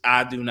this?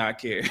 I do not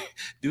care.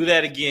 Do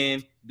that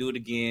again. Do it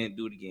again.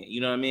 Do it again. You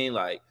know what I mean?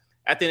 Like,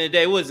 at the end of the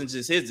day, it wasn't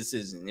just his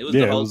decision. It was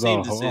the whole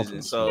team's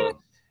decision. So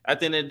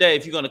at the end of the day,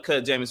 if you're going to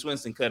cut Jameis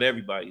Winston, cut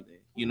everybody then.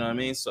 You know what I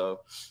mean?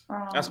 So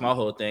that's my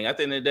whole thing. At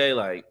the end of the day,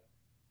 like,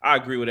 I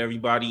agree with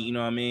everybody. You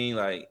know what I mean?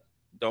 Like,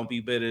 don't be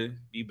bitter.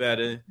 Be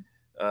better.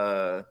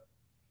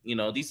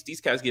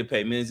 These cats get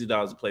paid millions of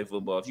dollars to play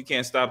football. If you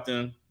can't stop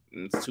them,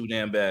 it's too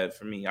damn bad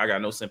for me. I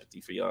got no sympathy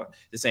for y'all.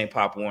 This ain't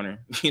Pop Warner.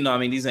 You know what I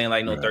mean? These ain't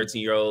like no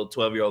 13-year-old,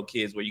 12-year-old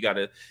kids where you got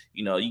to,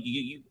 you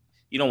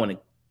don't want to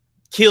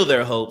kill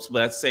their hopes,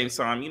 but at the same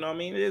time, you know what I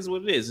mean? It is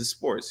what it is. It's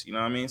sports. You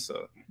know what I mean?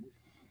 So,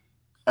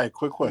 hey,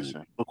 quick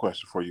question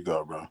before you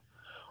go, bro.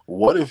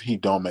 What if he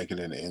don't make it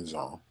in the end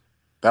zone?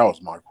 That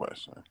was my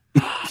question.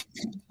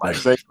 Like,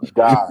 say he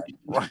died,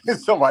 right?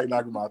 Somebody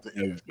knock him out the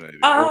end.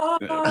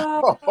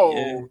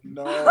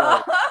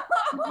 No.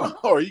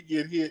 Or he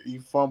get hit, he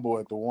fumble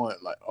at the one.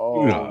 Like,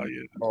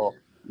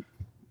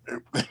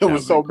 it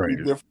was so many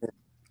different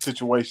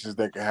situations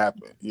that could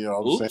happen. You know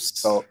what I'm saying? Oops.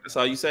 So That's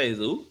all you say is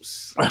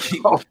oops.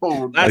 oh,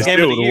 Last They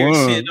game of the still year.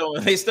 won. Shit,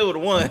 they still would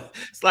have won.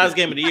 It's last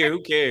game of the year.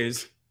 Who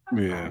cares?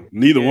 Yeah,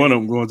 neither one of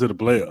them going to the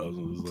playoffs.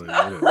 It was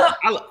like,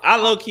 whatever. I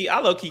low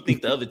key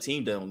think the other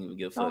team don't even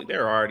give a fuck.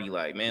 They're already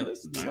like, man,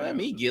 let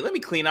me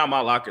clean out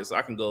my locker so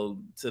I can go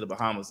to the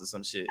Bahamas or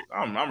some shit.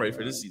 I'm ready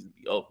for this season to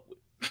be over with.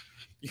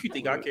 You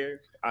think I care?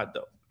 I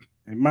don't.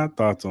 And my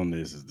thoughts on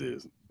this is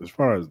this: as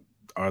far as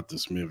Arthur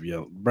Smith,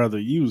 brother,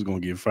 you was gonna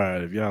get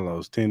fired if y'all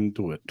lost 10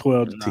 to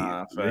 12 to 10.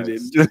 Nah,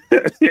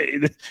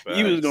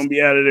 You was gonna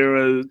be out of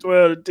there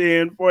 12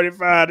 to 10,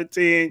 45 to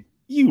 10.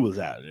 You was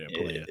out of there,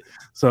 player.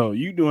 So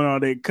you doing all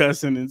that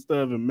cussing and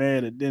stuff and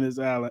mad at Dennis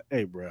Allen.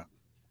 Hey, bro,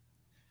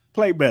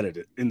 play better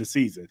in the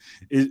season.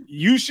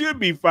 You should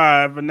be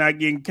fired for not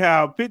getting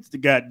Kyle Pitts the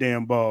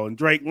goddamn ball and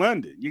Drake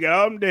London. You got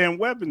all them damn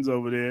weapons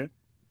over there.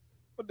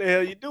 What the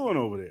hell you doing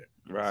over there?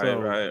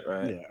 Right.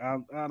 Yeah,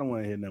 I don't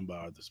want to hear nothing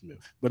about Arthur Smith.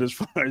 But as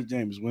far as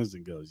James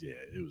Winston goes, yeah,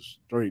 it was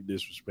straight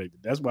disrespected.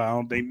 That's why I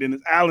don't think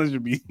Dennis Allen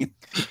should be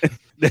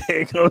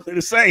there goes to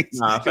the Saints.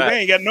 Because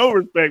they ain't got no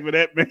respect for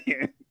that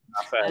man.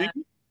 Do you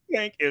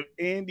think if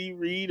Andy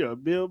Reid or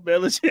Bill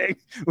Belichick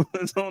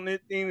was on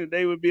this team, that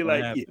they would be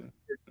like,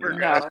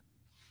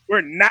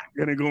 we're not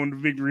going to go into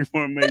victory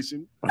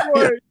formation.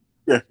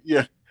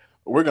 Yeah.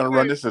 We're going to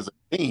run this as a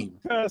team.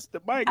 Cussed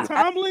to Mike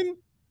Tomlin,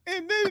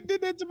 and they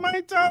did that to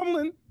Mike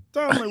Tomlin.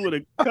 Tomlin would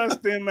have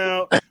cussed him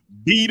out,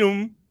 beat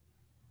him.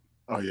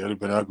 Oh, yeah, it'd have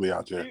been ugly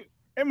out there.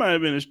 It might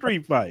have been a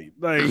street fight.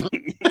 Like,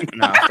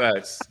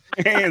 facts.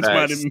 Hands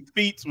might have been,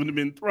 feet would have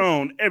been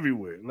thrown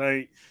everywhere.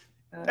 Like,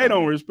 they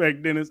don't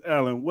respect Dennis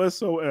Allen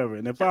whatsoever.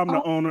 And if I'm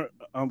the owner,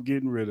 I'm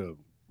getting rid of him.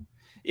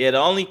 Yeah, the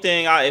only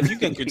thing if you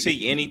can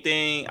critique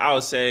anything, I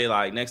would say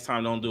like next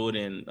time don't do it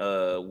in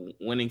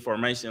winning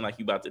formation, like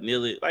you about to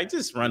kneel it. Like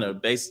just run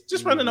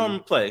a normal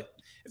play.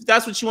 If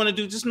that's what you want to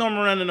do, just run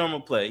a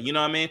normal play. You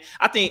know what I mean?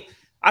 I think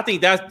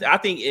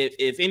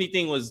if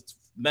anything was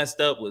messed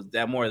up was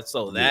that more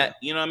so that,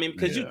 you know what I mean?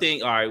 Because you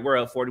think, all right, we're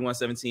up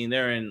 41-17,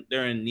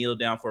 they're in kneel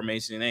down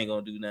formation, they ain't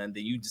gonna do nothing.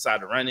 Then you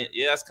decide to run it.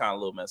 Yeah, that's kind of a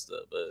little messed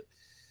up, but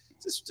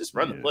just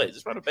run the play.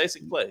 Just run a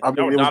basic play. I mean,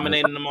 y'all were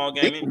dominating them all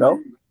game.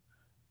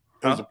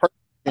 It was a perfect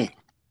scheme.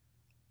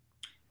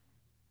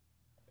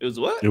 It was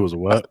what? It was a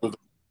what?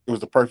 It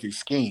was a perfect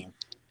scheme.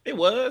 It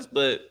was,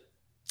 but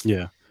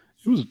yeah.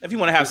 It was, if you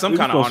want to have some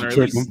kind of honor, at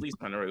least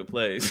run the regular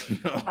plays. You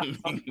know what I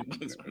mean?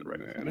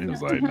 And it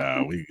was like,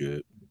 nah, we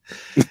good.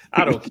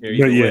 I don't care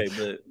either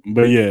way,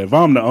 but yeah, if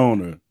I'm the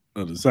owner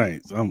of the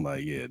Saints, I'm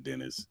like, yeah,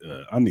 Dennis,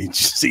 I need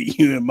to see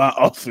you in my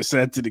office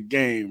after the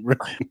game, bro.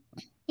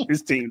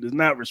 This team does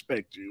not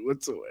respect you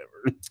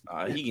whatsoever.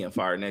 He getting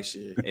fired next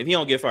year. If he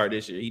don't get fired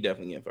this year, he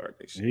definitely getting fired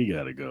next year. He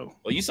got to go.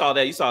 Well, you saw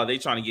they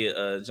trying to get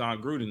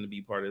John Gruden to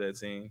be part of that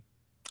team.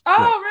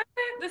 Oh,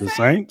 really? The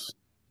Saints?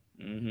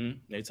 Mm-hmm.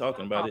 They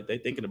talking about it. They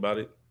thinking about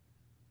it.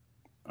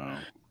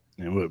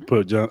 And would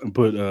put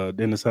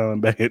Dennis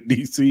Allen back at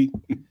DC.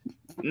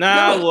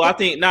 I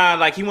think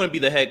like he wouldn't be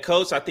the head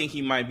coach. I think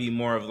he might be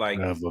more of like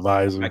an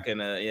advisor, like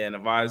an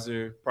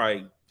advisor.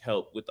 Probably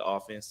help with the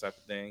offense type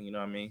of thing. You know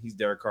what I mean? He's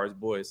Derek Carr's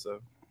boy, so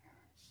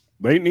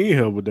they need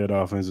help with that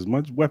offense. As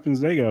much weapons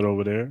they got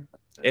over there.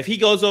 If he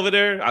goes over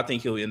there, I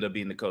think he'll end up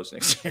being the coach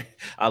next year.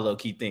 I low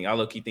key think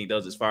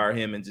they'll just fire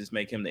him and just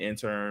make him the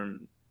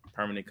interim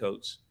permanent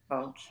coach.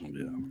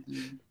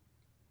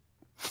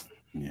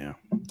 Yeah.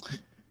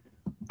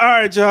 All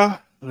right, y'all.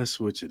 Let's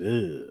switch it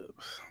up.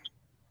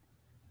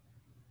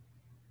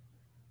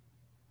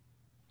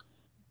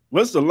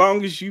 What's the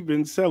longest you've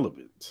been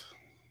celibate?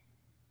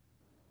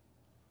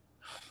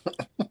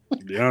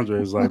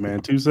 DeAndre is like,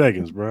 man, 2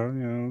 seconds, bro.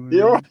 You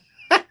know,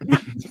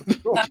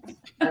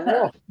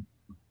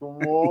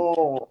 Come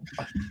on.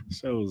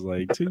 So it was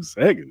like 2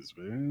 seconds,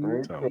 man. What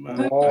you talking about?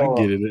 I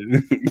get it.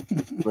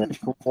 Man,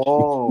 come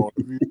on.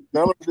 If you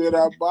celibate,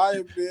 I buy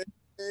it, man.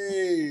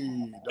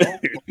 Hey,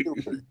 don't do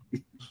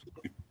it.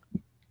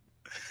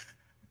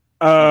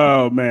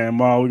 Oh man,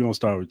 Ma, we're gonna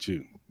start with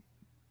you.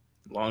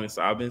 Longest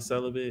I've been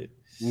celibate.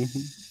 Mm-hmm.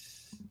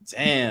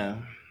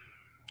 Damn.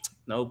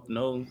 No.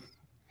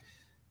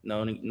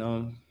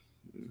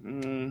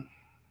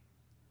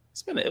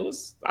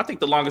 I think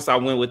the longest I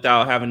went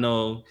without having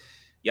no,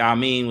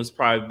 was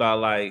probably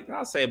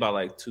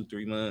about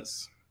 2-3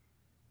 months.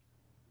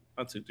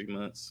 About 2-3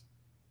 months.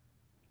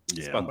 Yeah,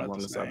 it's about the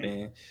longest I've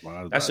been.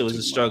 Well, that shit was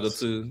a struggle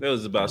too. It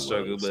was about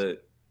struggle,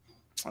 but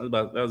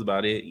that was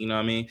about it. You know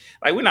what I mean?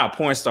 Like, we're not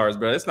porn stars,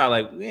 bro. It's not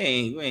like we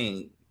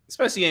ain't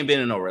especially ain't been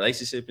in no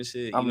relationship and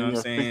shit. You know what I'm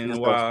saying? In a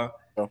while.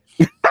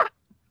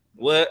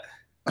 What?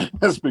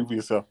 Speak for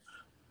yourself.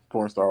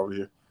 Porn star over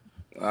here.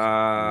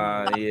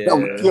 Yeah.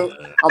 I'm gonna kill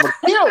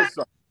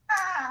something.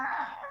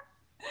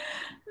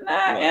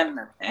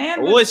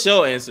 What's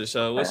your answer,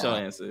 Sho? What's your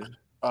answer?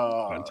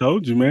 I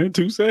told you, man.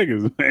 2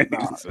 seconds, man.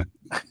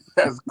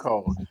 That's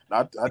cold.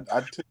 I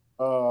took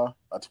a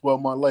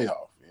 12-month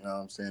layoff. You know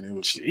what I'm saying? It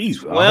was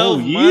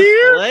 12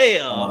 year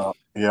layoff.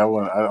 I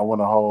won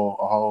a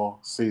whole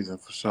season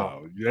for sure.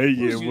 Oh,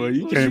 yeah, boy.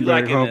 You came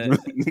back home.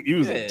 You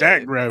was a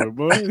jackrabbit,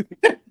 boy.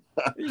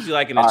 You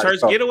like in a church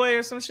getaway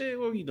or some shit?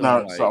 What were you doing?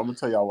 No, so I'm gonna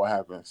tell y'all what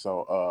happened.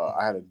 So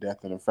I had a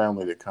death in the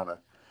family that kind of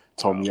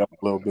tore me up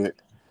a little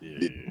bit.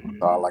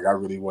 Yeah. Like I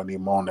really wasn't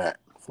even on that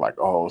for like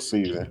a whole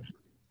season.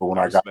 But when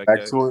I got back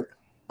that. to it,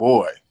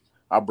 boy,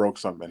 I broke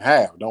something in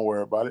half. Don't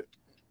worry about it.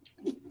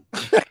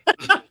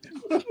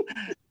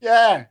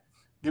 Yeah,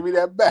 give me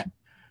that back.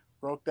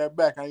 Broke that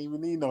back. I didn't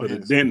even need no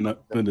hits.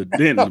 Put a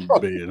dent in the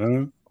bed,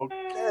 huh?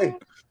 Okay.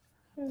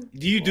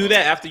 Do you do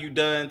that after you're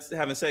done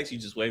having sex? You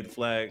just wave the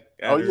flag.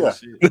 Oh yeah.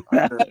 Shit?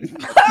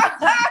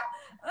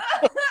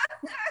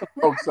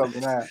 Broke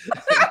something out.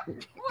 Where you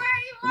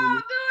all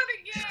do it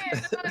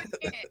again?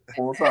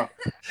 One more time.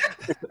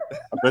 I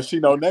bet she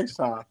know next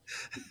time.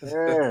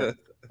 Yeah.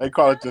 They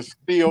call it the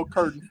steel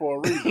curtain for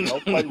a reason.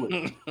 Don't play with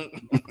it.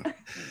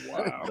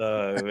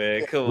 Wow.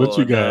 Man, come what on.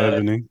 You got,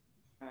 Ebony?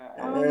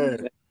 Yeah.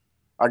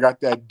 I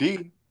got that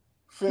D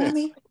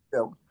fence. Yeah.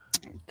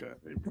 Okay,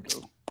 there we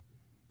go.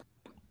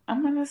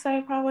 I'm gonna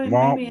say probably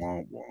Womp. maybe.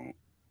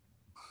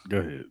 Go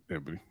ahead,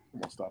 Ebony. I'm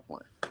gonna stop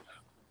playing.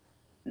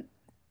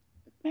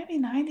 Maybe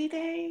 90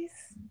 days.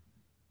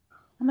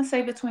 I'm gonna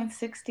say between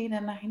 60 to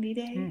 90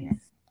 days.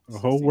 A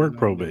whole work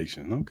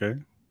probation. Okay.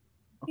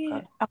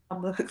 Yeah.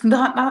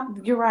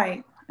 Not. You're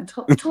right.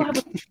 Until I have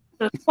to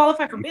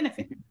qualify for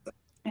benefits.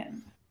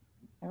 And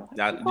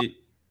now,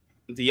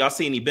 do y'all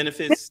see any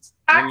benefits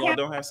when y'all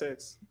don't have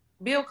sex?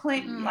 Bill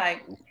Clinton,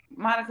 like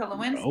Monica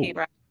Lewinsky,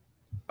 right?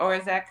 Or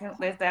is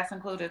that's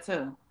included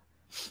too?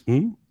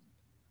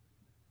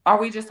 Are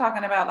we just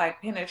talking about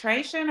like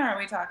penetration, or are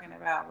we talking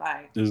about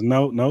like? There's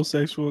no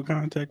sexual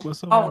contact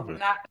whatsoever. Oh,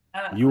 not.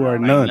 You are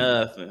like none.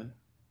 Nothing.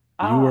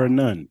 You are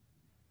none.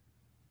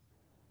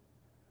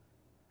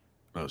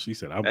 Oh, she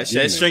said, "I was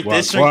strength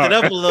it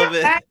up a little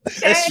bit."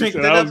 That strength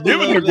it up a little bit. I was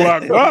giving the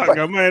guac.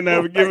 I might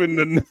not have given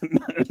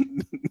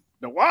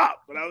the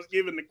wop, but I was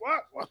giving the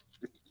guac.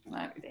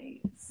 9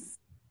 days.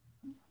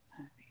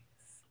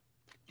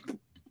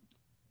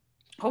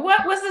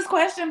 What was this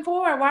question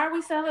for? Why are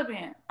we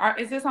celibate?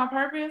 Is this on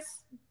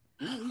purpose?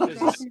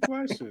 Just asking a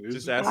question.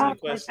 Just asking a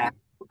question.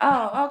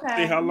 Oh, okay.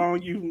 See how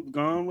long you've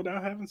gone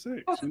without having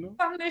sex. You know,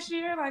 something this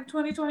year, like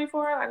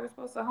 2024, like we're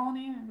supposed to hone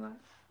in and like.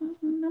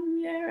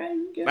 Yeah, right.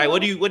 Like,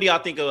 what do y'all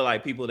think of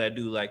like people that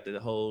do like the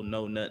whole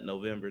no nut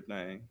November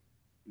thing?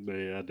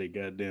 They out they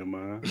goddamn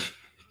mind.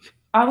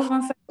 I was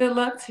gonna say good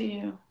luck to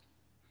you.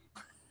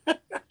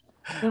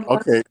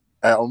 Okay,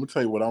 I'm gonna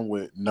tell you what I'm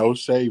with. No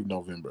shave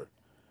November.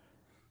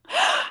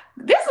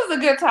 This is a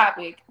good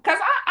topic because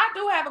I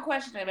do have a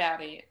question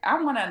about it. I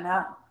want to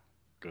know.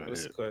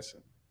 What's the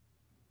question?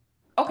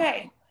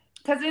 Okay,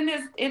 because in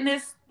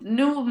this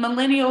new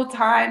millennial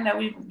time that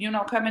we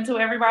come into,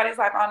 everybody's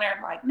like on their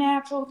like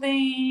natural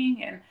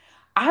thing, and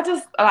I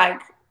just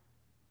like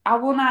I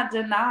will not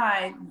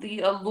deny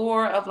the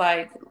allure of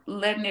like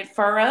letting it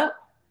fur up.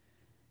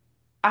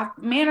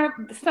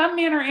 Some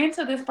men are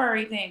into this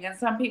furry thing, and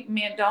some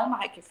men don't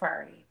like it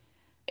furry.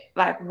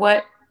 Like,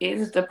 what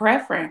is the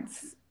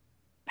preference?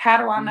 How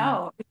do I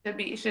know?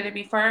 Should it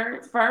be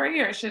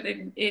furry, or should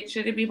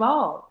it be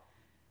bald,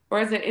 or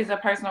is a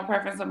personal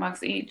preference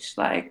amongst each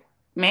like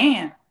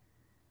man?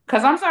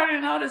 Because I'm starting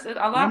to notice a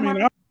lot.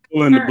 I'll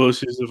pull in the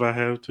bushes if I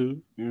have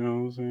to. You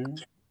know what I'm saying?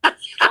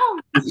 Oh,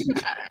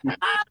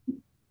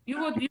 you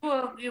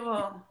will.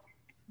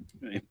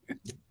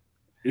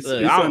 It's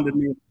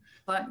underneath.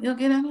 But you'll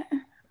get in it.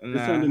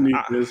 It's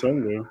underneath this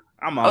somewhere.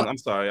 I'm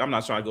sorry. I'm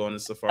not trying to go on the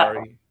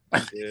safari.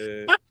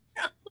 Yeah.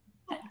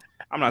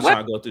 I'm not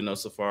trying to go through no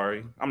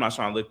safari. I'm not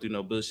trying to look through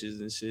no bushes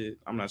and shit.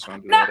 I'm not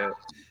trying to do all that.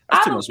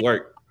 That's too much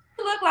work.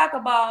 You look like a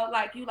bald,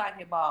 like you like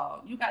it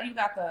bald. You got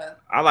the.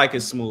 I like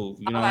it smooth.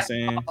 You know what I'm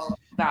saying?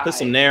 Put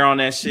some nair on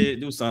that shit.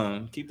 Do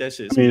something. Keep that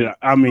shit smooth.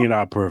 I mean,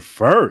 I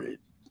prefer it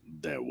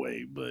that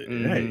way, but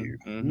hey,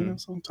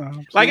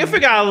 sometimes. Like if it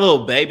got a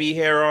little baby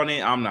hair on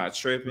it, I'm not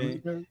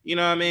tripping. You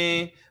know what I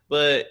mean?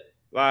 But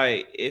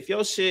like if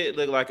your shit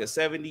look like a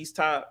 70s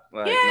top,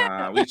 like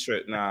we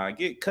trip.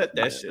 Cut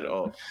that shit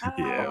off.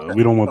 Yeah,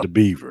 we don't want the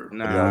beaver.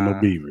 No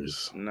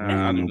beavers.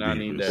 I do not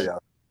need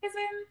that.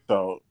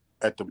 So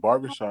at the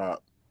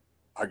barbershop,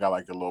 I got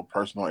like a little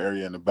personal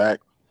area in the back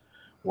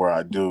where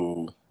I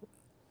can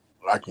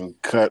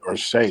cut or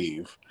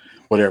shave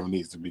whatever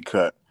needs to be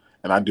cut.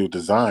 And I do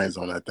designs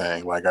on that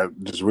thing. Like I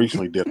just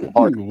recently did a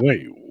party.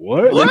 Wait,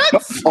 what?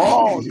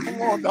 Oh,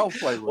 come on, don't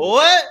play with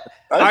what?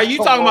 Are you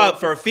talking about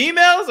for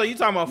females or are you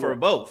talking about for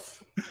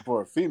both?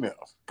 For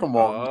females. Come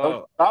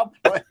on. Stop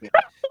playing.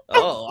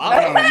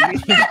 I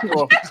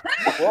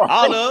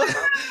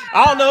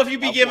don't know if you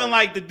be giving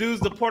like the dudes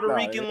the Puerto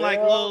Rican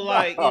like little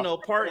like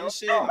part and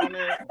shit on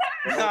there.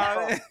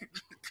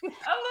 A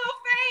little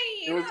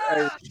fade.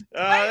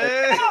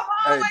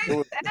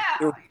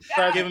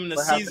 Give him the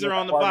Caesar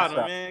on the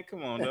bottom, man.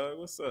 Come on, dog.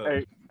 What's up?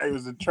 Hey, it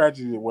was a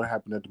tragedy what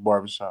happened at the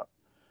barbershop.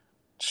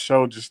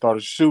 Show just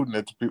started shooting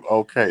at the people.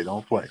 Okay,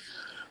 don't play.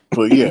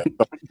 But yeah.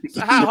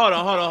 Hold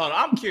on.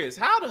 I'm curious.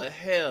 How the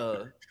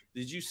hell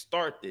did you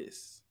start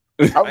this?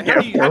 How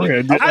do you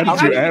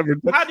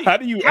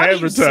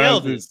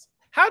advertise this?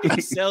 How do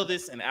you sell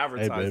this and Hey,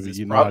 advertise baby, this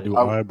you know I product do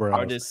or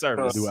eyebrows. this I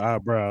service? do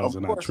eyebrows,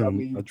 Of and course, I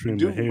mean, I you trim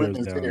do the hairs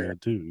women's down hair. there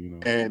too. You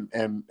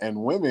know.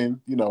 And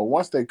women, you know,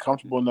 once they're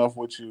comfortable enough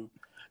with you,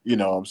 you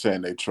know what I'm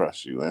saying, they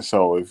trust you. And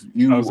so if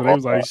you Oh, so they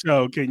was like,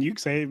 "Show, can you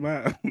save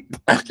my?"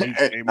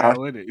 They came out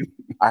with it.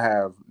 I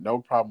have no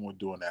problem with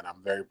doing that.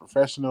 I'm very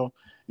professional.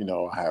 You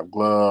know, I have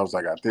gloves.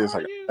 I got this. I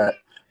got that.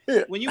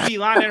 Yeah. When you be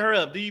lining her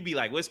up, do you be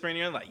like whispering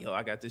in her like, "Yo,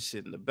 I got this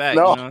shit in the back"?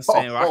 No. You know what I'm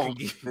saying? Or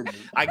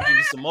I can give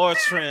you some more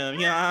trim.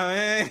 You know what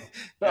I mean?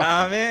 You know what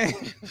I mean?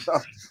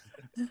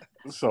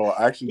 So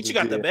I actually, What you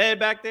got the bed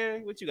back there?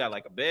 What you got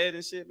like a bed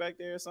and shit back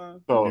there or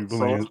something?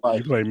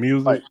 You play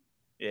music? Like,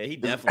 yeah, he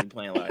definitely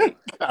playing like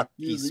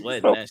he's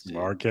sweating that shit.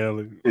 R.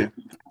 Kelly.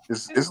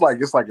 It's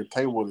like a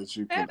table that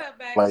you can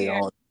play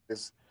on.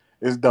 It's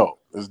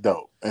dope. It's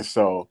dope. And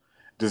so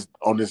just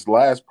on this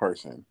last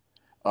person,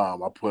 I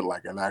put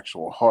like an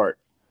actual heart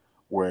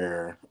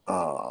where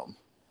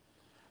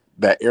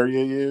that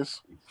area is.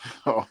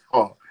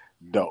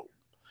 Dope.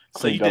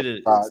 So you did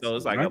it. So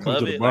it's like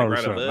above it, like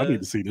right above. I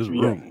need to see this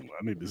room.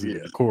 I need to see the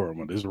decorum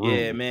of this room.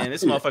 Yeah, man,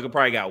 this motherfucker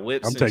probably got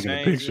whips. I'm taking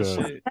a picture of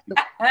it.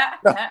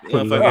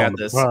 Motherfucker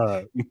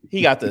got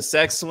he got the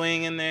sex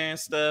swing in there and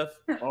stuff.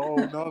 Oh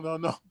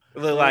no.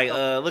 Look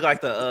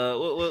like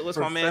the what's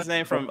my man's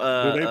name from?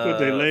 Do they put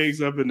their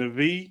legs up in the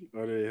V,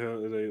 or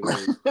they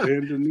like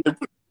bend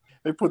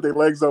they put their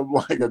legs up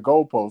like a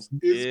goalpost.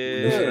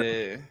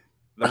 Yeah.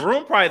 The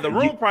room probably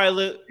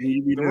look.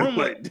 The room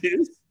like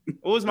this.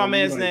 What was my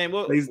man's name?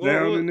 What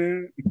down in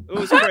there?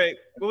 What was Craig?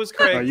 What was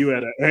Craig? Are you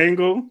at an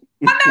angle?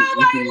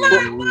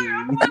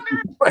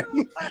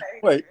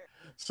 Wait.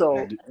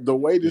 So the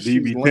way that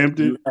she's linked,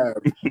 you have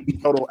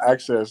total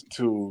access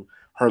to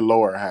her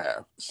lower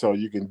half, so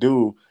you can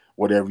do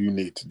whatever you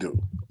need to do.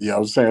 You know what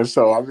I'm saying?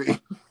 So I mean,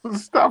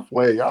 stop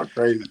playing, y'all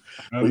crazy.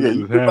 But yeah,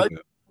 you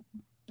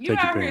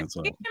take your pants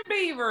off.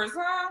 Beavers,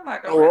 huh?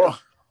 Like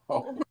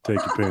take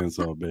your pants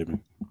off, baby.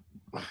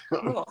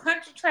 Little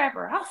country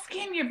trapper, I'll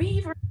skin your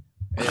beaver.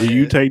 Do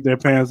you take their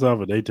pants off,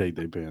 or they take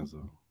their pants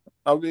off?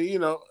 I mean, you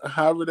know,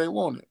 however they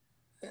want it.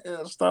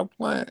 Yeah, stop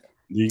playing. Do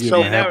you get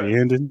a happy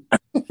ending?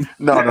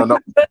 No.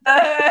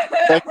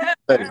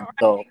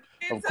 So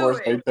of course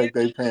they take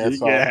their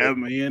pants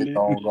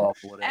off.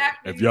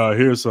 If y'all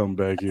hear something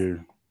back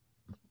here.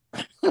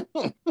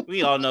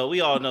 We all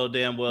know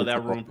damn well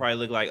that room probably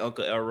look like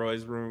Uncle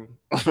Elroy's room.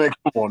 Come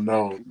on,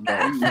 no.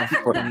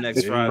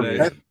 Next Friday.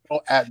 That's no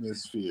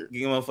atmosphere.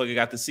 You motherfucker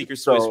got the secret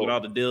switch with all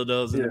the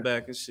dildos in the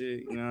back and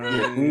shit. You know what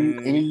I mean?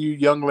 Any of you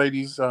young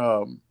ladies,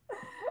 how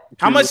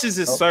much is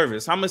this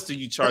service? How much do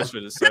you charge for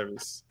the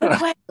service?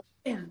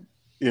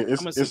 Yeah,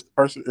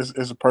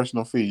 it's a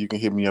personal fee. You can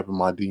hit me up in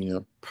my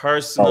DM.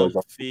 Personal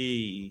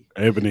fee.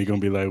 Ebony gonna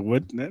be like,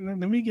 "What? Let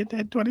me get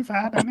that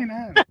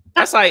 $25.99."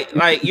 That's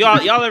like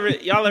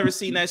y'all ever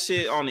seen that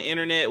shit on the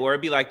internet where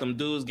it be like them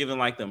dudes giving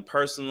like them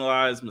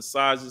personalized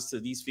massages to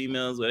these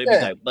females where they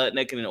be like butt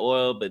naked in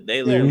oil, but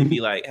they literally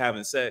be like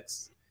having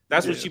sex.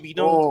 That's what you be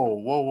doing.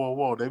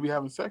 Whoa! They be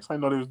having sex. I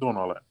didn't know they was doing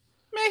all that.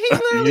 Man, he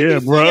literally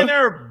be seeing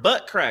her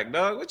butt crack,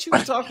 dog. What you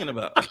talking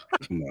about?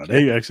 No,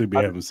 they actually be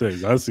having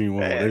sex. I seen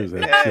one where they was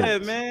having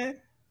sex. Man.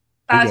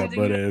 He got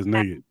butt ass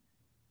naked.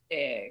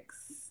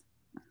 Eggs.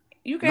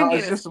 You can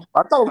get it.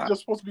 I thought it was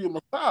just supposed to be a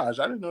massage.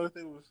 I didn't know that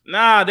they was.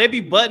 Nah, they be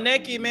butt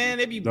naked, man.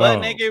 They be butt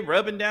naked,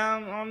 rubbing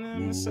down on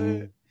them and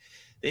shit.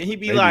 Then he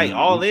be like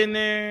all in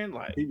there,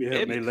 like he be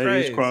having their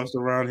legs crossed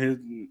around his.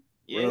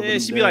 Yeah,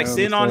 she be like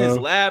sitting on his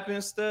lap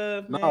and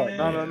stuff.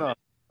 No.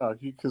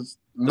 Because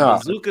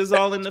bazooka's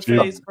all in the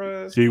face,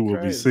 bro. She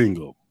would be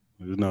single.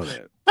 You know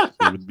that.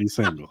 She would be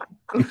single.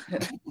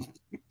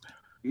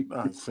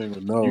 Not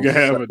single, no. You can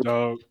have a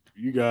dog.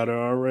 You got her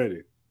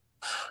already.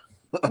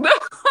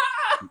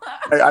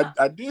 Hey,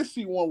 I did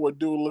see one where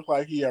dude looked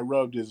like he had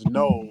rubbed his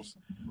nose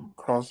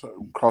across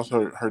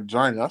her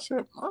vagina. I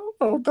said, I don't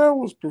know if that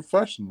was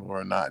professional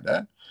or not.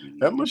 That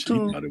looked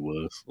too. Thought it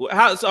was. Well,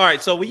 all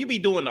right. So when you be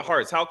doing the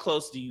hearts, how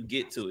close do you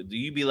get to it? Do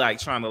you be like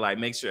trying to like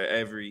make sure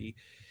every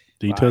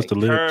do you touch the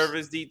lips? Curve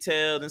is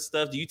detailed and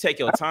stuff? Do you take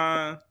your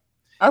time?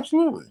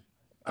 Absolutely.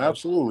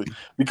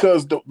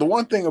 Because the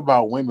one thing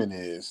about women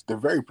is they're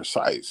very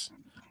precise.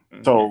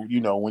 Mm-hmm. So,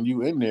 you know, when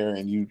you in there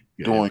and you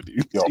doing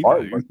your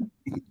artwork,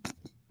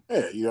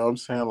 you know what I'm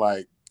saying?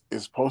 Like,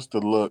 it's supposed to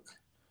look,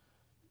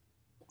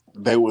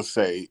 they would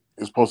say,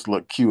 it's supposed to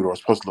look cute or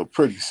it's supposed to look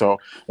pretty. So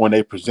when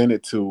they present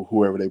it to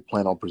whoever they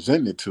plan on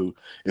presenting it to,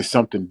 it's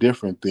something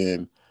different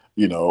than,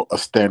 you know, a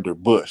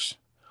standard bush.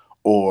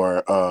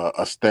 Or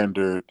a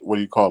standard, what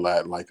do you call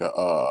that? Like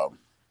an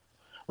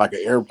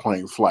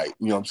airplane flight.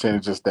 You know what I'm saying?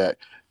 It's just that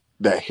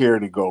hair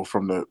to go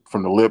from the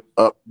lip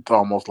up to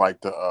almost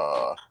like to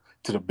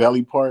the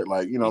belly part.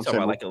 Like, you know what I'm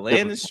saying? Like a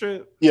landing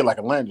strip? Yeah, like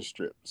a landing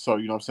strip. So,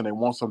 you know what I'm saying? They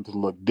want something to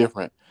look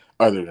different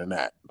other than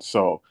that.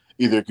 So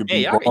either it could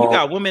be. You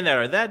got women that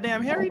are that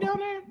damn hairy down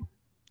there?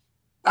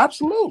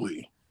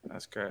 Absolutely.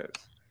 That's crazy.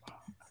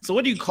 So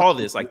what do you call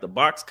this? Like the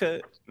box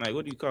cut? Like,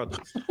 what do you call this?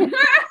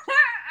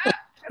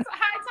 It's a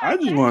high I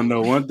just want to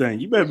know one thing.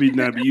 You better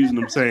not be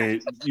using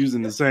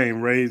the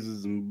same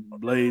razors and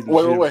blades and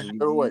shit.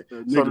 Wait.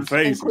 So Nigga the same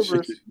face and shit.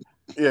 clippers.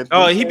 Yeah.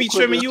 Oh, he be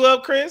trimming you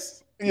up,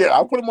 Chris? Yeah,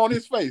 I put them on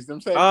his face.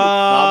 Them same clippers. No,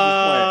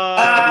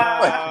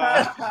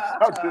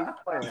 I'm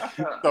just playing.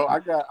 So I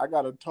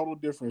got a total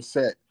different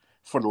set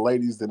for the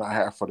ladies than I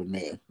have for the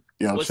men.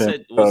 You know what I'm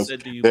saying? What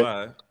set do you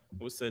buy?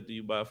 What set do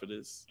you buy for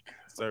this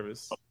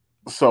service?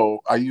 So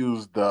I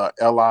use the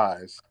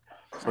LIs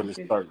for this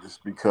service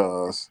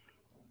because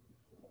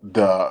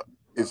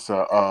it's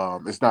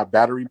not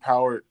battery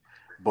powered,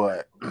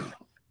 but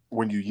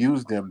when you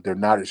use them, they're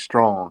not as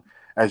strong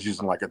as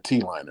using like a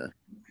T-liner.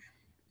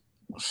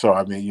 So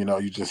I mean,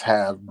 you just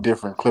have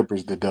different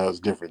clippers that does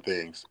different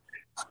things.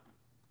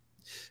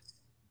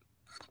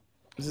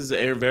 This is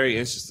very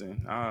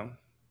interesting.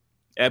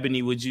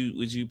 Ebony, would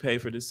you pay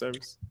for this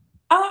service?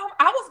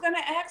 I was gonna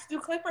ask, do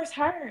clippers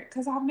hurt?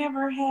 Because I've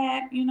never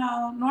had,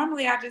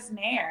 normally I just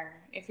nair,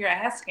 if you're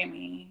asking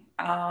me.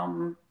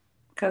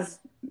 Because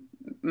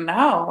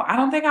no, I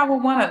don't think I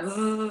would want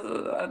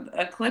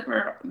a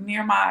clipper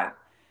near my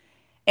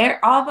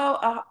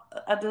although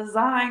a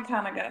design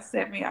kind of got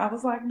set me. I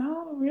was like,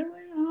 no, really?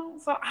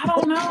 So I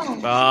don't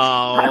know.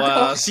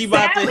 Oh, she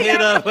about to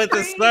hit up with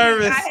the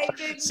service.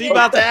 She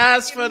about to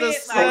ask for the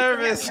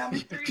service.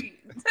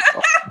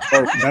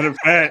 Matter of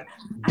fact,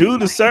 do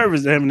the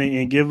service, Emily,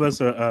 and give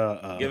us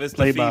a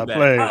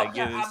play-by-play. I'll be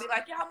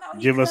like, y'all know.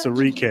 Give us a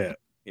recap.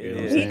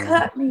 Yeah. He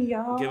cut me,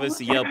 y'all. Give us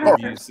a Yelp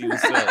review. See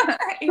what's up.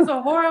 He's a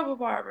horrible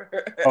barber.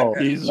 Or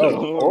it's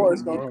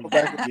gonna go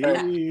back and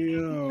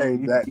say,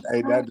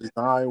 hey, that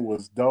design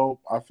was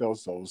dope. I felt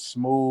so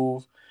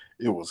smooth.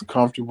 It was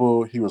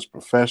comfortable. He was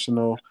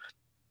professional,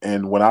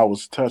 and when I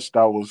was touched,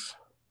 I was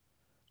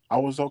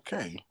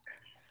okay.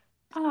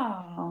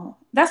 Oh,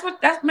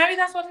 maybe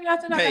that's what you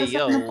have to know. Hey,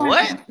 yo,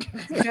 what?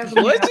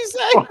 What'd you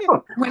say?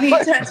 When he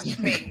touched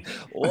me.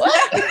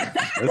 What?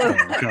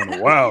 That's kind of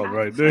wild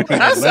right there.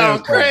 That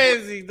sounds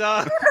crazy,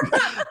 dog.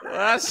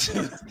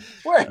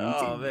 Wait.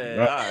 Oh man,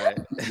 all right.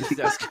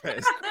 That's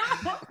crazy.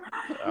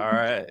 All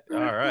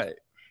right.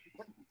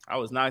 I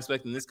was not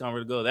expecting this convo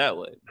to go that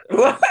way.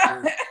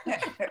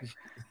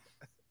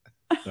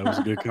 That was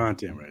good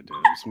content right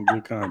there. That was some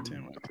good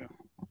content right there.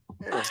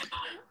 Yeah.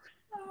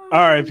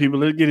 All right, people,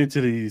 let's get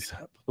into these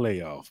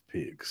playoff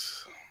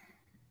picks.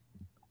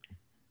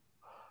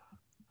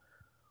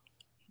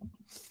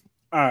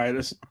 All right,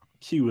 let's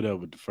cue it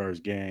up with the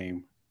first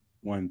game,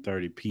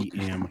 1:30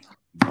 p.m.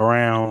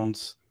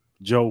 Browns,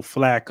 Joe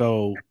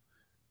Flacco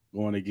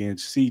going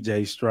against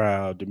C.J.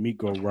 Stroud,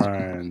 DeMeco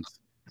Ryans,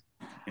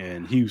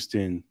 and the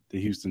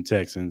Houston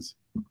Texans.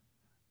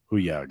 Who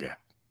y'all got?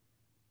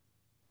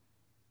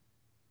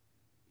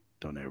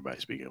 Don't everybody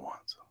speak at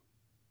once.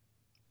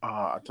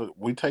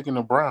 We taking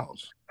the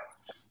Browns.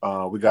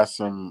 We got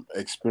some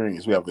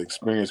experience. We have an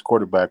experienced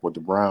quarterback with the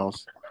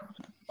Browns.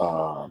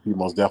 He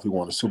most definitely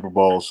won a Super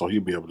Bowl, so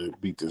he'll be able to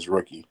beat this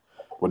rookie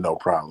with no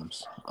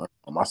problems.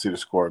 I see the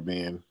score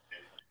being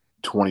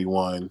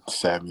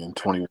 21-7,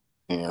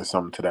 21-10,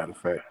 something to that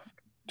effect.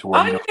 You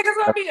think it's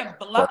gonna be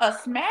a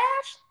smash?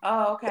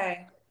 Oh,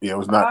 okay. Yeah, it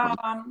was not.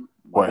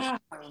 Wow.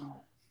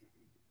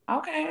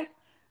 Okay.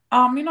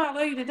 I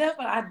love you to death,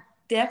 but I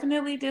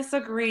definitely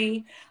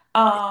disagree.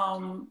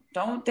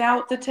 Don't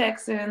doubt the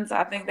Texans.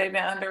 I think they've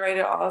been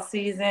underrated all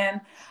season.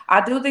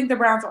 I do think the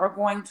Browns are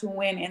going to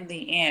win in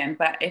the end.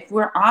 But if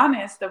we're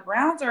honest, the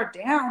Browns are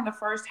down the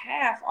first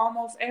half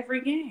almost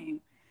every game.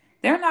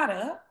 They're not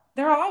up.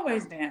 They're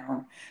always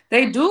down.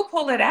 They do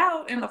pull it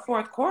out in the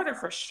fourth quarter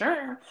for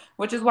sure,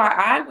 which is why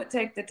I would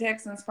take the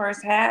Texans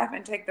first half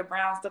and take the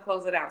Browns to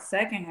close it out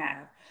second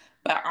half.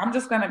 But I'm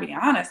just going to be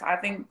honest. I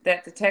think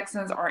that the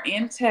Texans are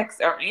in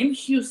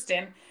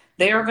Houston.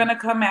 They are going to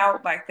come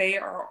out like they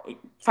are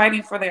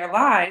fighting for their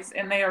lives,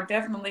 and they are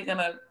definitely going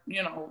to,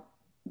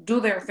 do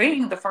their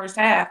thing the first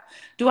half.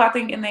 Do I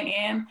think in the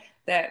end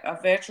that a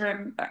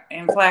veteran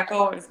in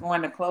Flacco is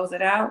going to close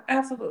it out?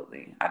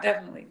 Absolutely. I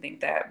definitely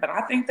think that. But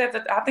I think that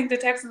the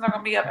Texans are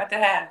going to be up at the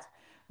half.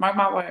 Mark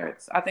my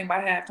words. I think by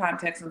halftime,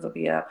 Texans will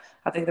be up.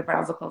 I think the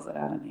Browns will close it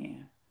out in the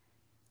end.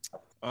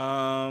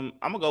 I'm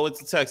gonna go with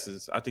the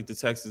Texans. I think the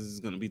Texans is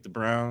gonna beat the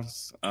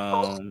Browns.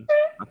 I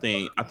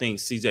think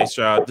CJ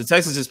Stroud. The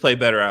Texans just play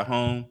better at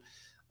home.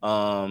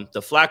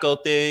 The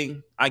Flacco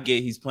thing, I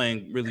get he's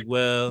playing really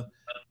well,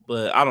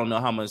 but I don't know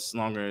how much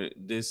longer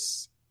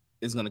this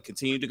is gonna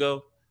continue to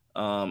go.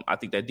 I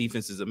think that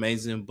defense is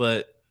amazing,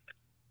 but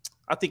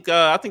I think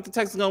the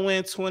Texans gonna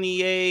win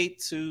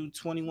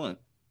 28-21.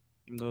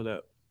 Go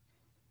that.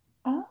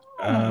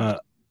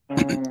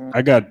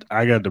 I got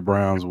the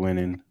Browns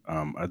winning.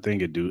 I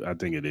think it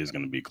is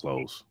going to be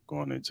close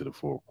going into the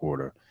fourth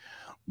quarter,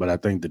 but I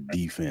think the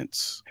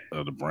defense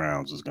of the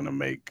Browns is going to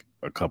make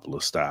a couple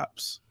of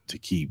stops to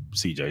keep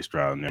C.J.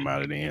 Stroud and them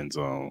out of the end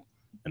zone,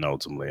 and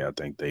ultimately, I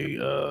think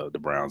the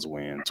Browns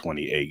win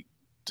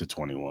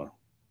 28-21.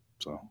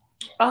 So,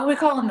 we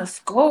call him the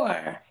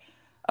score.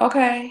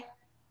 Okay.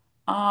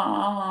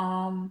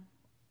 I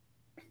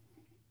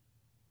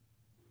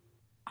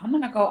I'm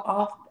gonna go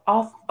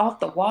off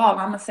the wall.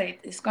 I'm gonna say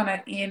it's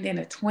gonna end in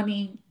a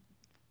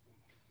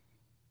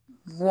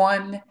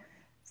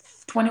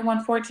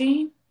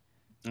 21-14.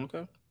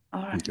 Okay.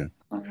 All right, Okay.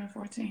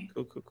 21-14.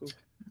 Cool.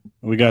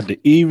 We got the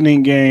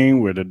evening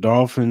game where the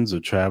Dolphins are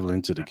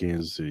traveling to the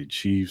Kansas City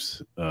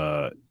Chiefs.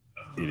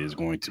 It is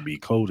going to be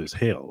cold as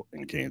hell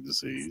in Kansas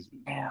City. It's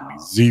gonna be Yeah.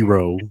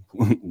 0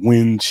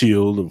 wind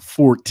chill of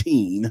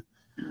 14.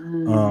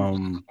 Mm.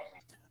 Um,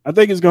 I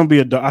think it's going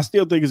to be I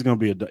still think it's going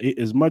to be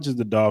as much as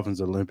the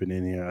Dolphins are limping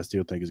in here. I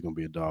still think it's going to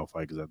be a dog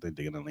fight because I think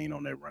they're going to lean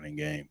on that running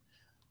game.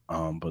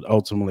 But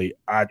ultimately,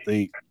 I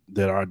think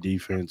that our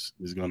defense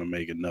is going to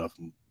make enough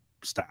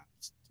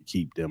stops to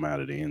keep them out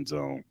of the end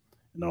zone.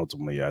 And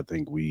ultimately, I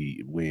think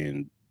we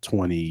win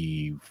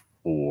 24-21.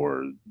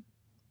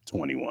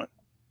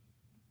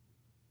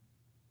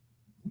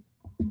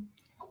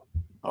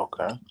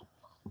 Okay.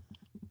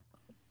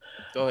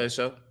 Go ahead,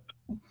 show.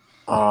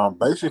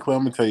 Basically,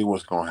 let me tell you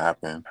what's going to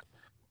happen.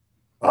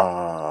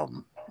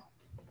 Um,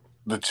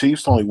 the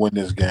Chiefs only win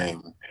this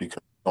game because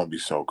it's going to be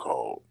so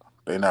cold.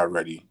 They're not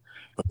ready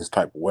for this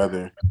type of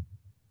weather.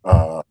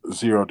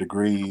 0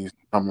 degrees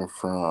coming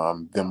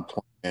from them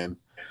playing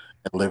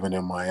and living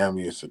in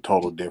Miami is a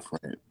total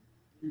different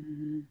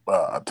Mhm.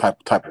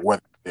 type of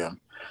weather for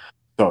them.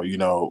 So,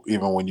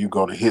 even when you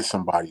go to hit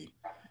somebody,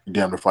 you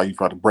damn if you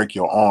try to break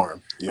your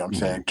arm, you know what I'm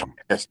saying? Try to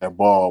catch that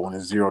ball when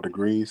it's 0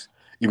 degrees,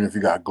 even if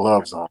you got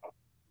gloves on,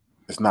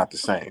 it's not the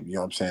same. You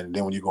know what I'm saying? And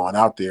then when you're going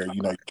out there,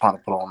 you're trying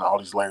to put on all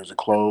these layers of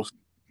clothes.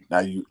 Now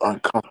you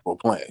uncomfortable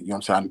playing. You know what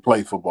I'm saying? I didn't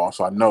play football,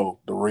 so I know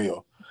the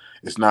real.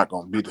 It's not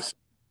going to be the same.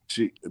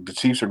 The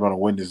Chiefs are going to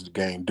win this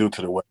game due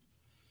to the weather.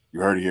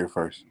 You heard it here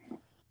first.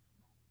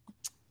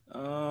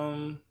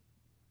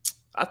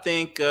 I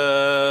think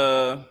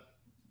it's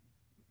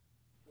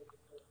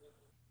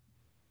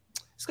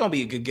gonna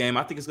be a good game.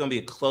 I think it's gonna be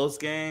a close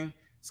game.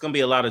 It's gonna be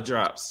a lot of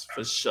drops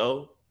for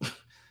sure.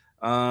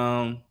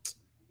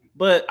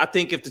 But I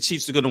think if the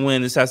Chiefs are gonna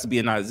win, this has to be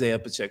an Isaiah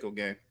Pacheco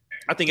game.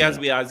 I think it has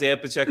to be an Isaiah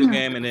Pacheco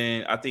game, and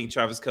then I think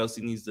Travis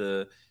Kelce needs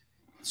to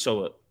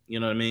show up. You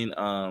know what I mean?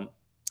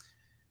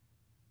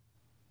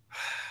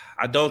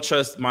 I don't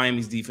trust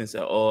Miami's defense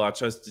at all. I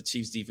trust the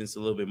Chiefs defense a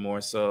little bit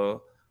more.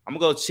 So I'm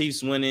gonna go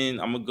Chiefs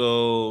winning. I'm gonna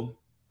go.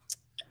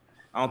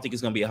 I don't think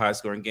it's gonna be a high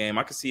scoring game.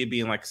 I could see it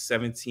being like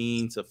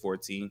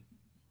 17-14,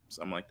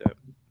 something like that.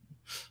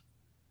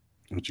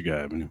 What you got,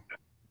 Avenue?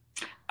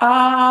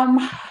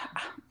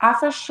 I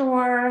for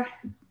sure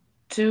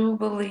do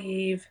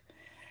believe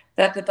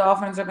that the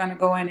Dolphins are going to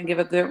go in and give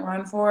a good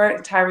run for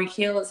it. Tyreek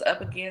Hill is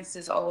up against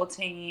his old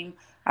team.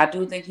 I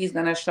do think he's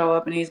going to show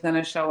up and he's going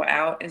to show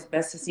out as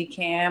best as he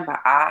can. But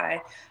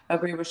I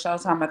agree with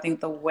Showtime. I think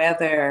the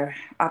weather,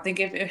 I think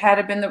if it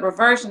had been the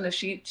reverse and the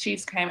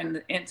Chiefs came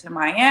into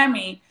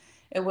Miami,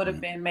 it would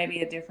have been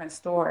maybe a different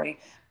story.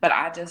 But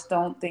I just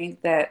don't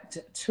think that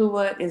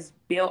Tua is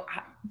built.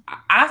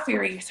 I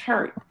fear he's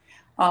hurt.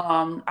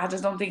 I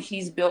just don't think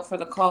he's built for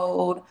the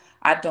cold.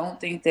 I don't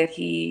think that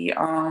he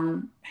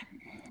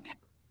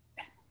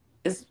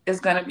is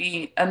going to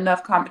be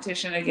enough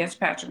competition against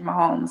Patrick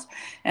Mahomes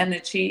and the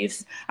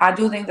Chiefs. I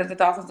do think that the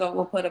Dolphins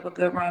will put up a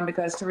good run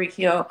because Tyreek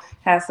Hill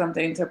has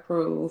something to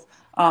prove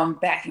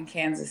back in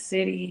Kansas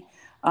City.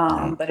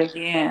 But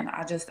again,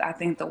 I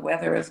think the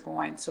weather is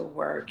going to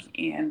work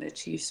in the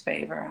Chiefs'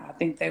 favor. I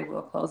think they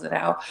will close it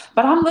out.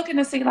 But I'm looking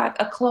to see like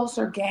a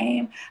closer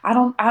game. I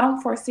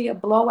don't foresee a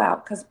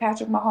blowout because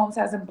Patrick Mahomes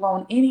hasn't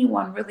blown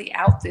anyone really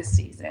out this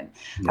season.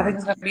 I think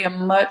it's going to be a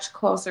much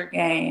closer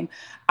game.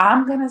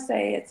 I'm going to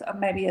say it's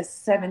maybe a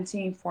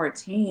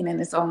 17-14,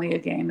 and it's only a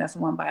game that's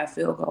won by a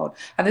field goal.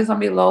 I think it's going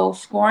to be a low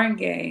scoring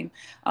game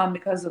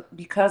because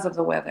of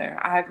the weather.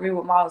 I agree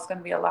with Maul. It's going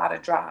to be a lot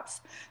of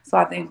drops. So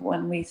I think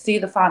when we see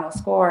the final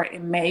score,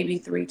 it may be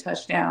 3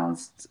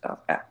 touchdowns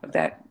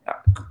that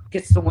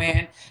gets the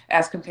win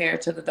as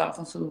compared to the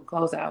Dolphins who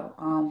close out,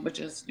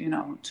 which is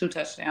 2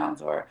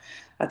 touchdowns or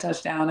a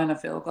touchdown and a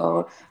field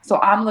goal. So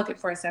I'm looking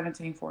for a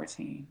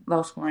 17-14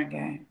 low scoring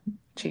game.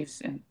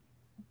 Chiefs and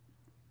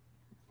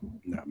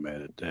Not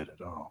mad at that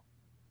at all.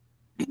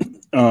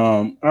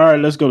 All right,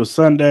 let's go to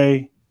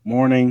Sunday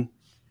morning.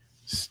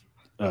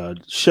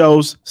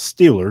 Shows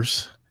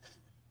Steelers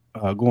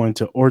going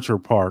to Orchard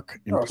Park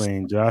and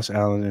playing Josh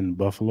Allen and the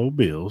Buffalo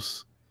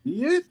Bills.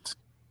 Yet.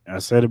 I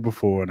said it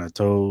before, and I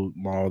told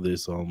Maul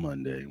this on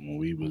Monday when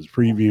we was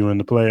previewing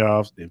the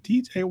playoffs. If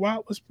TJ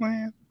Watt was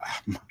playing,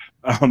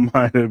 I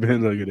might have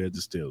been looking at the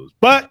Steelers,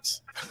 but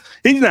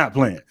he's not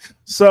playing.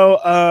 So,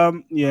 I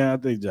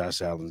think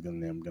Josh Allen's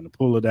gonna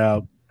pull it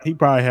out. He'll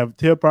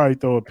probably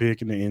throw a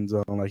pick in the end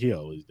zone like he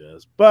always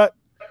does. But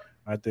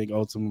I think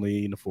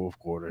ultimately in the fourth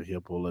quarter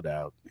he'll pull it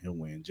out. He'll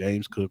win.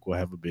 James Cook will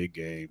have a big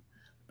game.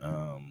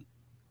 I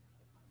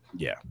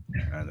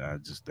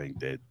just think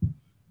that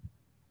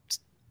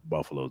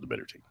Buffalo's the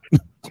better team.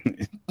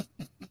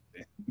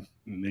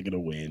 They're gonna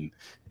win.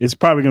 It's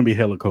probably gonna be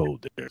hella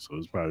cold there, so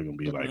it's probably gonna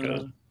be like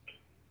a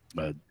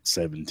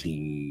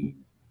 17-10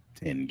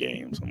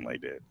 game, something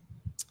like that.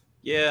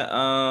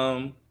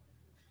 Yeah.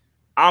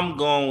 I'm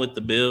going with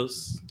the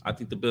Bills. I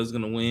think the Bills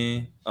going to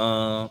win.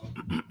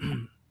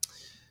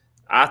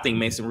 I think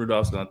Mason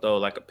Rudolph's going to throw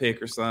like a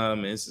pick or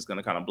something. And it's just going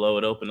to kind of blow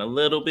it open a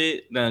little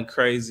bit. Nothing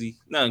crazy.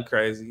 I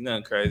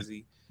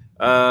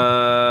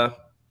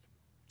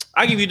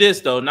give you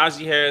this though.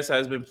 Najee Harris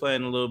has been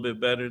playing a little bit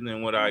better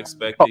than what I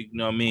expected. You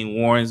know what I mean?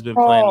 Warren's been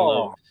playing a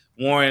little.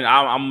 Warren,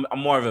 I'm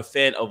more of a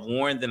fan of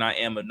Warren than I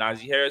am of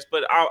Najee Harris,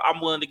 but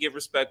I'm willing to give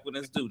respect when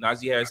it's due.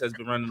 Najee Harris has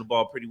been running the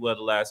ball pretty well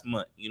the last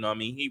month. You know what I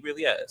mean? He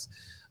really has.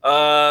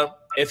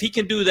 If he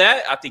can do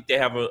that, I think they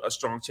have a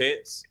strong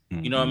chance.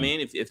 You know what I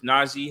mean? If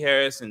Najee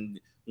Harris and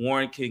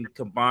Warren can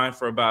combine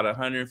for about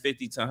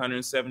 150 to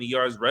 170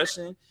 yards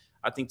rushing,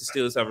 I think the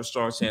Steelers have a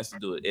strong chance to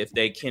do it. If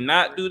they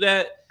cannot do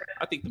that,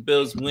 I think the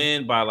Bills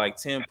win by like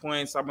 10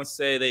 points. I'm going to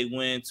say they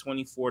win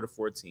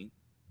 24-14.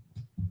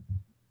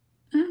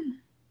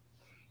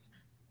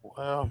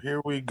 Well,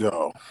 here we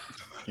go.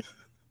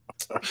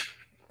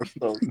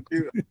 So,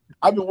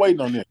 I've been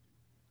waiting on this.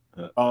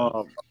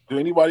 Do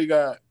anybody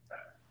got?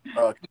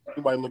 Can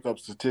anybody look up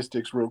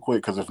statistics real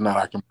quick? Because if not,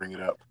 I can bring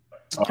it up.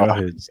 Go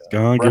ahead.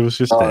 Go on, give us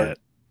your stat.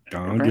 Go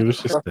on, give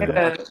us your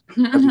stat.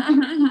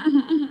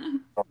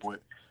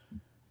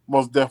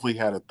 Most definitely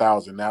had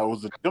 1,000. Now, it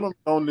was a gentleman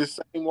on this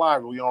same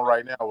live we on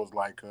right now was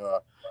like,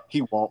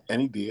 he won't,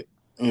 and he did.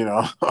 You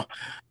know,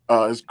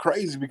 it's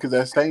crazy because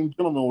that same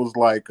gentleman was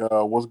like,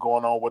 what's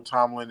going on with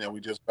Tomlin? And we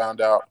just found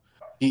out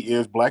he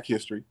is Black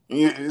History.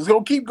 It's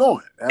going to keep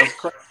going. That's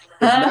crazy.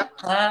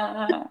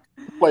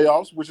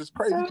 Playoffs, which is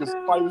crazy because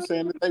somebody was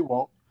saying that they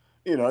won't.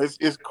 You know,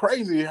 it's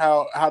crazy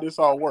how this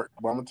all works.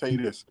 But I'm going to tell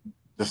you this.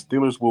 The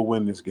Steelers will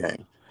win this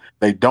game.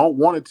 They don't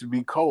want it to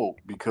be cold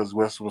because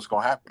what's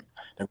going to happen.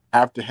 They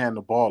have to hand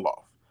the ball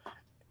off.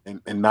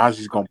 And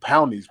Najee's going to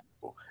pound these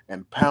people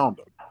and pound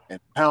them. And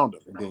pound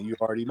them, and then you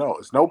already know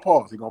it's no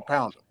pause. He's gonna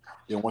pound them.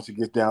 Then once it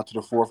gets down to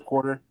the fourth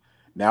quarter,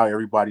 now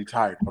everybody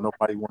tired.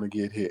 Nobody want to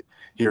get hit.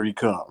 Here he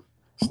comes.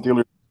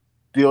 Steelers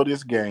steal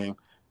this game,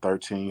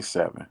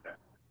 13-7.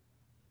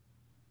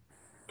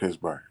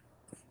 Pittsburgh.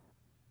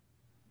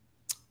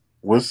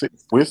 We'll see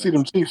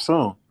them Chiefs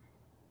soon.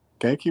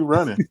 Can't keep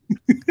running.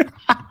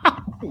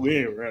 We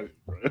ain't running,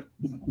 bro.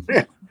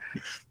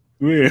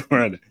 We ain't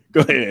running.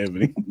 Go ahead,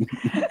 Ebony.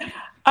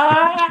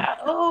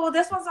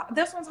 This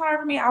one's hard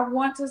for me. I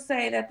want to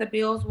say that the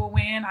Bills will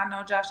win. I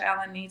know Josh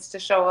Allen needs to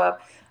show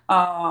up.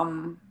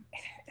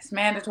 It's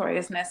mandatory.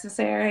 It's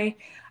necessary.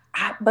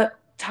 But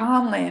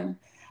Tomlin,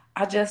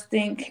 I just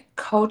think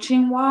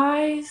coaching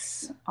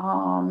wise,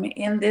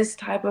 in this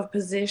type of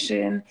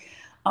position,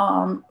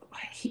 and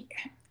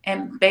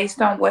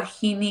based on what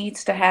he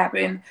needs to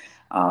happen,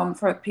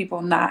 for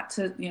people not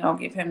to,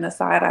 give him the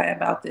side eye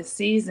about this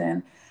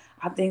season,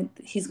 I think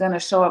he's going to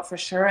show up for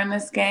sure in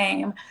this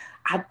game.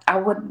 I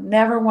would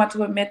never want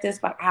to admit this,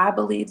 but I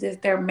believe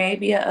that there may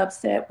be an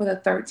upset with a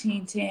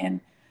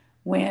 13-10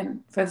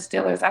 win for the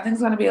Steelers. I think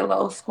it's going to be a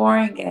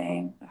low-scoring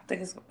game. I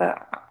think the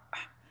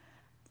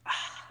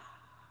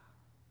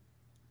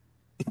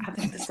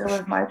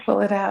Steelers might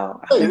pull it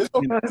out.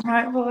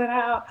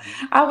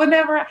 I would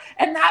never,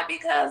 and not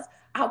because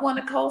I want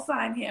to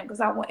co-sign him, because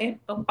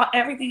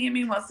everything in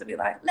me wants to be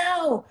like,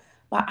 no.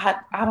 But I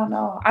don't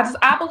know.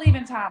 I believe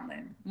in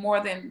Tomlin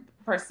more than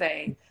per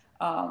se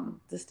the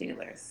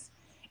Steelers.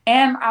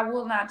 And I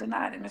will not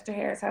deny that Mr.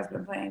 Harris has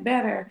been playing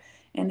better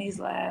in these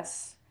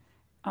this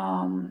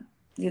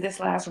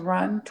last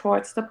run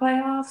towards the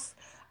playoffs.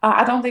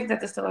 I don't think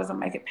that the Steelers will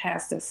make it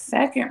past the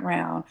second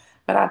round,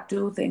 but I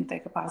do think they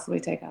could possibly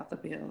take out the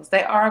Bills.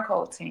 They are a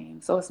cold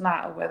team, so it's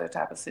not a weather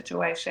type of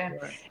situation.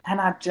 Right. And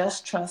I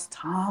just trust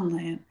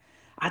Tomlin.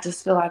 I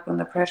just feel like when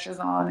the pressure's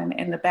on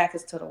and the back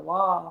is to the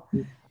wall,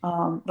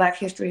 Black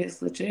History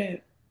is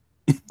legit.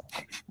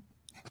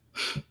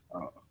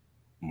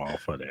 I'm all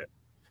for that.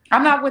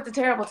 I'm not with the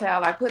terrible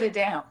towel. I put it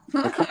down.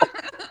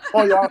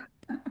 Oh, y'all.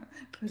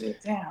 Put it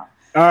down.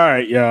 All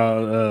right,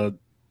 y'all.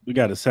 We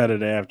got a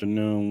Saturday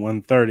afternoon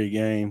 1:30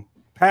 game.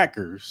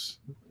 Packers,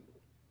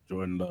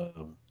 Jordan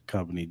Love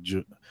company,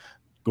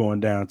 going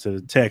down to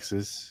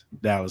Texas.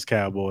 Dallas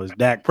Cowboys.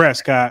 Dak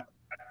Prescott.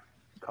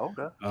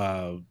 Okay.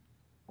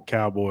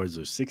 Cowboys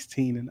are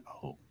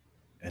 16-0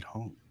 at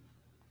home,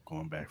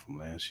 going back from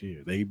last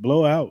year. They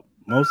blow out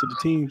most of the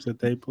teams that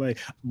they play.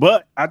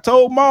 But I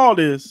told them all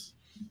this.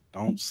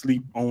 Don't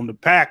sleep on the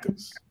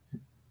Packers.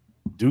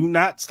 Do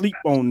not sleep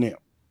on them.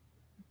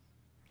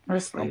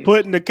 I'm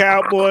putting the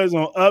Cowboys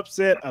on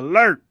upset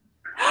alert.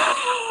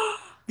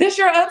 This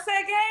your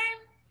upset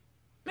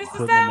game,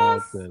 Mr.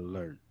 Styles? Upset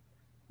alert.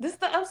 This is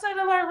the upset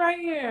alert right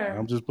here.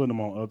 I'm just putting them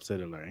on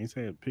upset alert. I ain't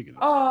saying pick it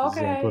up. Oh,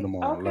 okay. Put them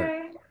on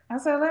alert. I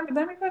said, let me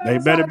put it. They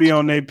better be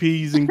on their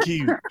P's and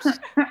Q's.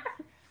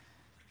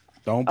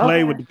 Don't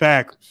play with the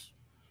Packers.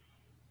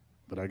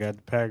 But I got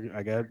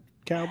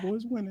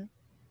Cowboys winning.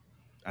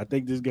 I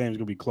think this game is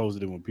gonna be closer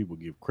than what people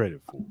give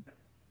credit for.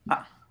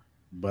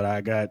 But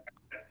I got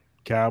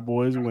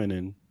Cowboys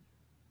winning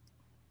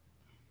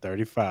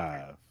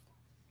 35-31.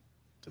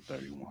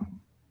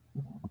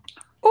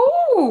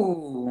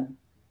 Ooh.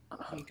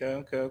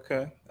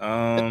 Okay.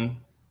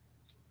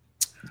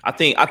 I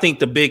think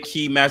the big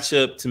key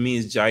matchup to me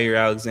is Jair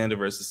Alexander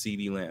versus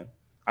CeeDee Lamb.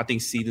 I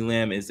think CeeDee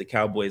Lamb is the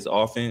Cowboys'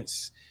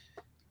 offense.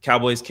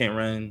 Cowboys can't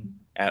run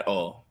at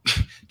all.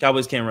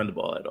 Cowboys can't run the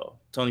ball at all.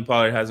 Tony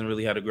Pollard hasn't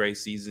really had a great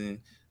season.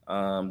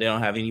 They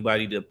don't have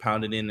anybody to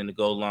pound it in the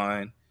goal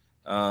line.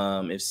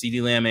 If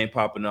CeeDee Lamb ain't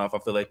popping off, I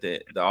feel like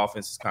the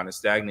offense is kind of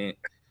stagnant.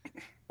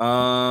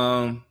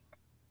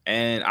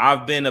 And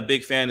I've been a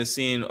big fan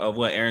of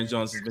what Aaron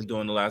Jones has been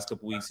doing the last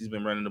couple weeks. He's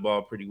been running the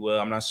ball pretty well.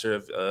 I'm not sure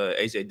if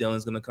A.J.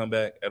 Dillon's going to come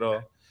back at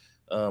all,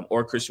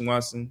 or Christian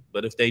Watson.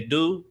 But if they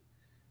do,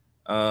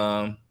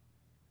 I'm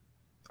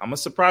going to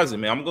surprise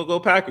him, man. I'm going to go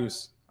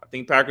Packers. I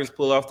think Packers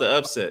pull off the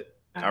upset.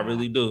 I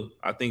really do.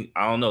 I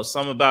don't know.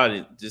 Something about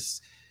it.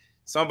 Just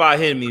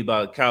somebody hit me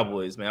about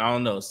Cowboys, man. I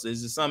don't know. So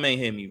it's just something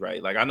ain't hit me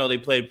right. Like, I know they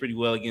played pretty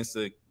well against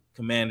the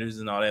Commanders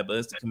and all that, but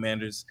it's the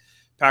Commanders.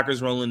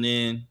 Packers rolling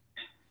in.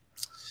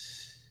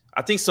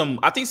 I think some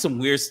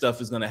weird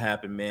stuff is gonna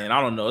happen, man. I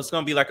don't know. It's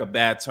gonna be like a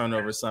bad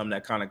turnover or something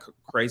that kind of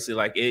crazy.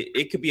 Like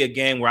it could be a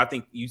game where I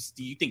think you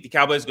think the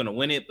Cowboys are gonna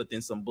win it, but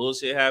then some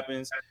bullshit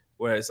happens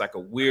where it's like a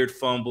weird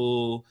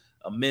fumble,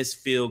 a missed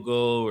field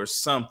goal, or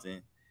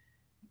something.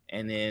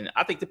 And then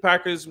I think the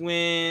Packers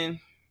win.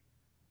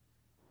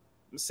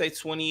 Let's say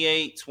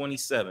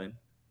 28-27.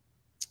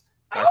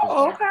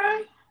 Oh,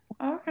 okay.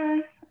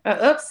 Okay. An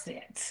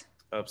upset.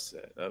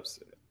 Upset.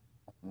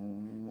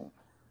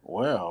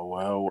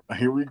 Well,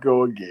 here we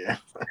go again.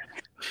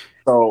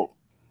 So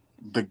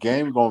the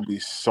game gonna be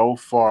so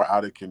far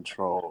out of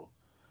control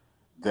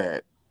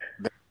that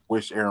I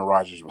wish Aaron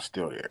Rodgers was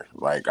still there.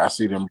 Like, I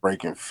see them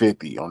breaking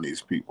 50 on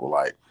these people.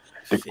 Like,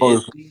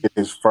 Dakota's gonna get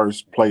his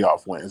first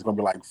playoff win. It's gonna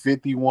be like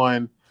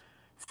 51-14.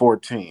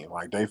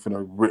 Like, they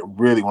finna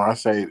really, when I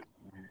say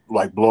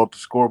like blow up the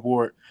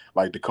scoreboard,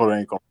 like Dakota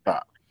ain't gonna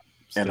stop.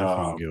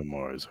 Stephon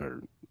Gilmore is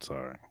hurt.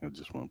 Sorry, I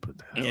just want to put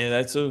that. Yeah,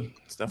 that too.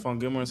 Stephon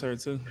Gilmore is hurt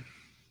too.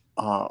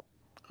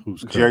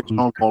 Who's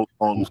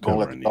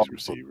covering these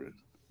receivers?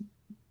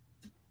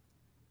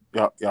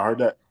 Y'all heard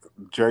that?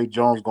 Jerry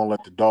Jones gonna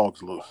let the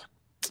dogs loose.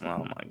 Oh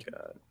my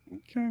god.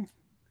 Okay.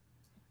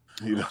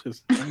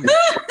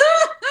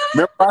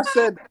 Remember I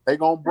said they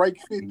gonna break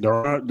 50.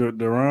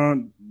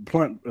 Deron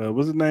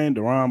what's his name?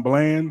 Deron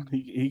Bland.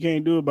 He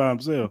can't do it by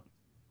himself.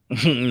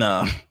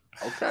 No.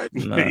 Okay.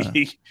 Nah.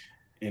 He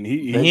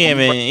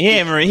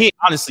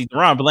honestly,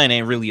 Deron Bland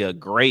ain't really a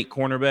great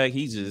cornerback.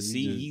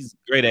 He's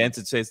great at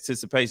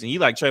anticipation. He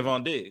like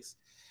Trayvon Diggs.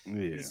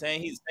 Yeah. He's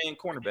saying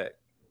cornerback.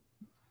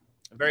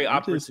 Very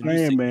I'm just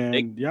saying,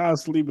 man, y'all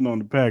sleeping on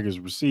the Packers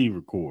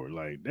receiver core.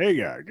 Like, they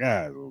got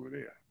guys over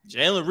there.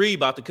 Jalen Reed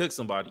about to cook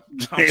somebody.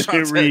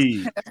 Jalen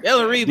Reed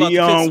about to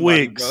cook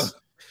somebody, bro.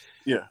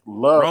 Yeah,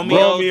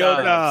 Romeo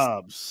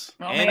Doubs.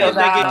 And if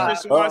they get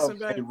Christian Watson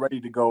back, ready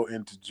to go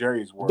into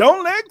Jerry's world.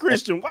 Don't let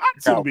Christian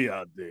Watson be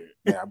out there.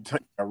 Yeah, I'm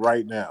telling you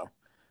right now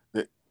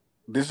that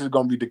this is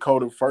going to be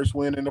Dakota's first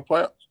win in the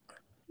playoffs.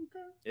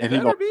 Okay. And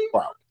he's going to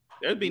wow.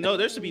 There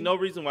should be no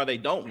reason why they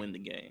don't win the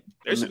game.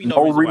 There should be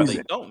no reason why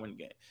they don't win the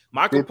game.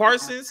 Michael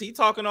Parsons, he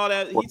talk all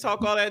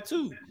that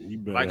too.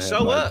 Like,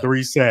 show up.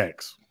 3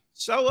 sacks.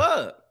 Show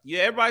up.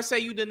 Yeah, everybody say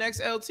you the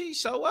next LT.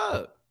 Show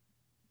up.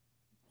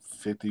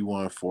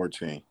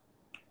 51-14.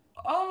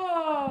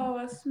 Oh,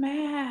 a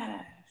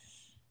smash.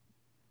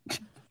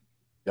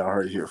 Y'all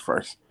heard it here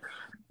first.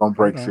 Don't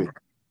break 50.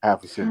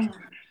 Half a century.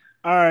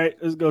 All right,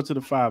 let's go to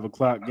the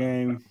 5:00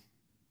 game.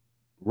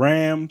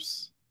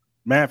 Rams,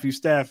 Matthew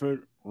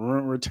Stafford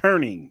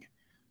returning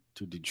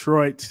to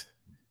Detroit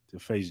to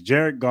face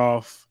Jared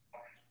Goff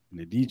and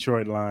the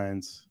Detroit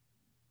Lions.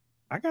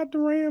 I got the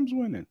Rams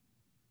winning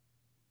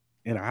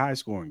in a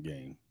high-scoring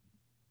game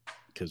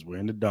because we're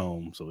in the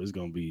dome, so it's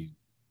going to be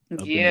up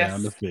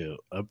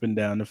and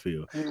down the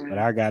field. But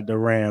I got the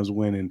Rams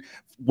winning.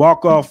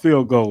 Walk-off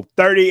field goal,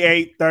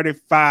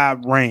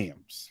 38-35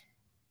 Rams.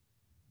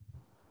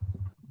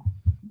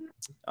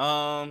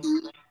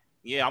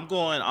 Yeah, I'm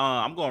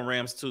going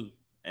Rams too.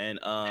 And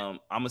I'm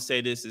gonna say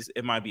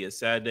it might be a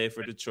sad day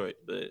for Detroit,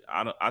 but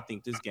I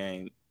think this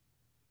game,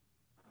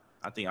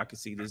 I can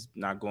see this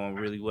not going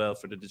really well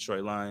for the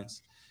Detroit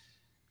Lions.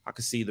 I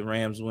could see the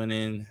Rams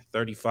winning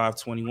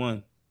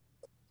 35-21.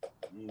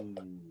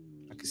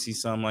 I could see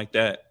something like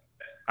that.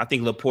 I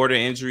think Laporta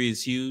injury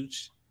is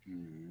huge.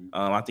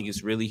 I think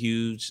it's really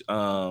huge.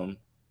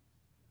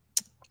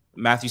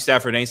 Matthew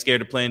Stafford ain't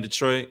scared to play in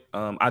Detroit.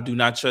 I do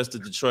not trust the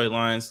Detroit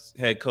Lions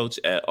head coach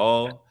at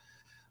all.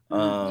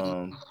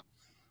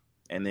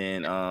 And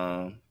then,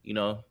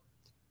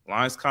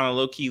 Lions kind of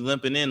low-key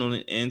limping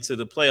into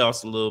the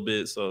playoffs a little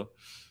bit. So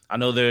I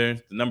know they're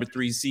the number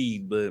 3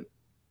 seed, but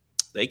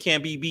they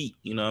can't be beat.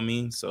 You know what I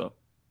mean? So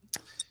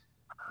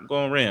I'm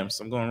going Rams.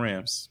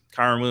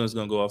 Kyron Williams is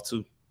going to go off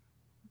too.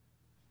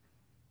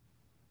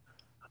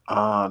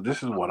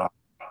 This is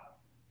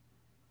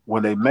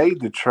when they made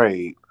the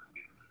trade,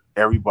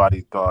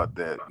 everybody thought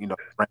that,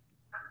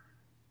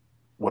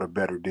 what a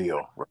better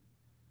deal. Right?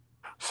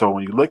 So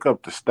when you look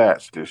up the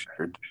stats this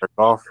year, Jared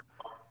Goff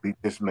beat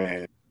this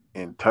man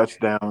in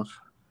touchdowns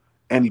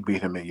and he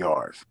beat him in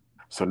yards.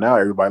 So now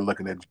everybody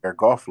looking at Jared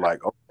Goff like,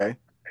 okay,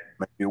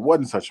 maybe it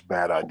wasn't such a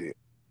bad idea.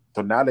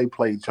 So now they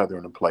play each other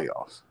in the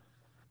playoffs.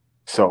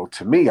 So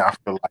to me, I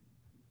feel like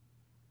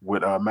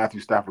with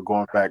Matthew Stafford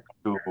going back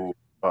to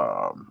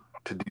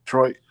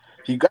Detroit,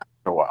 he got to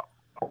show out.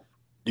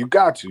 You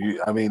got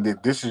to. I mean,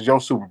 this is your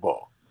Super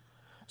Bowl.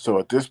 So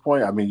at this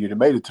point, I mean, you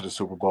made it to the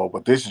Super Bowl,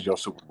 but this is your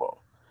Super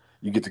Bowl.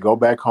 You get to go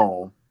back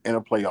home in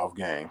a playoff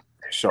game.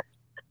 So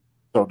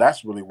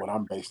that's really what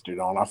I'm based it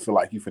on. I feel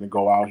like he's going to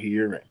go out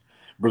here and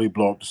really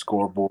blow up the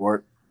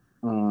scoreboard.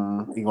 He's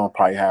going to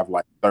probably have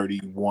like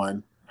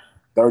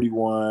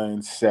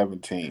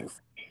 31-17.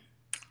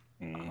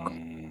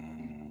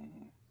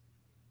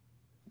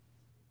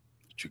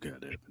 What you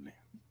got, Ebony?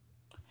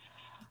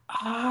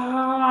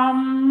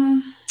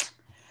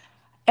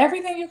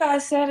 Everything you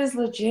guys said is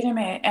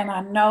legitimate, and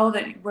I know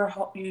that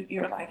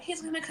you're like,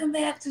 he's gonna come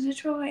back to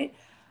Detroit,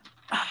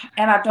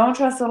 and I don't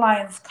trust the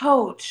Lions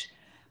coach,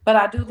 but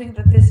I do think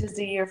that this is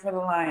the year for the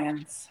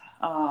Lions.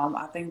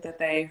 I think that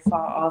they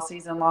fought all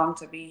season long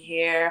to be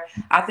here.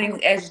 I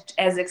think as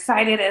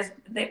excited as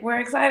we're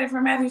excited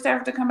for Matthew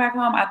Stafford to come back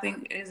home, I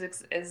think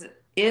is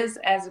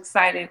as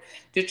excited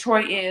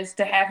Detroit is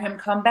to have him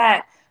come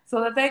back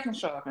so that they can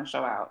show up and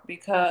show out,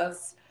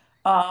 because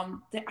I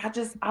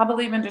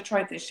believe in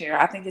Detroit this year.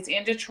 I think it's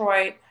in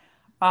Detroit.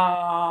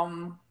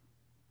 I'm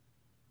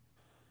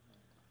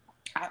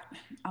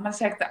gonna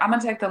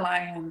take the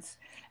Lions,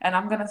 and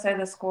I'm gonna say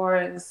the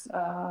score is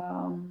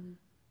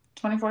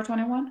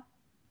 24-21.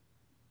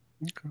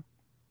 Okay.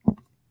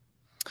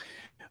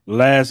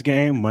 Last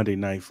game, Monday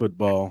Night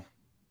Football.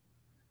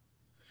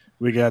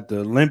 We got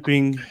the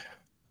limping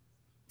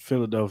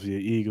Philadelphia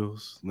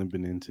Eagles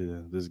limping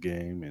into this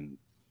game, and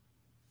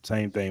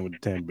same thing with the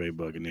Tampa Bay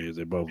Buccaneers.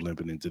 They're both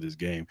limping into this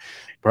game.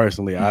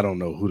 Personally, I don't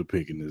know who to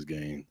pick in this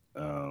game.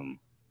 You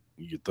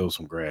could throw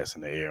some grass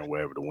in the air and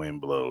wherever the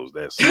wind blows.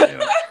 That's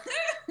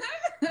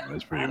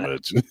that's pretty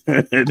much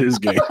this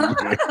game.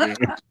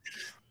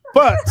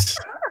 But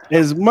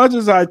as much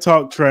as I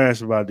talk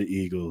trash about the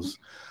Eagles,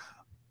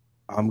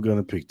 I'm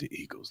gonna pick the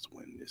Eagles to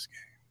win this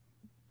game.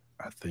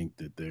 I think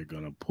that they're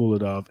gonna pull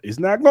it off. It's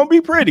not gonna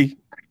be pretty,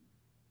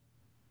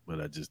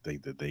 but I just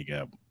think that they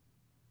got a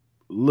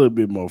little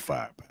bit more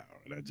firepower.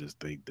 And I just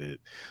think that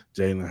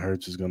Jalen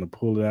Hurts is going to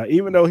pull it out,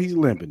 even though he's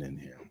limping in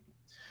here.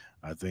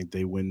 I think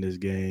they win this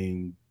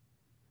game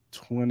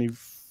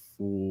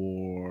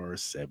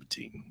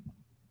 24-17.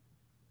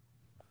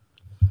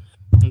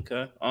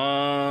 Okay.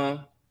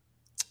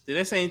 Did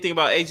they say anything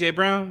about AJ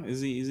Brown?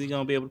 Is he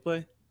going to be able to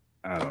play?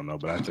 I don't know,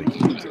 but I think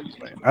he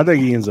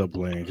ends up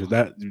playing. Because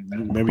that,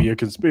 remember your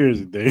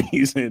conspiracy thing?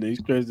 He said they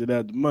stretched it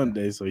out to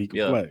Monday so he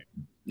can play.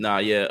 Nah,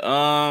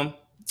 yeah.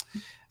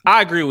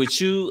 I agree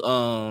with you.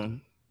 I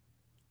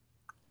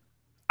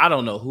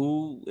don't know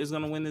who is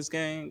going to win this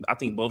game. I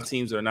think both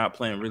teams are not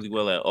playing really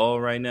well at all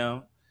right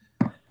now,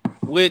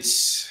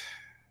 which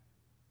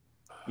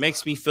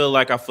makes me feel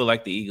like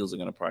the Eagles are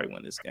going to probably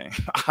win this game.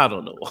 I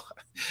don't know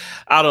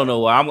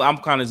why. I'm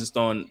kind of just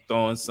throwing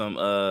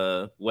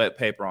some wet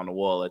paper on the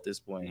wall at this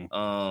point,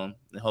 and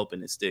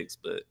hoping it sticks.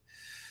 But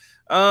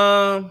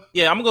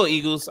yeah, I'm gonna go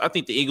Eagles. I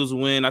think the Eagles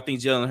will win. I think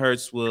Jalen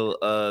Hurts will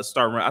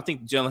start run. I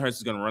think Jalen Hurts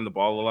is gonna run the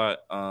ball a lot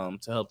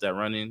to help that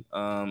running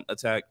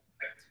attack.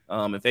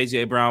 If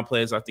AJ Brown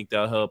plays, I think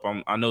that'll help.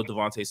 I know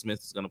Devontae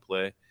Smith is gonna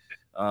play.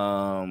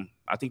 I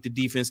think the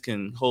defense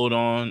can hold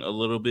on a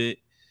little bit.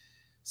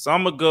 So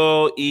I'm gonna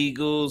go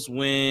Eagles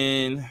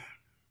win.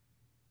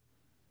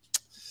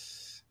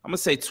 I'm gonna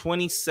say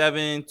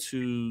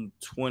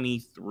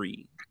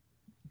 27-23.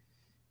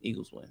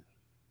 Eagles win.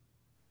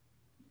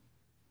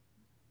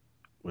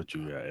 What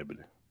you got,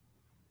 Ebony?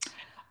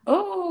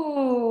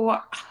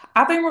 Oh,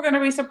 I think we're going to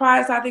be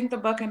surprised. I think the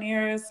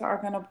Buccaneers are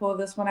going to pull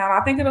this one out.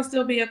 I think it'll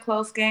still be a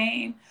close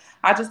game.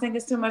 I just think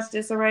it's too much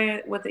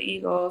disarray with the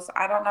Eagles.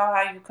 I don't know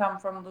how you come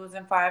from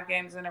losing 5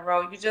 games in a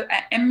row.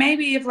 And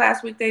maybe if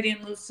last week they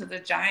didn't lose to the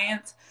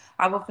Giants,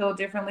 I will feel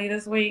differently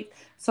this week.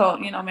 So,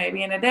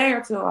 maybe in a day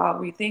or two, I'll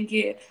rethink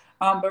it.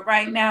 But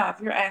right now, if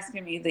you're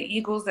asking me, the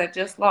Eagles that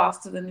just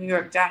lost to the New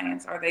York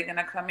Giants, are they going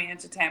to come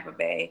into Tampa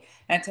Bay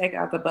and take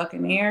out the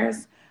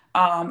Buccaneers?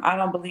 I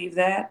don't believe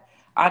that.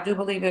 I do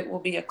believe it will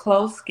be a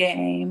close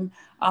game.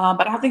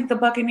 But I think the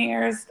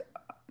Buccaneers,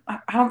 I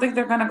don't think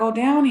they're going to go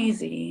down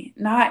easy.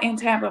 Not in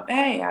Tampa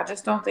Bay. I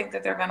just don't think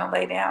that they're going to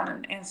lay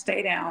down and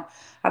stay down.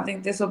 I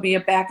think this will be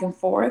a back and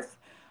forth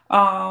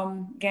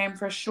game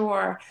for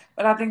sure.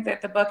 But I think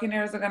that the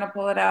Buccaneers are going to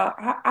pull it out.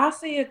 I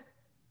see it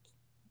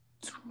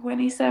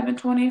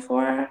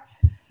 27-24.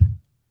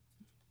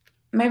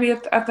 Maybe a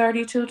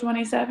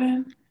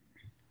 32-27.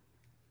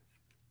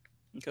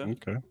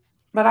 Okay.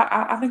 But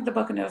I think the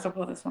Buccaneers will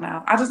pull this one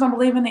out. I just don't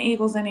believe in the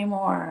Eagles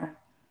anymore.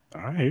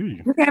 I hear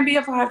you. You can't be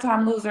a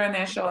 5-time loser and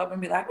then show up and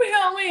be like, we're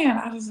going to win.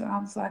 I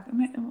was like,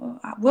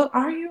 well,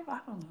 are you? I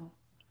don't know.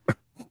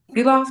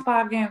 You lost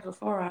 5 games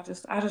before. I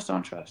just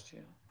don't trust you.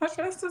 My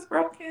trust is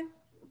broken.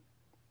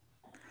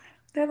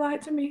 They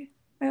lied to me.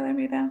 They let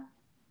me down.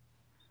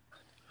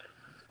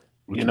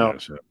 We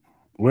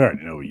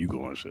already know where you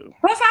going, so.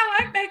 Plus, I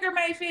like Baker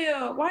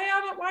Mayfield. Why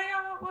y'all?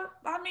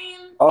 I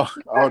mean. Oh,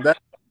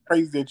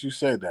 crazy that you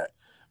said that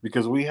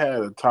because we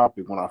had a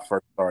topic when I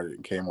first started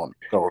and came on the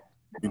show.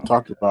 We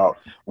talked about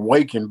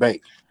wake and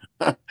bake,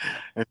 and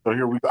so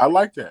here we go. I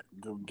like that.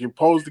 Get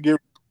posed to give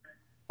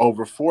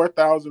over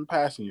 4,000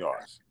 passing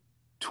yards,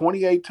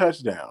 28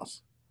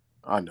 touchdowns.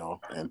 I know,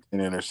 and 10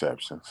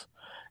 interceptions,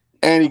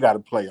 and he got a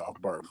playoff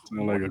berth.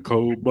 Sound like a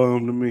cold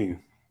bum to me.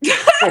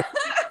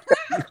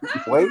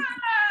 Wait,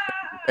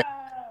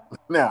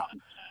 now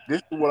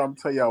this is what I'm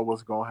telling y'all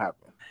what's gonna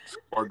happen.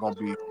 Score gonna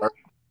be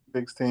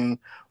 16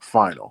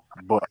 final,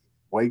 but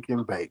wake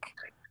and bake.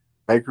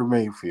 Baker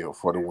Mayfield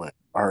for the win.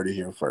 I heard it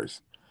here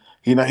first.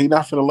 He not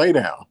finna lay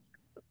down.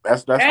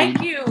 That's Thank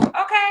what you.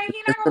 Okay,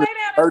 he not gonna lay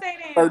down and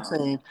stay down.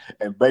 13,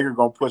 and Baker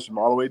gonna push him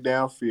all the way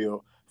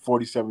downfield,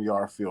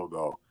 47-yard field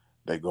goal.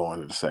 They go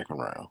into the second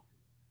round.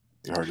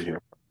 You heard it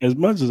here. As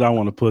much as I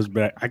want to push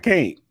back, I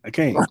can't. I'm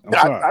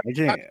sorry.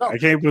 I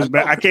can't push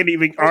back. I can't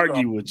even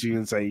argue with you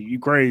and say you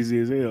crazy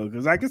as hell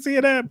because I can see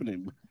it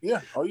happening.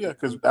 Yeah. Oh, yeah.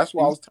 Because that's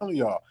why I was telling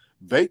y'all.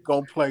 Bake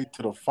going to play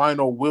to the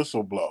final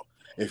whistle blow.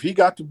 If he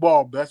got the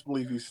ball, best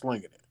believe he's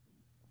slinging it.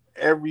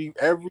 Every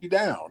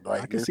down.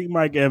 Like, I can see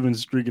Mike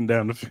Evans streaking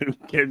down the field,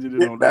 catching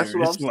it on that's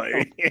there. what I'm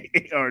saying.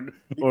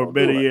 or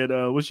better yet,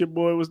 what's your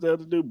boy? What's the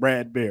other dude?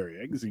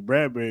 Bradbury. I can see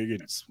Bradbury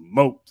getting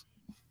smoked.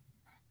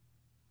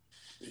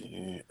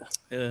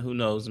 Yeah, who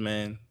knows,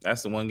 man?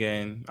 That's the one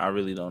game I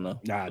really don't know.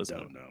 I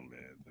don't know,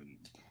 man.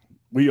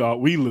 We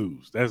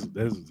lose. That's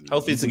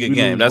hopefully it's a good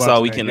game. That's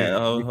all we can.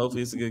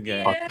 Hopefully it's a good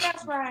game. Yeah,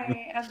 that's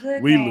right. A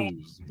good we game.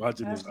 lose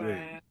watching That's this right.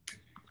 game.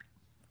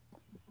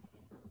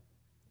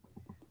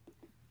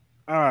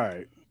 All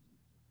right.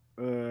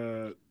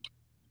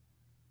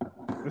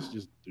 Let's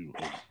just do.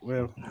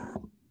 Well,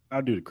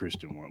 I'll do the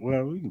Christian one.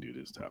 Well, we can do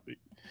this topic.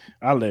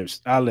 I'll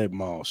let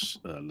Moss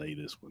lay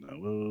this one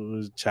out. What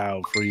was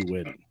child-free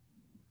wedding?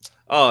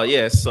 Oh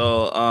yeah,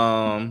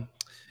 so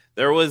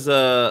there was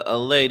a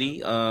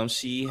lady.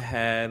 She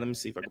had. Let me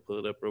see if I can pull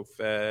it up real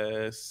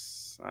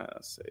fast.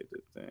 I'll save the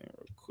thing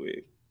real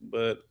quick.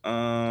 But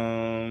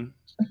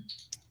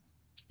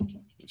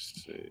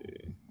let's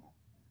see.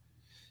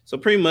 So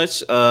pretty much,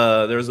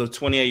 there was a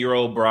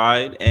 28-year-old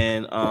bride,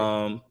 and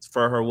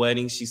for her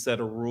wedding, she set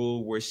a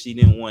rule where she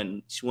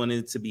wanted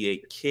it to be a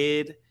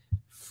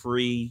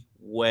kid-free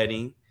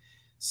wedding.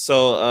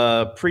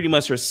 So pretty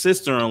much her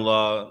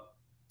sister-in-law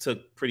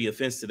took pretty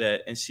offense to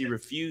that, and she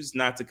refused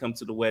not to come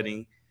to the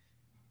wedding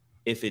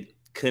if it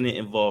couldn't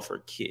involve her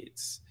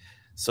kids.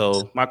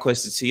 So my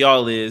question to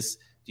y'all is: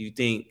 do you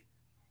think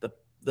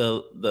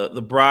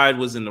the bride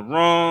was in the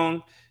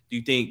wrong? Do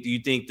you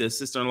think the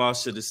sister-in-law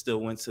should have still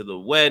went to the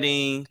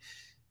wedding?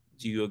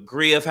 Do you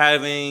agree of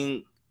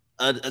having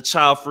a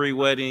child-free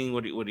wedding?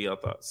 What are your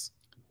thoughts?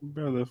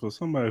 Brother, for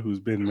somebody who's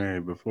been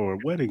married before,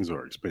 weddings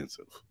are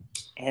expensive.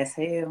 As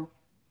hell.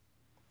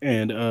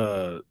 And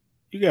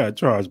you gotta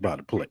charge by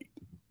the plate.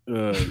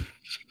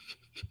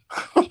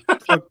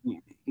 Fuck,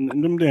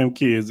 them damn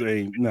kids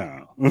ain't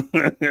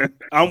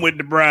I'm with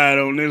the bride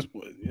on this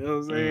one. You know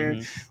what I'm saying?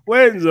 Mm-hmm.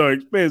 Weddings are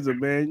expensive,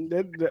 man.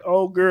 The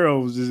old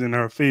girl was just in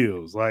her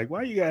feels. Like,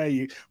 why you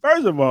gotta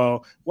first of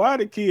all, why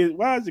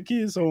is the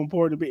kids so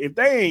important to be? If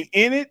they ain't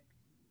in it,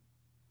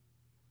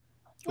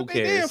 what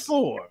they there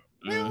for?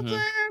 You know what I'm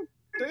saying?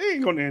 They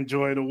ain't gonna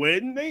enjoy the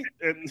wedding. They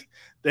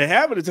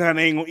half of the time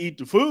they ain't gonna eat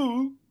the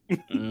food.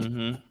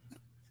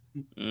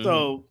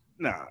 So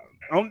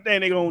only thing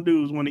they gonna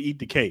do is want to eat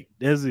the cake.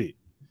 That's it.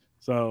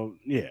 So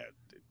yeah,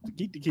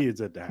 keep the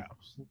kids at the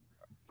house.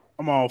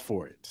 I'm all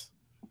for it.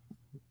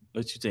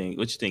 What you think,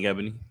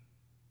 Ebony?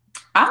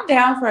 I'm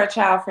down for a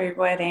child-free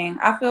wedding.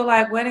 I feel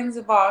like weddings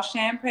involve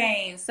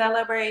champagne,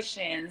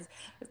 celebrations,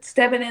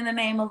 stepping in the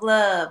name of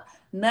love.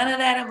 None of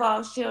that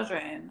involves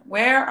children.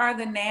 Where are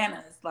the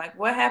nanas? Like,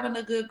 what happened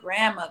to good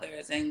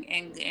grandmothers and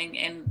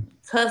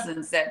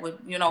cousins that would,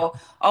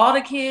 all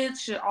the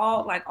kids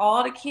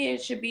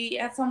should be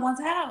at someone's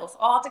house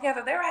all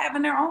together. They're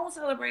having their own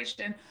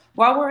celebration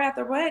while we're at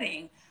the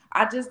wedding.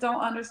 I just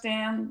don't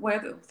understand where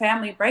the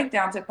family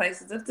breakdown took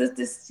place. If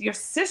this your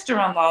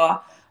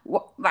sister-in-law,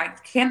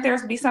 like, can't there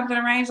be something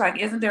arranged? Like,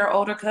 isn't there an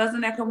older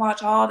cousin that can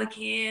watch all the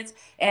kids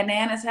at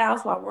Nana's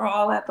house while we're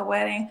all at the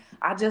wedding?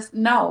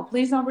 No,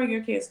 please don't bring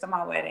your kids to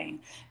my wedding.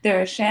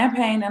 There is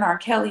champagne and R.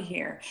 Kelly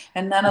here,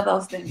 and none of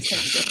those things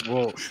take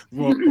place.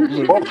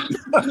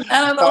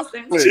 None of those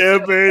things.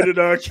 Champagne and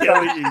R.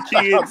 Kelly and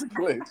kids.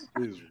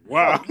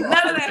 Wow.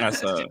 None of that.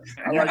 That's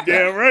You're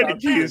damn right the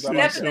kids should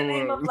That's in the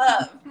name of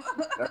love.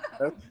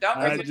 Don't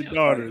bring hide your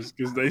daughters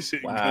because they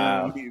shouldn't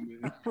come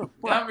either.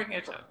 Don't bring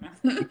your children.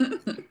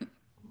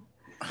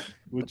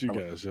 What you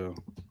got, Sean?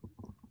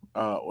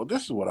 Well,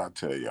 this is what I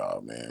tell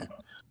y'all, man.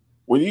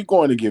 When you're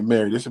going to get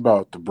married, it's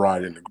about the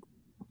bride and the groom.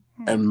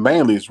 And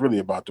mainly it's really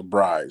about the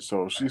bride.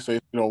 So if she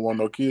says you don't want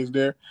no kids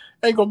there,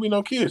 ain't gonna be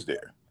no kids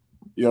there.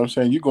 You know what I'm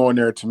saying? You're going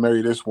there to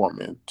marry this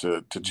woman,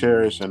 to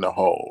cherish and to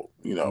hold,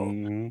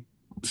 Mm-hmm.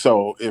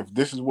 So if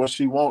this is what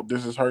she wants,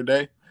 this is her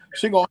day,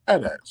 she gonna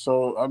have that.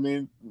 So I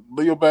mean,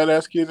 leave your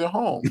badass kids at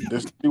home.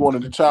 This she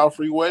wanted a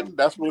child-free wedding,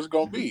 that's what it's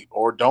gonna be.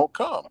 Or don't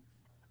come.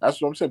 That's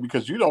what I'm saying.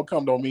 Because you don't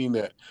come don't mean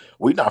that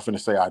we're not finna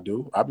say I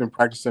do. I've been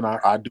practicing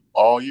I do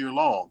all year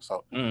long.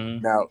 So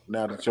now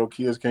that your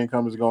kids can't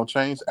come, is it gonna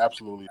change?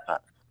 Absolutely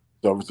not.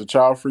 So if it's a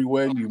child-free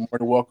wedding, you're more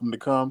than welcome to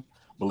come.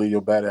 But leave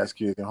your badass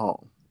kid at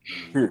home.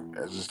 Period.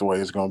 That's just the way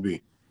it's gonna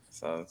be.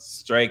 So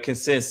straight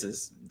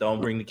consensus: don't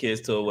bring the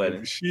kids to a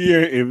wedding.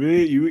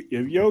 If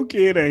your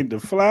kid ain't the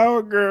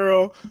flower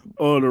girl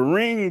or the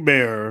ring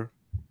bearer,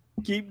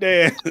 keep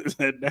their ass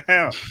at the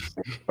house.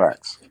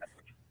 Facts.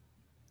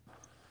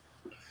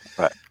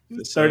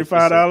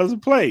 $35 a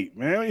plate,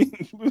 man.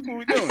 What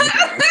we doing? Mr.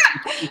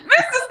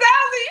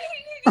 Stowsy,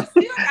 he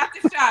still got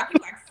the shop.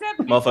 He's like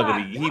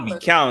motherfucker. He be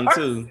counting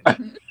too.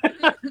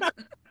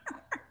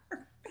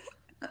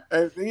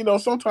 And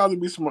sometimes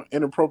there be some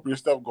inappropriate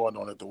stuff going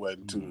on at the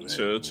wedding too.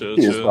 True.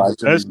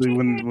 Especially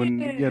when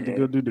you have to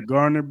go do the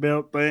garter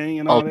belt thing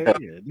and all that.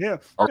 Yeah.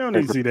 You don't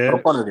need to see that.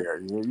 Up under there,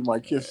 you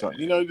might kiss something.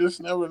 You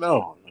just never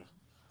know.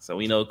 So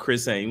we know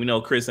Chris ain't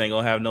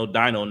gonna have no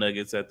dino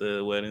nuggets at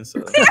the wedding. So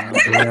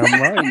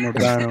damn right, no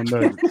dino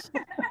nuggets.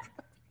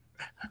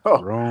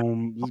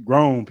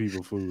 Grown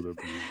people food up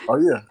here.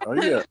 Oh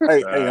yeah.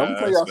 Hey, I'm gonna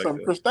tell y'all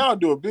something. Cristal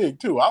do it big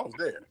too. I was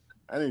there.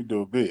 I didn't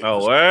do it big.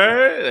 Oh,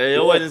 word?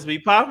 Your weddings be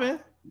popping?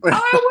 Oh,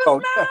 it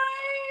was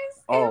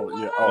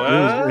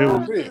nice. It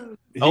was big.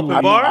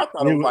 Open bar?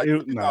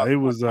 It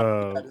was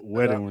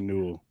wedding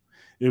renewal.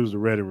 It was a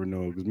wedding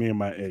renewal because me and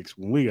my ex,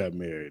 when we got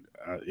married,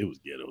 it was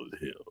ghetto as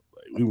hell.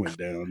 Like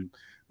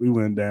we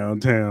went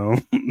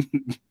downtown.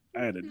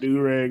 I had a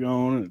do-rag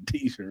on and a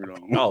t-shirt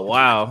on. Oh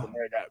wow!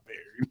 I got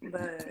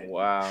married.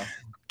 Wow.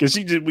 Because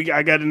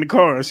I got in the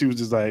car and she was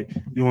just like,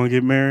 "You want to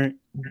get married?"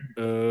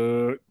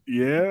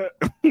 Yeah.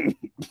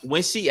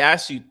 When she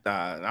asked you,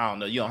 I don't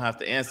know. You don't have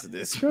to answer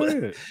this.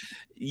 But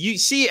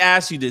she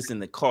asked you this in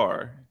the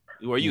car.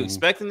 Were you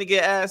expecting to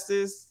get asked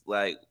this?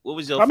 Like, what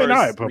was your? I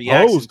had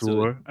proposed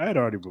to her. I had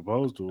already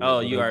proposed to her.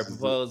 Oh, you already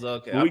proposed?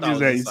 Okay.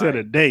 We set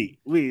a date.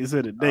 We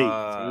set a date.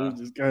 So it was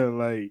just kind of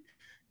like,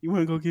 you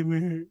want to go get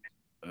married?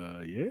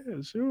 Yeah,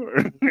 sure.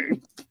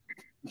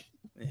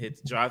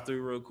 Hit the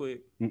drive-through real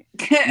quick. We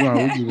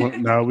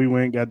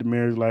went, got the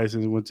marriage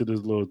license, went to this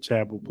little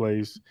chapel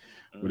place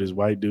with this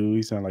white dude.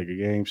 He sounded like a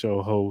game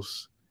show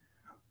host.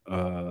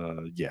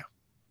 Yeah,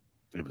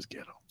 it was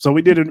ghetto. So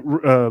we did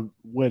a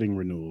wedding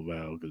renewal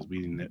vow because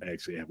we didn't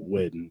actually have a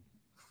wedding.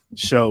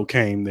 Show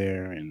came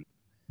there and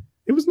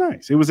it was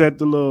nice. It was at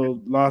the little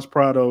Los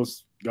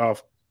Prados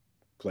golf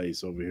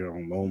place over here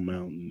on Lone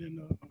Mountain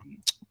and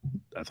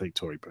I think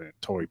Torrey Pines.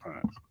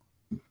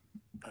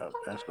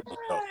 That's nice.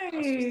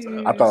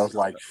 I thought it was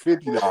like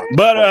 $50.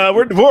 But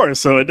we're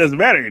divorced, so it doesn't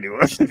matter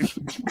anymore.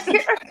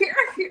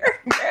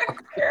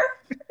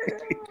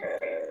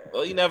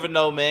 Well, you never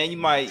know, man. You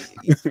might.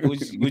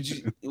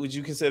 Would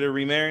you consider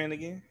remarrying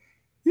again?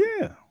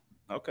 Yeah.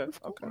 Okay.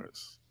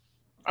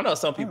 I know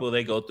some people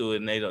they go through it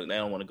and they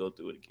don't want to go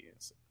through it again.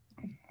 So.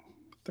 I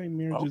think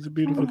marriage is a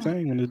beautiful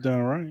thing when it's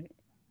done right.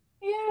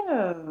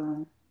 Yeah.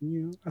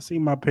 I see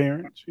my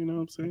parents. You know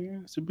what I'm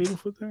saying? It's a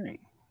beautiful thing.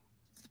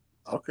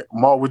 Okay,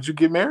 Ma, would you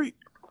get married?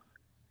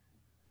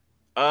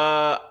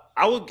 I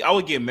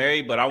would get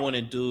married, but I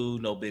wouldn't do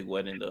no big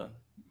wedding though.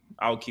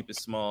 I would keep it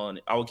small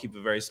and I would keep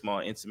it very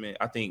small, intimate.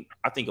 I think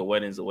a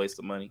wedding is a waste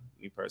of money,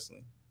 me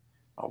personally.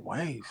 A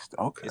waste.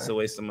 Okay. It's a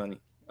waste of money.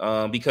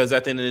 Because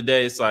at the end of the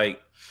day, it's like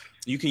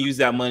you can use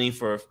that money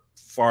for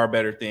far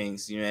better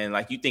things. And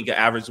like you think an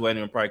average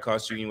wedding would probably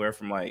cost you anywhere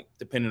from like,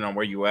 depending on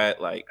where you're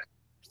at, like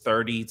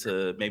 $30,000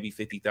 to maybe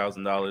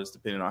 $50,000,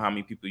 depending on how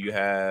many people you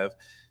have,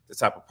 the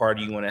type of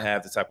party you want to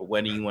have, the type of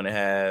wedding you want to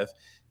have,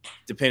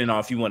 depending on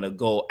if you want to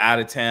go out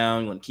of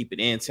town, you want to keep it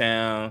in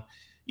town.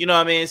 You know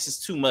what I mean? It's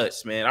just too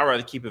much, man. I'd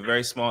rather keep it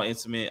very small,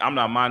 intimate. I'm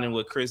not minding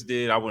what Chris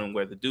did. I wouldn't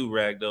wear the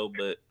do-rag though,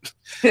 but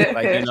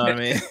like, you know what I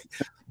mean?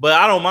 But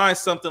I don't mind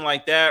something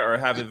like that or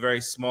have it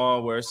very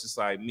small where it's just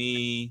like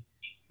me,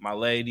 my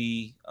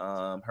lady,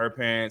 her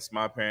parents,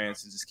 my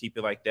parents, and just keep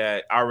it like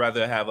that. I'd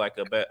rather have like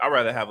a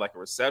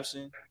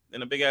reception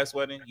than a big ass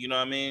wedding. You know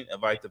what I mean?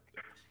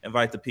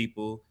 Invite the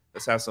people.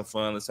 Let's have some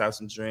fun. Let's have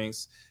some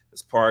drinks.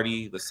 Let's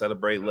party. Let's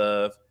celebrate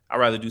love. I'd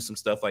rather do some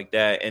stuff like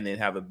that and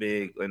then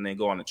and then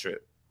go on a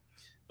trip.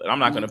 But I'm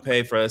not gonna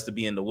pay for us to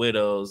be in the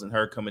Widows and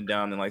her coming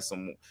down in like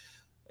some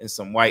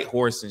white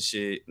horse and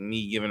shit, and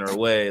me giving her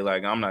away.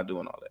 Like, I'm not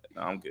doing all that.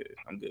 No, I'm good.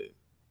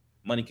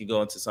 Money can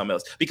go into something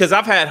else. Because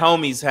I've had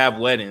homies have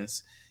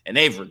weddings and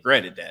they've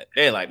regretted that.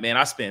 They're like, man,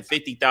 I spent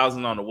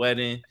 $50,000 on a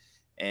wedding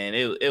and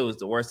it was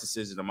the worst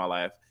decision of my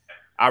life.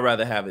 I'd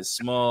rather have it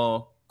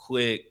small,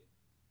 quick,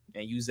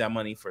 and use that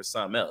money for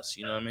something else.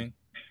 You know what I mean?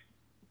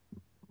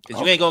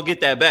 Because you ain't gonna get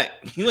that back.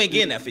 You ain't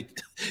getting that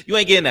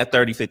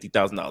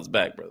 $50,000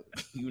 back, brother.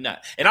 You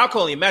not. And I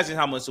can only imagine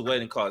how much a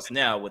wedding costs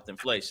now with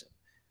inflation.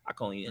 I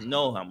can't even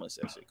know how much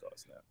that shit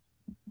costs now.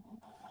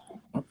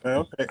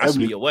 Okay. I should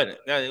be a wedding.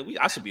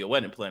 I should be a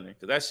wedding planner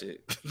because that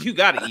shit you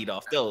got to eat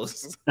off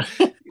those.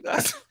 you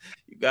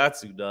got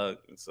to, dog.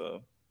 And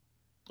so,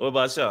 what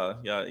about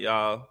y'all?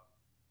 Y'all,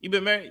 you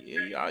been married?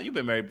 Yeah, you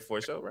been married before,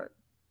 show, right?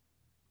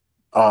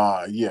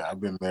 Yeah,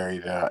 I've been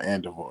married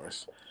and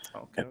divorced.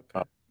 Okay.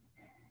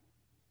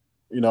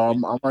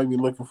 I might be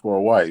looking for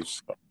a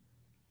wife.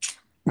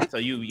 So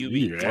you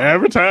be You're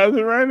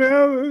advertising right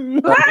now.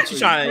 what you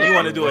trying? You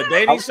want to do a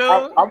dating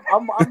show? I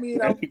mean, you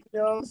know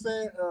what I'm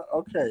saying?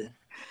 Okay.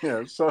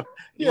 Yeah, so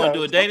You want to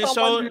do a dating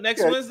show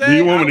next Wednesday? Do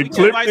you want me We to can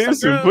clip invite some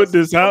this and girls. put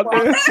this out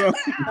there? So,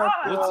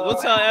 We'll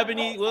tell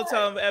Ebony. We'll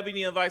tell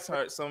Ebony invites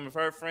some of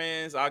her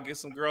friends. I'll get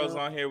some girls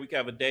on here. We can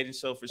have a dating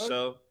show for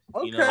sure.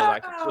 Okay. You know,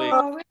 like a quick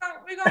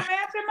we gonna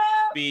match him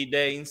up. speed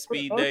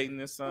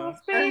dating or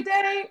something. Speed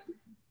date.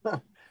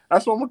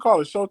 That's what I'm gonna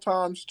call it.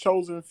 Showtime's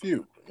chosen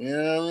few. You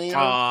know what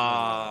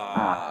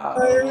I mean?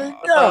 There we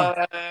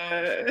go.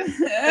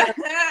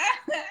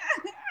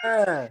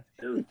 Yeah,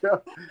 here we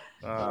go.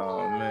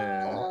 Oh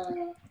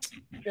man.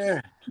 Yeah.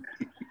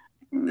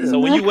 So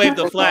when you wave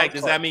the flag,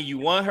 does that mean you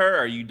want her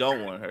or you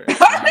don't want her? You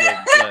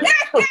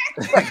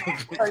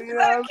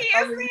know,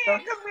 I mean,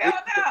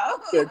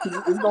 yeah, because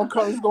it's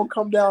gonna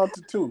come down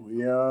to two.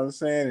 You know what I'm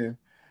saying?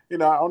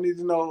 And I don't need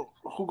to know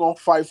who gonna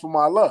fight for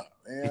my love.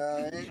 You know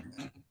what I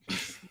mean?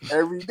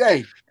 Every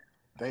day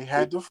they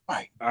had to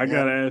fight. I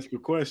gotta ask a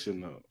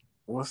question though.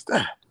 What's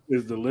that?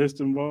 Is the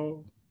list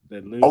involved?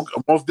 That list?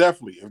 Okay, most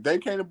definitely. If they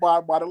can't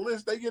abide by the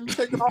list, they getting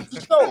taken off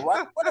the show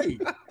right away.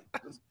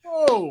 Let's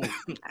go.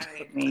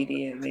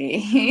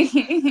 Immediately.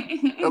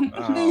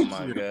 Oh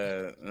my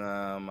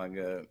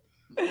god.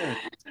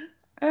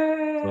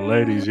 So,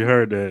 ladies, you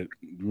heard that.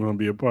 You want to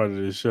be a part of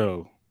this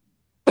show?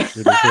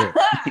 Hit us up.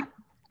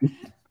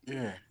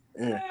 Yeah.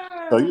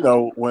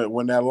 So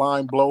when that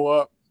line blow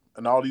up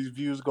and all these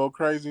views go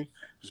crazy,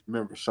 just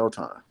remember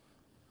Showtime.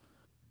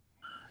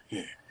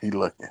 Yeah, he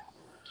looking.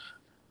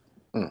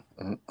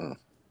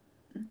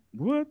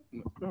 What?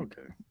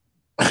 Okay.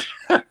 We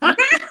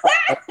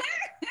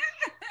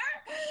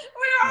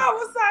all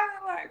was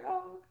silent like,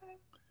 oh,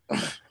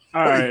 okay.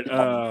 All right.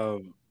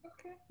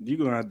 You're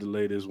going to have to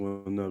lay this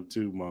one up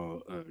too, Ma.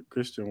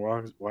 Christian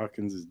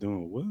Watkins is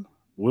doing what?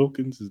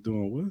 Wilkins is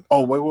doing what?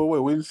 Oh, wait.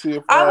 We didn't see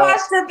it. I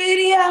watched the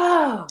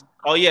video.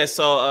 Oh, yeah.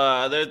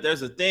 So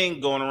there's a thing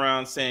going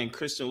around saying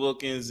Christian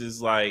Wilkins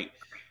is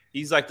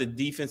he's like the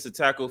defensive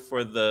tackle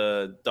for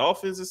the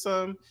Dolphins or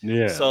something.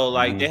 Yeah. So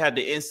they had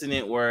the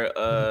incident where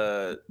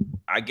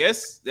I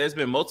guess there's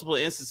been multiple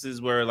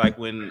instances where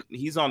when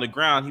he's on the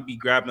ground, he'd be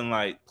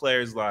grabbing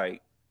players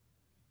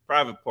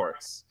private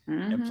parts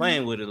and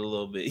playing with it a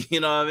little bit. You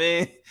know what I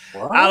mean?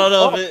 What? I don't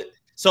know if it.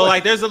 So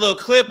there's a little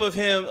clip of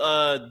him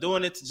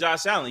doing it to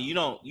Josh Allen. You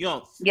don't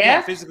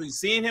physically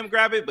seeing him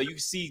grab it, but you can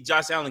see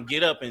Josh Allen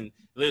get up and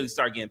literally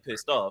start getting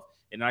pissed off.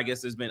 And I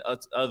guess there's been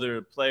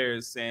other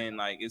players saying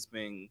it's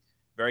been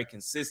very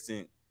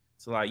consistent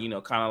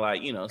to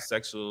kind of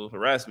sexual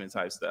harassment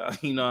type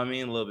stuff. You know what I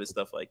mean? A little bit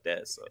stuff like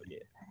that. So yeah.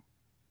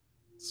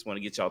 Just want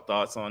to get y'all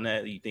thoughts on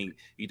that. You think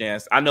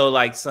I know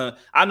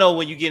I know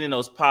when you get in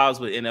those piles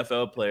with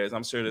NFL players,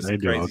 I'm sure there's some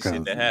crazy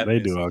shit that happens. They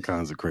do all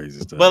kinds of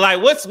crazy stuff.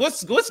 But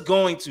what's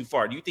going too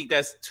far? Do you think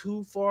that's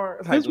too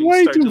far? That's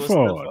way too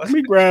far.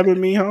 Me grabbing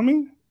me,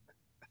 homie.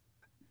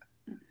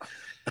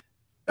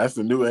 That's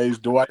the new age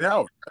Dwight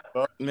Howard.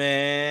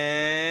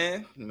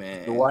 Man.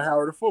 Dwight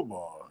Howard of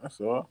football.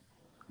 That's all.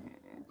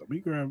 Me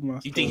grabbing my.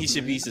 You think he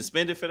should be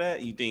suspended for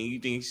that? You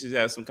think he should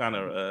have some kind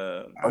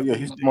of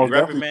he's most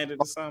reprimanded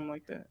or something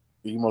like that?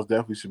 He most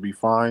definitely should be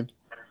fined.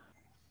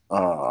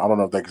 I don't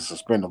know if they can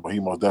suspend him, but he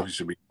most definitely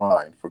should be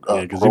fined for.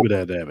 Because he would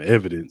have to have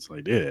evidence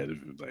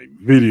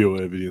video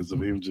evidence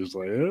of him just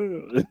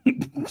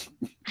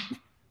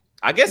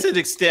I guess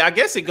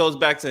it goes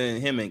back to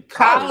him in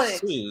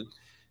college too.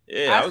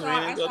 Yeah, I was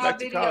reading. Go back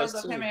to college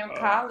of him in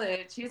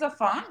college. He's a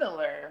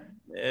fondler.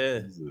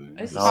 Yeah,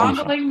 it's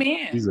fondling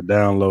men. He's a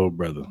down low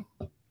brother.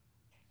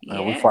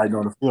 Yeah, we're fighting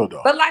on the field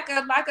though. But like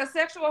a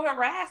sexual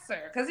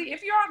harasser, because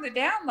if you're on the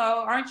down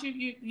low, aren't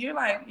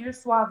you're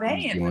suave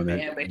in the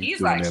man? But he's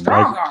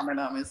strong arming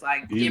them. It's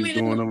give me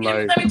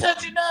let me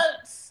touch your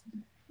nuts.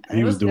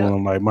 He was doing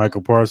them like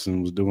Michael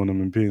Parsons was doing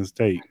them in Penn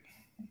State.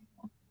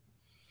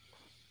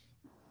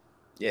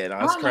 Yeah,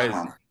 that's crazy.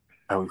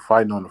 And we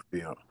fighting on the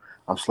field.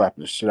 I'm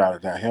slapping the shit out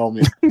of that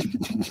helmet.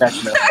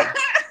 Catching that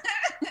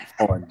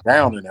going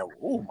down in that.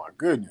 Oh my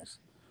goodness.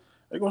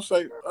 They're gonna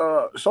say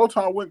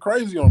Showtime went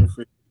crazy on the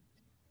field.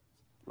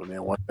 But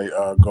then once they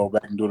go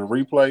back and do the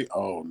replay,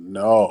 oh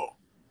no.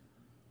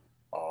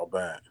 All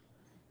bad.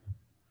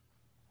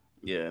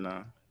 Yeah,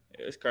 nah.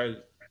 It's crazy.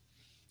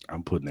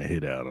 I'm putting a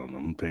hit out on them.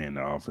 I'm paying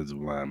the offensive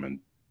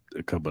lineman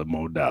a couple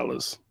more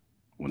dollars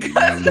when he's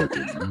not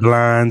looking.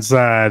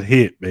 Blindside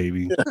hit,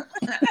 baby.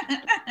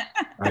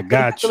 I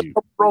got you.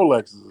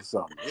 Rolexes or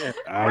something. Yeah.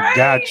 I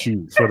got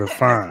you for the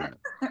fine.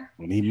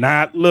 When he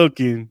not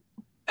looking,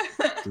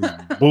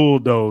 just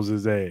bulldoze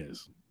his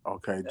ass.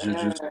 Okay,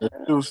 Juju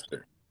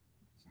Smith-Schuster.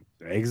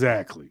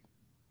 Exactly.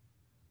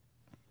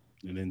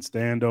 And then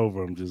stand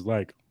over him just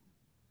like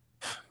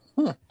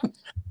him.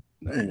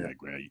 No,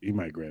 he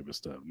might grab his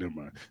stuff. Never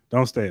mind.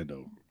 Don't stand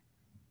over.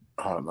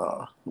 Oh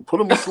no.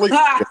 Put him to sleep.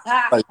 Don't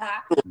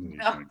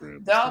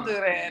do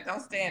that.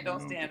 Don't stand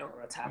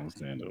over a top. Don't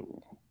stand over.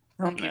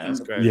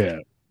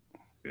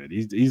 Yeah,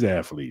 these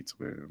athletes,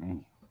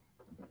 man.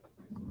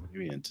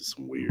 You're into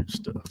some weird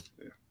stuff.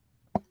 Yeah.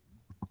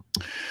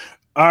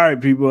 All right,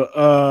 people.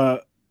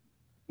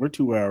 We're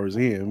 2 hours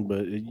in,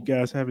 but you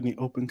guys have any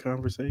open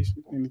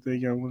conversation? Anything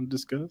y'all want to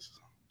discuss?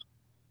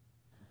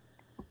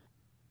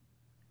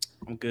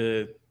 I'm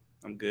good.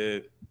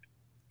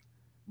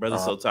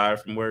 Brother's so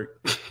tired from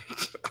work.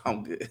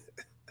 I'm good.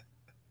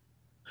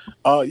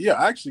 Yeah,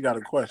 I actually got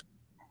a question.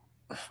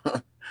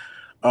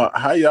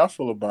 How y'all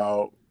feel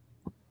about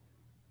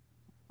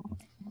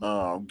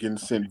getting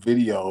sent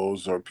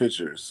videos or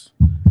pictures,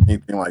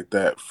 anything like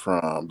that,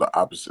 from the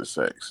opposite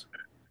sex?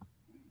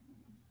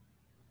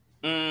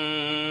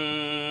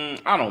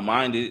 I don't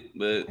mind it,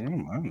 but I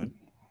don't mind it.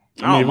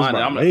 I don't if it's mind it.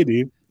 my I'm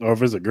lady, or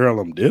if it's a girl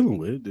I'm dealing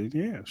with, then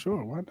yeah,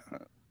 sure, why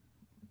not?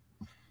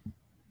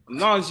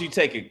 as long as you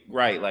take it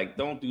right, like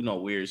don't do no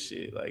weird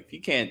shit. Like if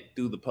you can't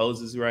do the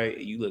poses right,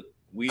 and you look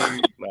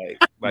weird,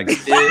 like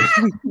stiff,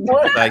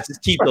 like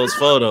just keep those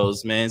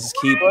photos, man. Just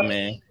keep them,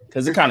 man,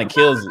 because it kind of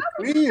kills it.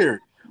 Weird.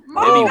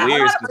 Mom, It be got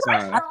weird a lot of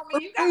sometimes. pressure on me.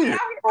 You got me out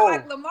here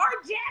like Lamar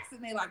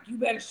Jackson. They like, you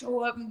better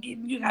show up and get.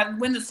 You got to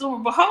win the Super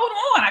Bowl. Hold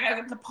on, I got to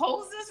get the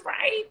poses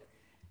right.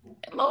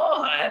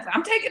 Lord,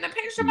 I'm taking a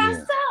picture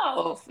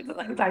myself.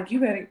 It's like you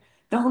better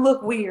don't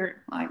look weird.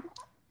 Like,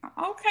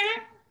 okay,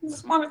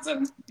 just wanted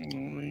to.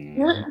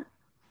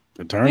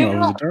 The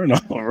turnover is a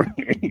turnover.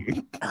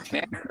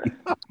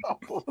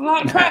 A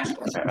lot of pressure.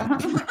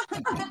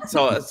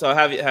 So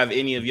have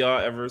any of y'all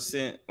ever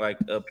sent like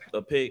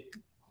a pic?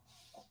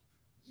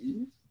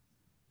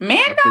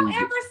 Men don't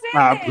ever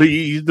send I it.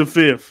 plead the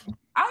fifth.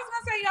 I was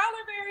gonna say y'all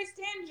are very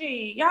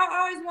stingy. Y'all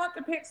always want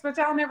the pics, but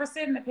y'all never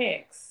send the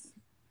pics.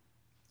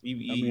 I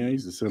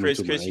used to send Chris,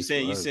 them to you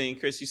sent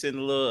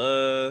a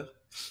little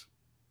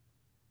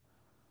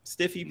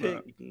stiffy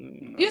pic.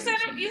 You send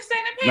the pics?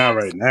 Not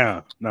right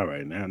now.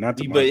 Not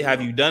to but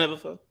have you done it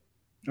before?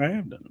 I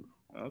have done it.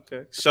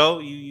 Okay. So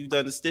you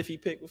done the stiffy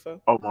pic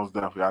before? Oh, most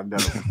definitely. I've done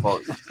it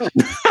before.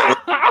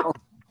 I'm a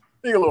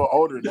little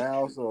older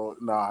now, so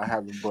no, I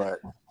haven't. But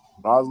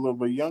when I was a little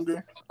bit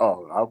younger,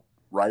 I'm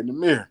right in the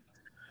mirror.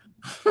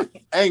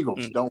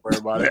 Angles, don't worry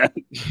about it.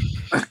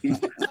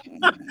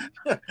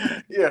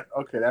 Yeah,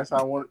 okay, that's how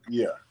I want it.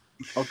 Yeah,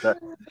 okay.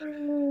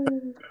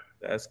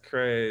 That's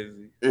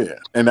crazy. Yeah,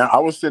 and I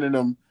was sending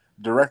them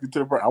directly to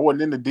the person. I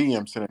wasn't in the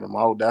DM sending them.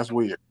 That's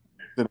weird.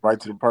 Send it right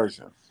to the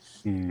person.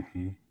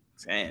 Mm-hmm.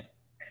 Damn.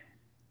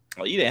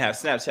 Well, you didn't have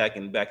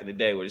Snapchat back in the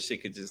day where the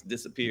shit could just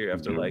disappear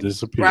after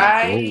disappear.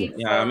 Right?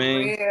 You know what I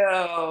mean?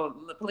 Real.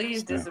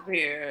 Please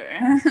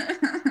disappear.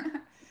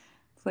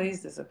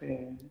 Please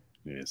disappear.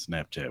 Yeah,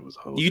 Snapchat was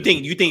whole. You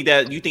think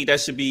that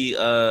should be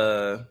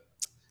I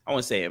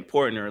wouldn't say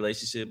important in a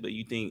relationship, but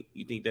you think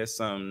that's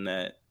something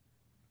that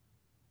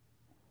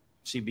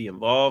should be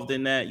involved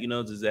in that? You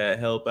know, does that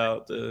help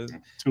out or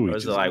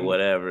is it like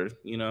whatever?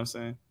 You know what I'm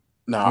saying?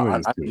 No,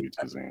 I'm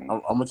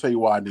gonna tell you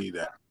why I need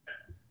that.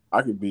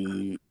 I could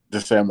be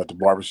just say I'm at the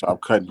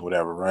barbershop cutting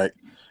whatever, right?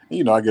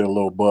 And, I get a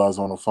little buzz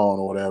on the phone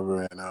or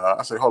whatever, and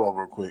I say, hold on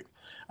real quick.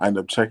 I end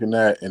up checking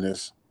that, and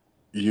it's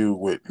you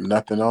with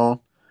nothing on.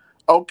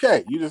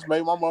 Okay, you just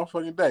made my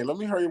motherfucking day. Let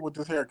me hurry up with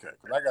this haircut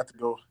because I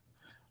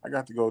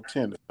got to go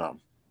tend to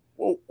something.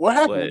 Well, what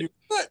happened when you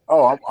cut?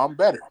 Oh, I'm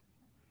better.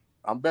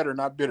 I'm better,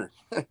 not bitter.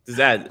 Does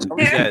that?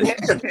 Yeah,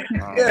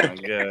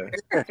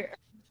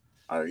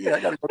 I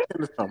got to go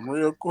tend to something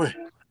real quick.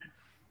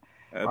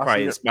 That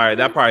probably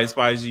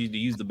inspires you to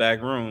use the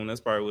back room. That's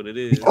probably what it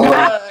is.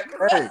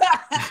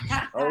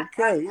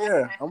 Okay,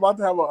 yeah. I'm about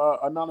to have an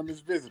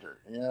anonymous visitor.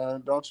 Yeah,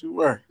 don't you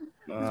worry.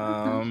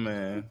 Oh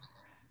man.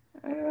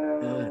 I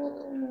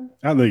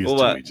think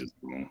it's too easy.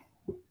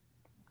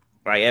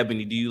 Like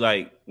Ebony, do you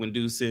like when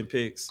dudes send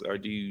pics, or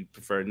do you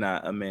prefer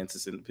not a man to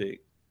send a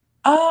pic?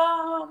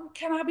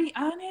 Can I be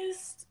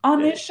honest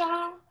on this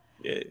show?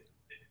 Yeah.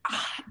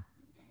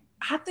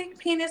 I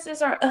think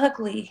penises are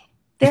ugly.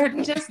 They're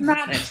just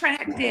not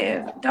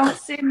attractive. Don't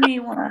send me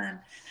one.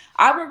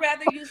 I would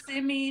rather you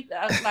send me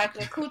like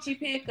a coochie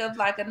pic of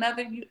like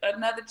another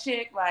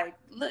chick. Like,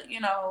 look,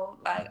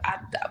 like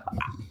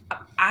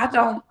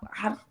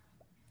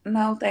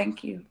no,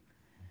 thank you.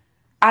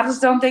 I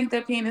just don't think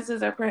that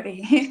penises are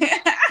pretty. So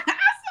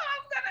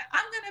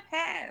I'm gonna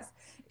pass.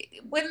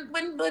 When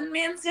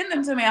men send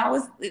them to me,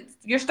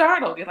 you're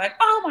startled. You're like,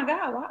 oh my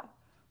God, wow.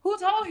 Who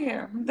told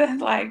him that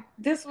like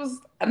this was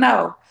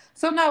no?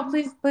 So no,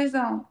 please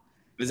don't.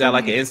 Is that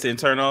like an instant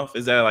turn off?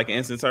 Is that like an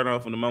instant turn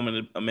off from the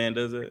moment a man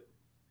does it?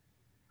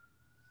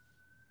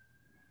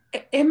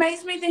 It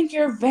makes me think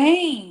you're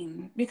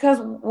vain, because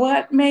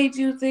what made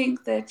you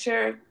think that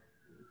your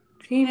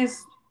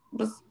penis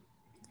was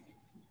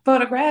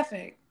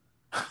photographic?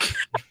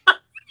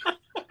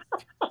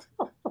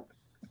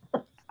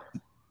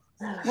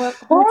 What?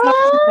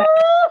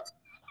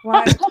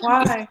 Why?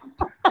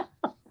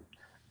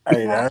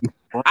 Hey,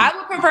 I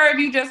would prefer if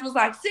you just was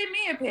like, send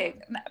me a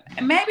pic.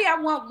 Maybe I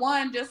want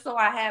one just so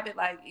I have it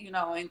like,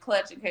 in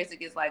clutch in case it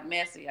gets like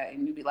messy.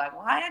 And you'd be like,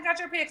 well, I got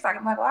your pics.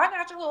 I'm like, well, I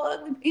got your little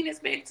ugly penis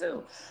pic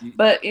too.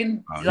 But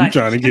you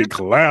trying to get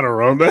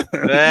collateral on that?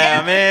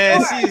 Yeah,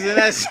 man.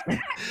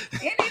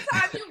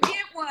 Anytime you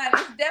get one,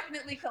 it's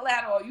definitely definitely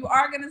collateral. You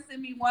are gonna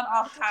send me one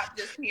off top,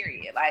 just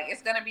period. Like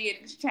it's gonna be an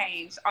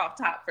exchange off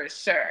top for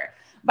sure.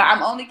 But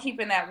I'm only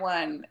keeping that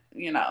one,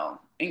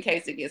 in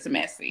case it gets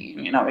messy.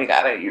 We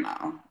gotta,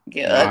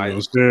 get ugly.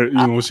 You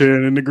gonna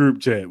share it in the group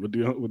chat with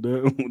the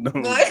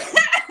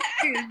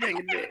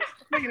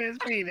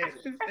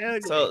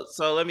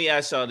So let me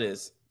ask y'all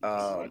this.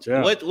 What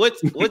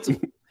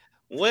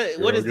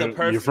is the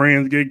perfect? Your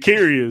friends get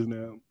curious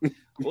now.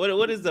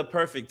 What is the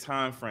perfect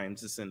time frame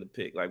to send a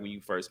pic? Like when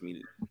you first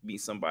meet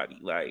somebody,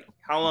 like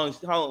how long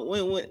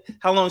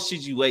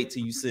should you wait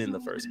till you send the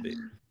first pic?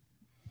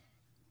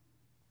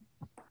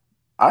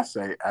 I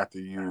say after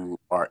you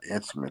are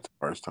intimate the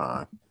first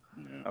time.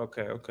 Yeah.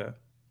 Okay.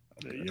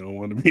 Yeah, you don't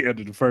want to be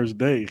after the first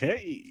day.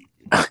 Hey,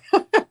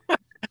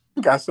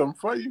 got something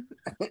for you,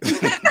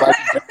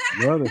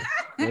 brother.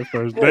 That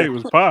first date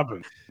was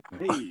popping.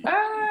 Hey,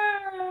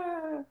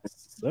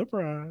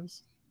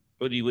 surprise.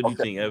 What do you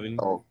think, Evan?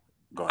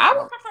 I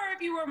would prefer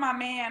if you were my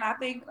man. I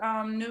think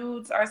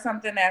nudes are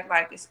something that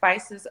like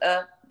spices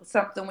up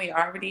something we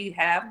already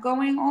have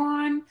going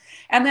on.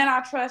 And then I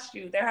trust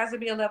you. There has to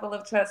be a level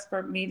of trust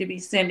for me to be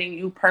sending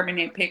you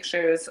permanent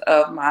pictures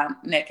of my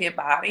naked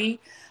body.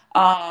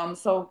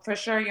 So for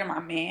sure you're my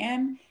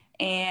man.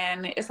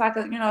 And it's like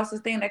it's a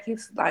thing that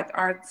keeps like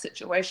our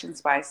situation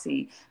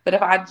spicy. But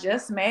if I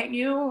just met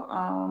you,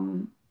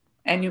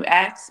 and you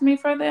ask me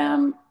for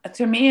them,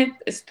 to me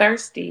it's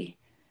thirsty.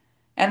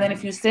 And then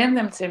if you send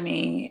them to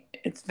me,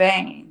 it's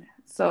vain.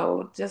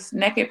 So just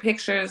naked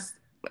pictures,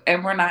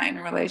 and we're not in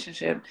a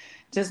relationship,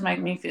 just make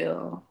me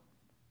feel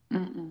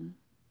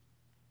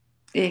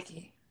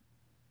icky.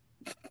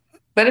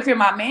 But if you're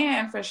my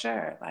man, for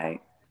sure,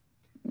 like,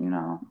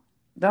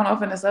 don't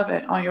open this up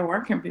on your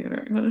work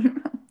computer.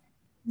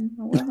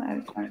 What am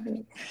I trying to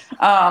do?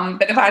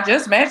 But if I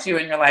just met you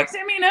and you're like,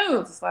 send me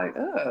nudes, it's like,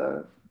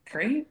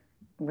 creep,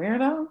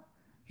 weirdo.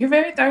 You're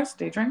very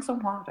thirsty. Drink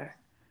some water.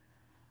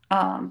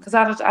 Because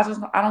I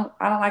don't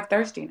like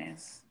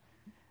thirstiness.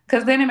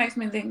 Because then it makes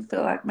me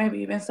feel like maybe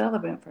you've been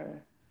celibate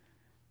for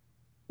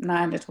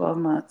 9 to 12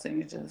 months and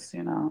you're just,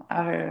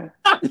 out here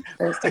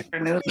thirsty for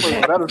news.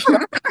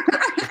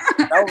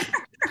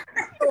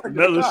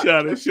 Another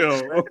shot at show.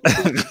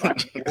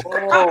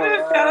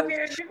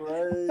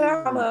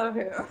 I love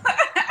him.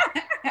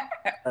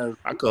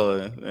 I call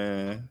it,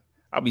 man.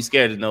 I'll be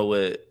scared to know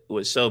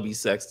what show be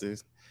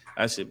sexting.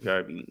 That shit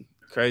probably be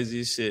crazy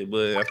as shit.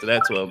 But after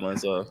that 12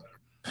 months off.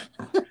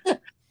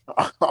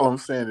 All I'm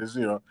saying is,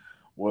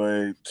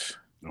 wait.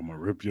 I'm gonna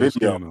rip your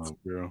skin off,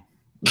 girl.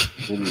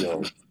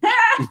 Video.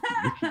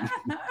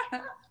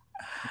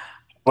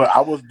 But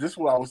this is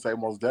what I would say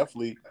most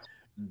definitely.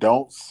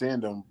 Don't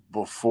send them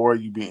before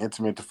you be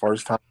intimate the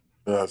first time.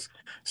 Because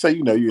say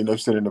you end up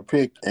sending a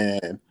pic,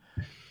 and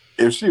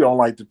if she don't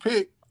like the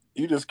pic,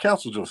 you just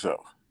canceled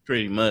yourself.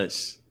 Pretty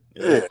much.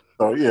 Yeah.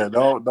 So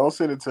don't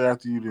send it till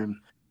after you didn't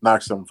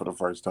knock something for the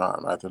first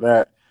time. After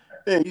that,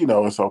 yeah,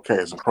 it's okay,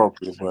 it's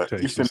appropriate. But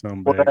you send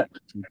something back,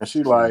 and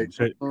she like,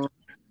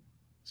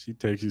 she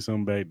takes you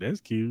something back. That's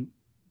cute.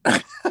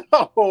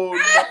 Oh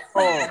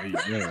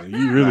no!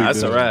 You really.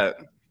 That's a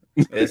wrap.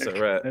 It's a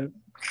wrap.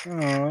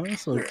 Oh,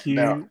 that's so cute.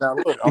 Now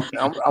look,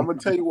 I'm gonna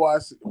tell you why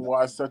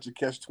it's such a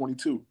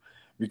catch-22.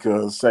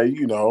 Because say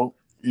you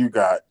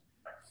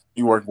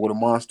working with a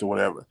monster,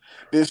 whatever,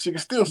 then she can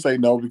still say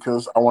no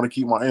because I want to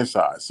keep my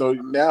inside. So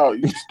now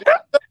you're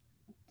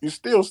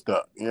still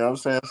stuck. You know what I'm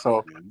saying?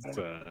 So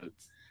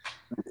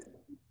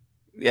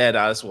yeah,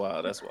 that's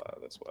wild. That's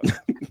wild.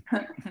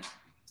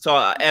 So,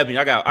 Ebony,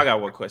 I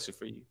got one question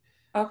for you.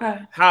 Okay.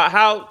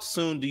 How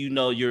soon do you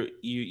know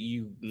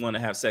you want to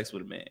have sex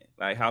with a man?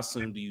 Like, how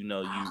soon do you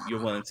know you're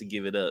willing to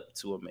give it up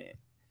to a man?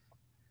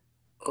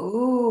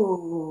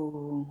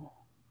 Ooh.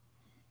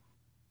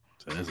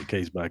 So that's a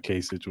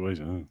case-by-case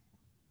situation,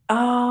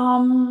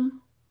 huh?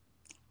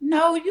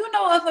 No,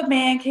 if a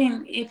man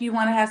can, if you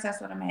want to have sex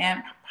with a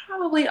man,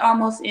 probably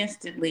almost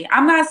instantly.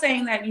 I'm not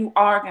saying that you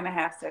are going to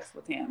have sex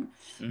with him,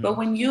 but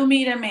when you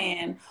meet a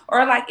man,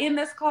 or like in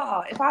this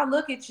call, if I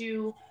look at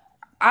you,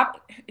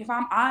 if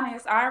I'm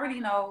honest, I already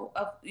know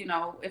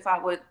if I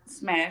would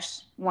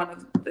smash one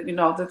of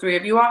the three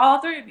of you or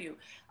all three of you.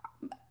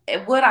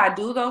 Would I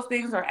do those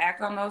things or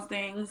act on those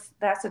things?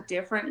 That's a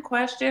different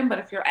question. But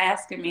if you're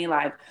asking me,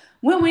 like,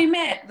 when we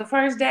met the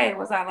first day,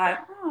 was I like,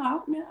 I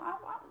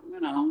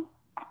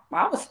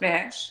would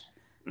smash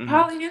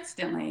probably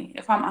instantly,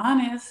 if I'm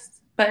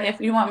honest. But if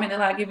you want me to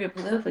like give you a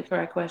politically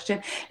correct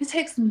question, it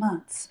takes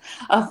months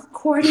of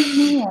courting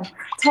me and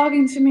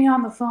talking to me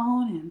on the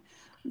phone and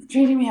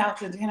treating me out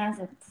to dinner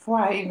before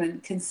I even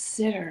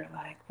consider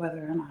like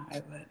whether or not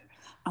I would.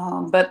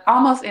 But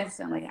almost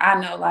instantly, I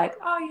know like,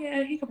 oh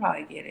yeah, he could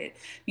probably get it.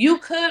 You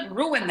could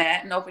ruin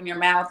that and open your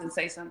mouth and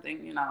say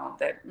something,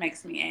 that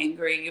makes me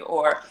angry,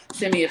 or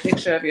send me a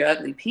picture of your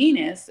ugly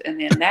penis, and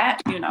then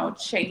that,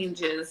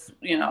 changes,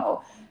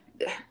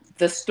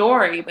 the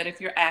story. But if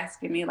you're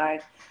asking me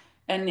like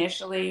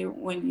initially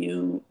when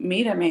you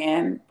meet a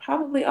man,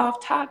 probably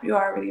off top, you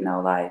already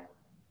know like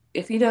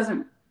if he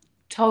doesn't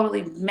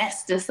totally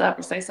mess this up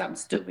or say something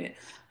stupid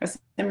or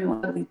send me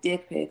one ugly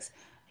dick pics,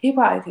 He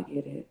probably could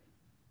get it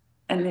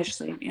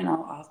initially,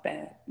 off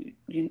bat,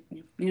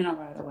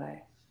 right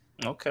away.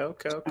 Okay.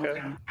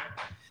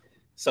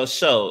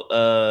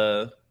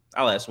 So,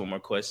 I'll ask one more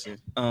question.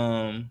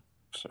 So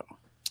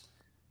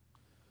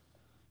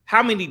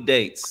How many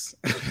dates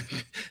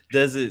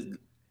does it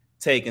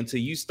take until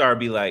you start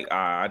be like,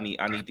 I need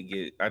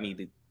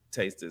to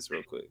taste this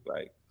real quick,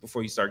 like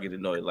before you start getting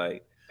annoyed?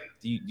 Like,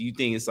 do you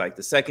think it's like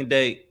the second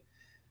date,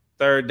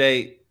 third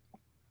date?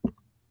 How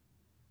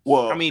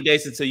well, many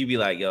dates until you be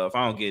like, yo, if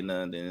I don't get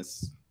none, then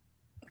it's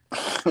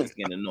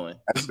getting annoying.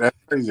 that's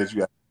crazy that you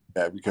got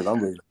that because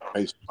I'm really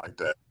patient like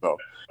that. So,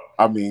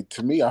 I mean,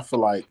 to me, I feel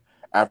like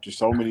after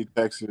so many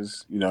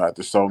texts,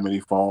 after so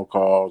many phone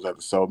calls,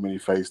 after so many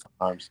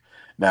FaceTimes,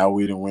 now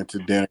we done went to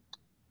dinner.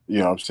 You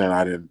know what I'm saying?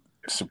 I didn't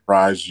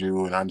surprise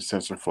you and I done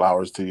sent some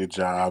flowers to your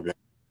job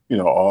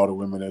and, all the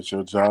women at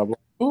your job, like,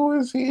 who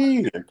is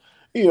he? And,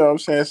 you know what I'm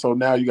saying? So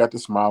now you got the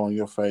smile on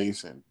your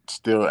face and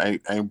still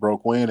ain't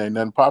broke wind, ain't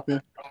nothing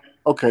popping.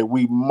 Okay,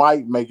 we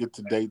might make it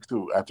to day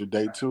two. After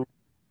day two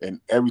and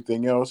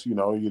everything else, you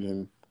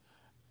didn't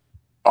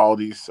all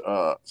these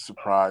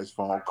surprise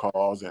phone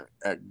calls and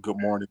at good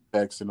morning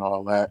texts and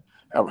all that.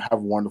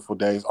 Have wonderful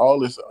days. All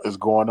this is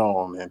going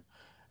on and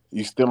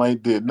you still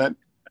ain't did nothing.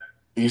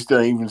 You still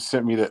ain't even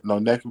sent me that no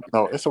naked.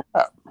 No, it's a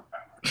wrap.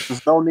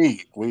 There's no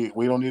need. We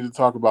don't need to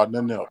talk about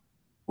nothing else.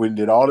 We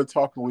did all the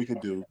talking we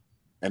could do,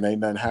 and ain't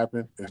nothing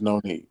happened. There's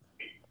no need.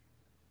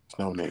 There's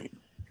no need.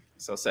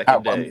 So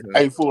second I date,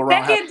 ain't fool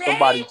around having Second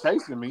somebody date?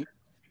 chasing me.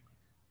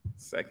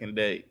 second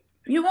date.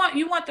 You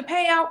want the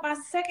payout by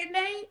second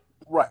date?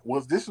 Right.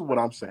 Well, this is what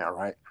I'm saying,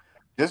 right?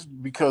 Just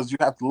because you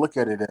have to look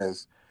at it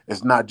as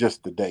it's not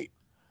just the date.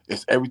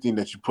 It's everything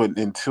that you put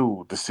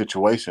into the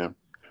situation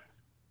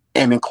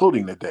and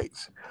including the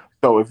dates.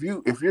 So if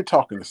you're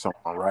talking to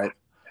someone, right,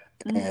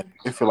 and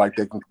they feel like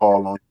they can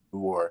call on you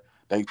or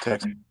they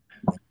text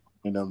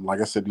them, like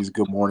I said, these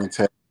good morning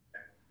texts,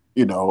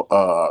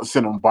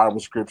 send them Bible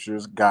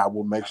scriptures. God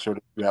will make sure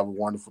that you have a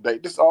wonderful day.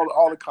 Just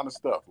all the kind of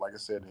stuff, like I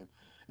said,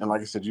 and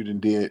like I said, you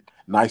did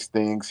nice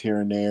things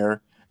here and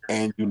there,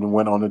 and you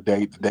went on a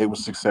date. The date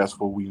was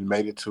successful. We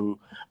made it to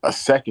a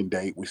second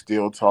date. We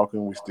still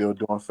talking. We still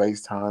doing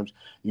FaceTimes.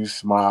 You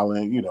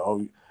smiling.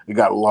 You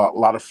got a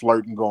lot of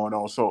flirting going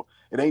on. So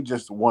it ain't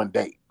just one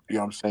date. You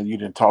know what I'm saying? You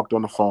didn't talk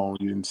on the phone.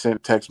 You didn't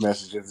send text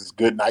messages. It's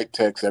good night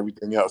text,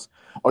 everything else.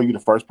 Oh, you're the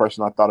first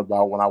person I thought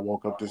about when I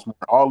woke up this morning.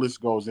 All this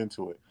goes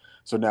into it.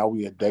 So now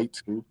we at day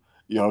two.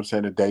 You know what I'm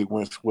saying? The date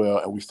went well,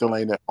 and we still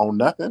ain't on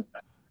nothing.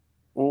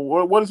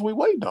 Well, what is we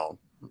waiting on?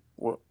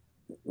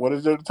 What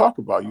is there to talk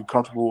about? You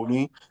comfortable with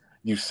me?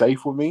 You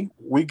safe with me?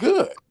 We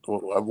good.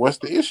 What's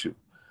the issue?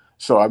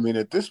 So I mean,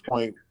 at this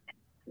point,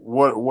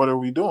 what are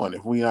we doing?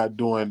 If we not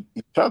doing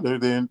each other,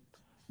 then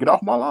get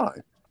off my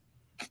line.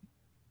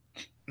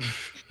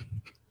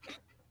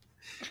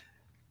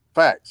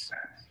 Facts.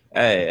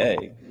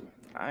 Hey,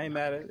 I ain't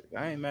mad at it.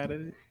 I ain't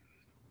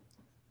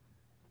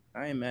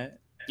mad.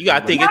 You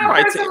gotta think it's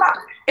probably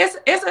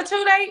it's a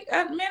 2 day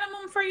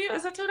minimum for you.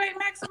 It's a 2 day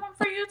maximum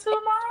for you too,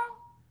 Mom.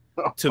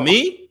 to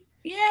me.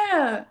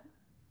 Yeah.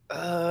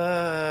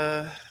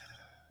 I'll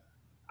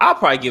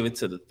probably give it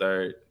to the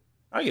third.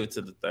 I'll give it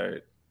to the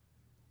third.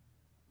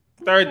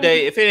 Third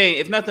day,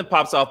 if nothing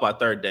pops off by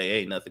third day,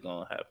 ain't nothing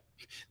gonna happen.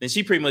 Then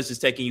she pretty much just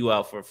taking you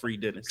out for free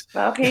dinners.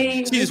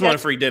 Okay. She just wanted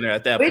free dinner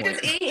at that point.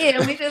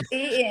 We just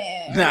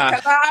eating. Nah.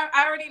 Because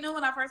I already knew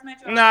when I first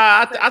met you.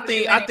 Nah, I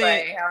think I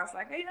was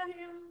like, hey,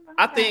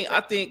 I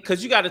think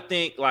because you got to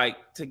think like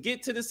to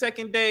get to the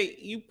second date,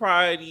 you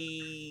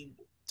probably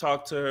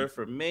talk to her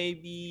for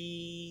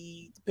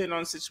maybe, depending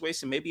on the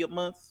situation, maybe a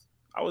month.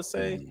 I would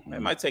say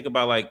it might take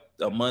about like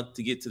a month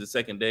to get to the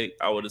second date.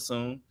 I would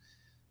assume.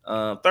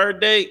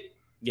 Third date,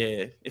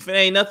 yeah. If it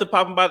ain't nothing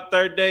popping by the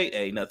third date,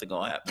 ain't nothing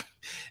gonna happen.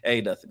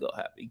 Ain't nothing gonna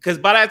happen because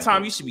by that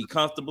time you should be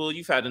comfortable.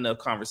 You've had enough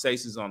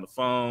conversations on the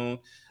phone.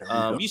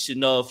 You should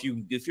know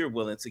if you're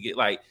willing to get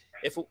like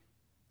if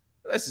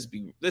let's just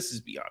be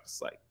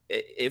honest. Like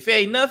if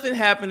ain't nothing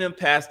happening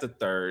past the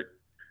third,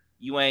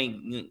 she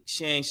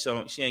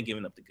ain't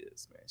giving up the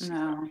goods,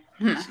 man.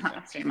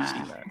 She's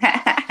not.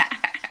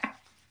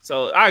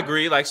 So I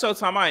agree. Like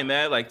Showtime, I ain't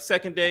mad. Like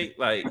second date,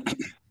 like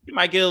you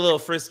might get a little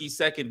frisky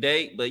second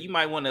date, but you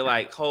might want to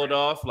like hold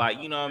off,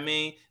 like you know what I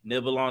mean,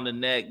 nibble on the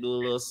neck, do a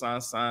little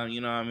sun,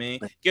 you know what I mean,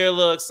 get a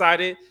little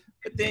excited,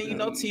 but then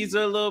tease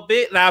her a little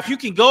bit. Now if you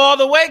can go all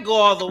the way, go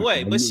all the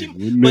way. But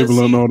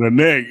nibbling on the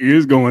neck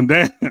is going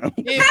down. No,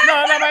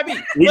 might be.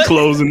 We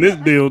closing this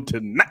deal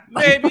tonight.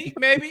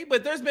 Maybe,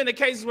 but there's been the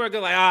cases where they're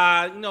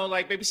like,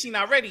 like maybe she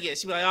not ready yet.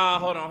 She be like,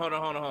 hold on,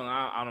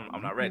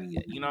 I'm not ready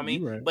yet. You know what I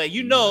mean? Right. But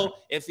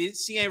if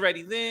she ain't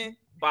ready, then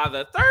by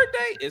the third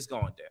day, it's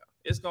going down.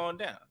 It's going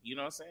down. You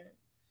know what I'm saying?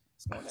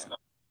 It's going down.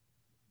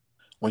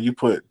 When you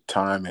put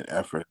time and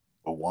effort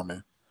in a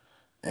woman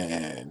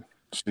and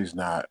she's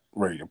not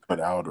ready to put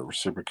out or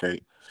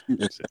reciprocate,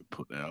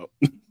 put out.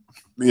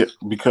 Yeah,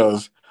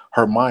 because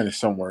her mind is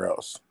somewhere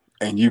else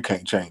and you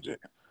can't change it.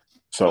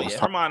 So yeah,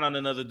 her mind on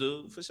another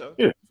dude for sure.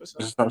 Yeah, For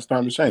sure. it's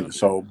time to change it.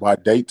 So by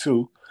day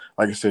 2,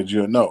 like I said,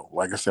 you'll know.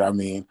 Like I said, I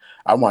mean,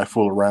 I might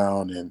fool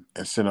around and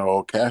send an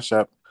old cash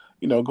app.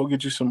 Go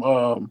get you some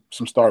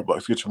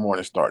Starbucks, get your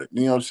morning started.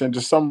 You know what I'm saying?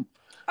 Just some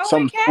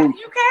you cash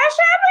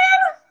app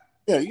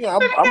yeah. You know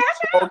what I'm Cash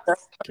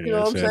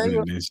App, saying?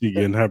 and then she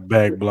getting her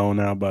back blown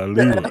out by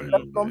Leroy.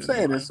 That's what I'm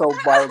saying. And so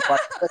by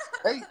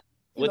hey,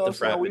 with the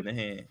frap in the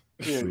hand.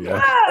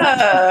 Yeah.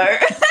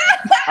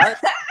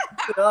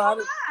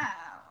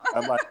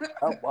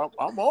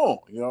 I'm on.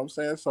 You know what I'm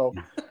saying? So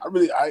I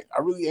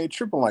really ain't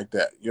tripping like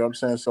that. You know what I'm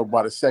saying? So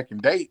by the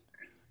second date,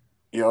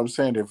 you know what I'm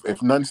saying?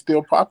 If nothing's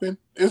still popping,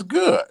 it's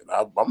good.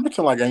 I'm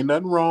pretending like ain't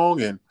nothing wrong,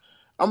 and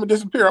I'm gonna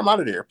disappear. I'm out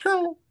of there.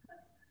 Pew.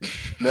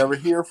 Never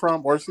hear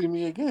from or see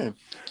me again.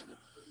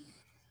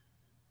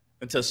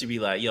 Until she be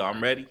like, yo,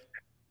 I'm ready.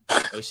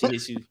 Or she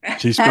hits you.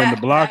 She spin the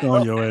block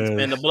on your ass.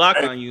 Spin the block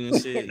on you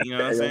and shit. You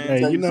know what I'm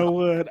saying? Hey, you know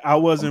what? I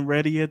wasn't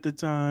ready at the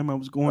time. I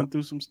was going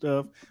through some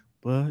stuff,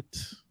 but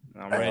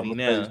I'm ready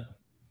now.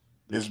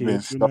 It's been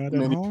so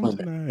many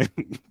women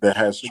that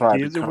has tried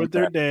to come with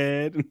their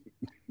dad.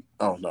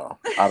 Oh no,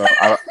 I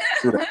don't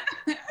do that.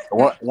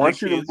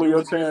 Once you done blew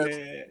your chance,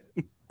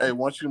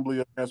 once you blew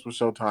your chance with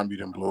Showtime, you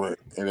didn't blow it.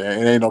 It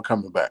ain't no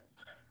coming back.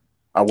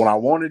 When I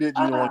wanted it,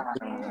 you know.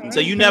 So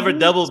you never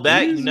doubled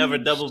back. You never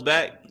doubled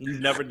back.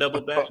 You've never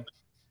doubled back.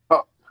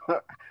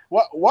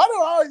 Why do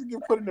I always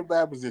get put in a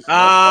bad position?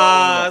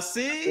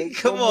 See,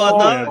 come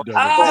on, just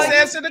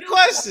answer the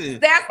question.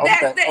 That's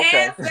the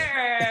answer.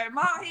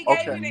 Mom, he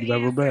gave you the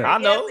answer. Back. I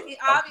know.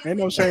 Ain't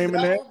no shame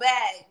in that.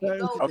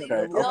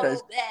 Okay.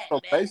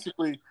 So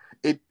basically,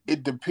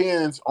 it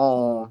depends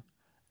on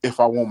if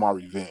I want my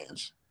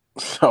revenge.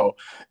 So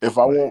if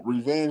I want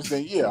revenge,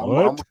 then yeah,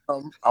 I'm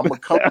gonna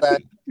come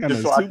back.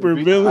 Just so super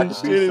villain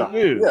shit.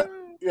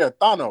 Yeah,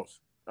 Thanos.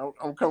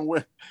 I'm coming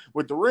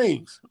with the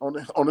rings on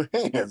the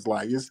hands.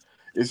 Like it's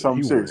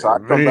something serious. So I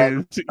come back.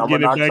 I'm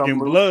get it back in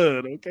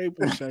blood. Okay,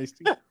 Pooh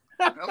Shiesty.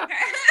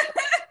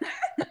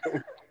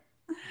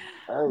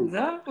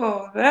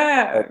 Double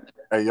that.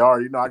 Hey, y'all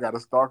already know I got a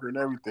stalker and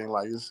everything.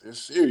 Like it's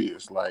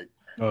serious. Like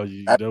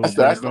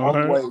that's the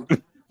only way.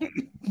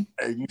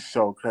 Hey, you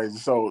so crazy.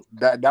 So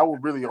that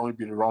would really only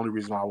be the only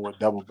reason I would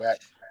double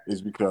back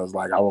is because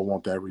like I would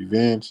want that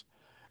revenge,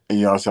 and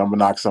you know, so I'm gonna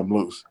knock something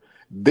loose.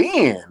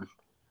 Then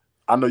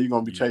I know you're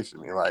gonna be chasing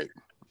me. Like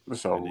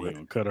it's over with.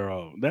 Gonna cut her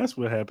off. That's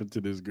what happened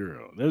to this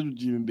girl. That's what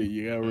you did.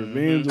 You got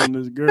revenge on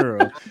this girl.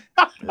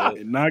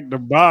 And knocked the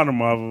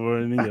bottom off of her,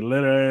 and then you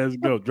let her ass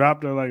go.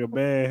 Dropped her like a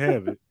bad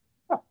habit.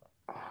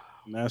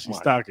 Now she's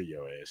stalking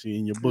your ass. She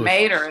in your bush.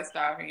 Made her a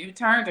stalker. You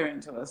turned her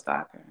into a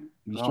stalker.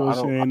 You still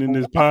saying in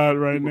this pod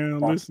right now,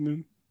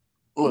 listening?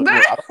 Look,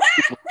 I don't want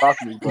people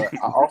stalking me, but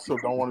I also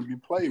don't want to be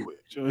played with.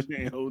 Sure she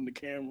ain't holding the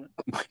camera.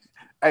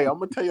 Hey, I'm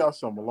gonna tell y'all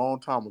something. A long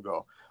time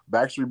ago,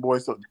 Backstreet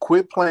Boys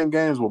quit playing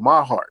games with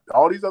my heart.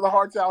 All these other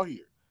hearts out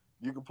here,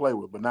 you can play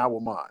with, but not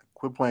with mine.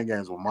 Quit playing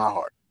games with my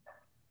heart.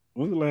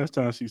 When's the last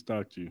time she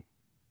stalked you?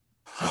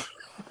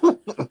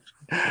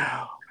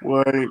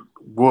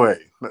 Boy.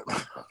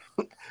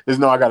 Just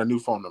know I got a new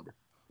phone number.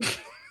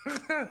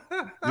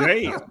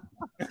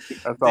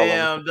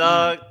 Damn,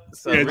 dog.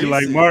 So you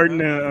like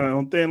Martin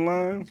on Thin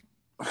Line?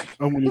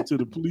 I went into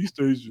the police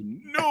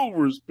station. No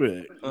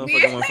respect. She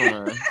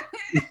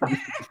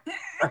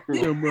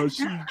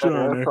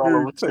trying to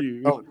hurt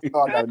you.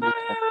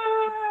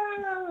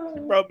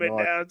 Brought me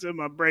down to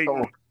my break.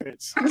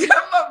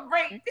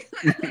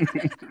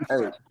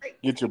 Hey,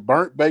 get your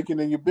burnt bacon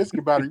and your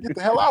biscuit batter. Get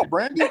the hell out,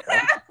 Brandy.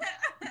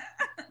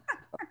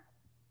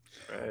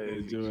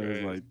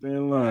 It's like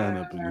Thin Line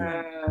up in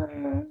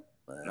here.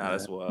 Nah,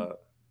 that's wild.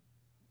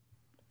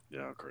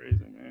 Y'all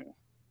crazy, man.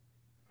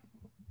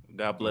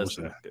 God bless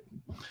you.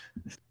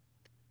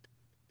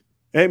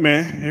 Hey,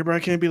 man,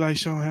 everybody can't be like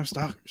Sean have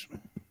stalkers,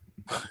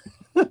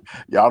 man.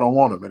 Y'all don't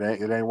want them.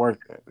 It ain't worth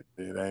it.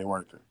 It ain't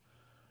worth it.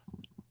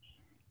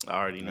 I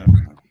already know.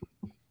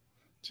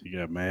 She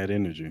got mad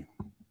energy.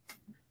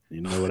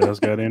 You know what else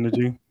got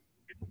energy?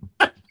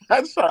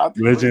 That's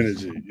Glitch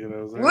energy. You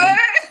know what I'm saying?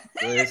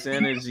 Glitch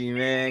energy,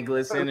 man.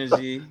 Glitch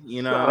energy.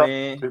 You know what I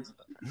mean?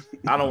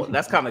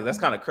 That's kind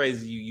of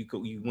crazy.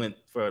 You went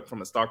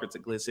from a stalker to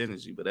Glitch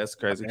energy, but that's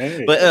crazy.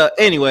 Hey. But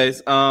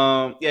anyways,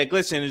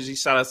 Glitch energy.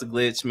 Shout out to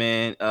Glitch,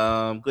 man.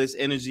 Glitch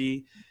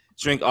energy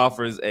drink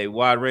offers a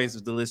wide range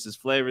of delicious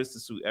flavors to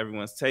suit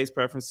everyone's taste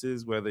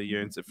preferences, whether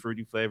you're into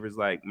fruity flavors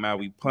like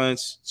Maui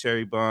Punch,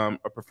 Cherry Bomb,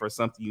 or prefer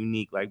something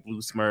unique like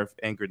Blue Smurf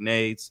and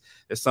grenades.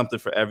 There's something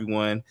for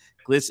everyone.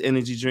 Glitch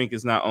Energy Drink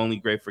is not only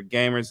great for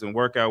gamers and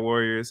workout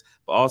warriors,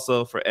 but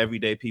also for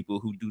everyday people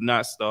who do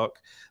not stalk,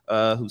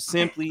 who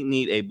simply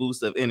need a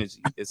boost of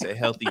energy. It's a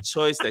healthy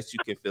choice that you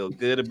can feel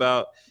good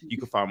about. You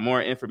can find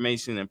more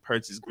information and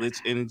purchase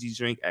Glitch Energy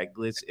Drink at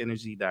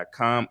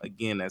glitchenergy.com.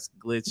 Again, that's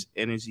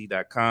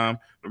glitchenergy.com.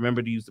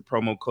 Remember to use the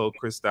promo code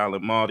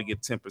ChrisStyleandMall to get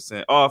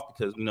 10% off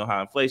because we know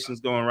how inflation is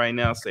going right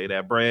now. Say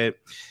that bread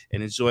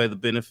and enjoy the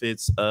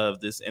benefits of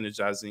this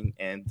energizing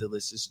and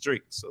delicious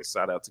drink. So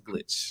shout out to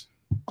Glitch.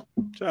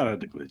 Shout out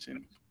to Glitch.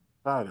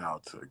 Shout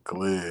out to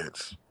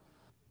Glitch.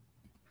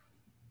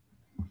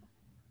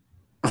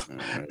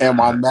 and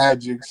my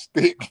magic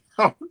stick.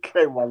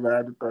 Okay, my man,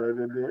 I just throw it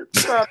in there.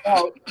 Shout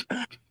out.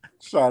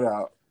 Shout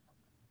out.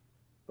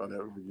 I'll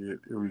never forget.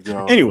 Here we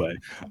go. Anyway,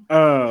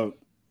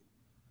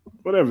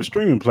 whatever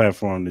streaming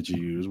platform that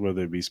you use,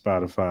 whether it be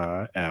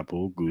Spotify,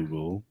 Apple,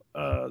 Google,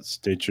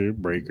 Stitcher,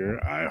 Breaker,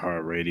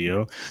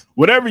 iHeartRadio,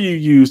 whatever you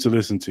use to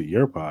listen to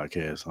your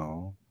podcast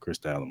on, Chris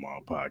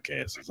Lamar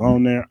Podcast is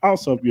on there.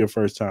 Also, if you're a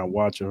first time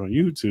watcher on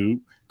YouTube,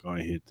 go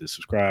ahead and hit the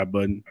subscribe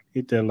button,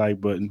 hit that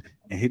like button,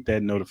 and hit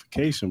that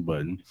notification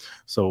button.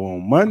 So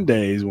on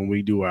Mondays, when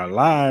we do our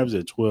lives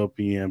at 12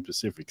 p.m.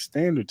 Pacific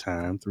Standard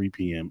Time, 3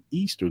 p.m.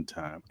 Eastern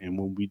Time, and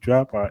when we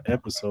drop our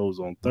episodes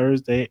on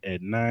Thursday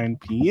at 9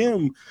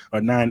 p.m. or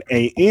 9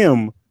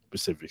 a.m.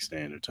 Pacific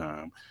Standard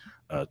Time,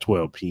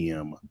 12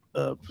 p.m.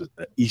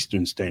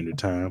 Eastern Standard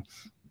Time,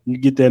 you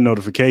get that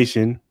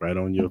notification right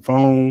on your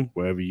phone,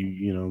 wherever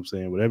you know what I'm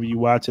saying, whatever you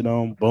watch it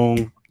on,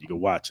 boom, you can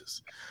watch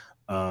us.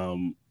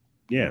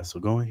 Yeah, so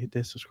go and hit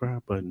that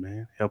subscribe button,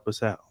 man. Help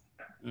us out.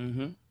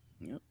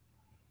 Yep.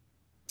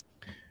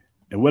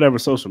 And whatever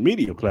social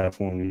media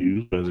platform you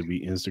use, whether it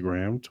be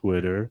Instagram,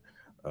 Twitter,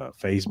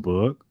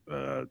 Facebook,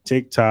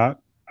 TikTok,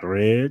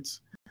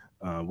 Threads,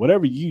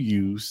 whatever you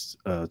use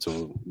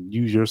to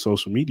use your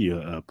social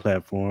media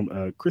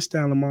platform,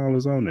 Cristal Lamar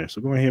is on there.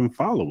 So go ahead and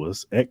follow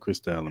us at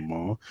Cristal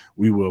Lamar.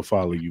 We will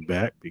follow you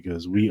back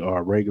because we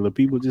are regular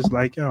people just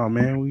like y'all,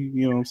 man. We,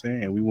 you know what I'm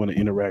saying? And we want to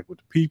interact with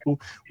the people.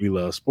 We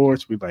love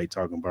sports. We like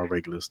talking about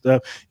regular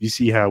stuff. You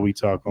see how we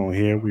talk on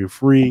here. We're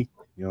free.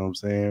 You know what I'm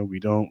saying? We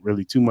don't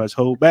really too much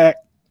hold back.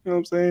 You know what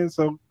I'm saying?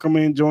 So come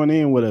in, join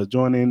in with us,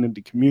 join in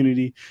the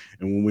community.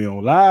 And when we're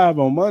on live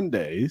on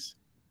Mondays,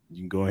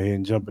 you can go ahead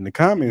and jump in the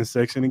comments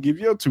section and give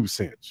your 2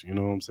 cents. You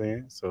know what I'm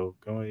saying? So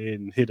go ahead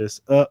and hit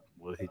us up.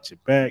 We'll hit you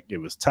back.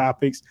 Give us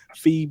topics,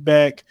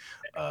 feedback.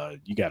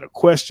 You got a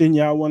question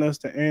y'all want us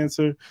to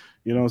answer.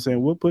 You know what I'm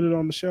saying? We'll put it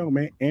on the show,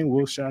 man, and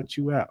we'll shout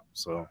you out.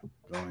 So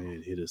go ahead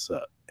and hit us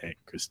up at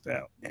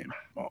Cristal and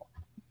Ball.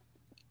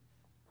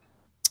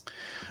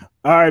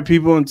 All right,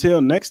 people,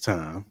 until next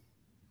time,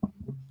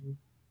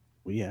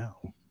 we out.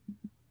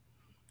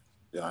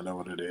 Yeah, I know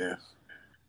what it is.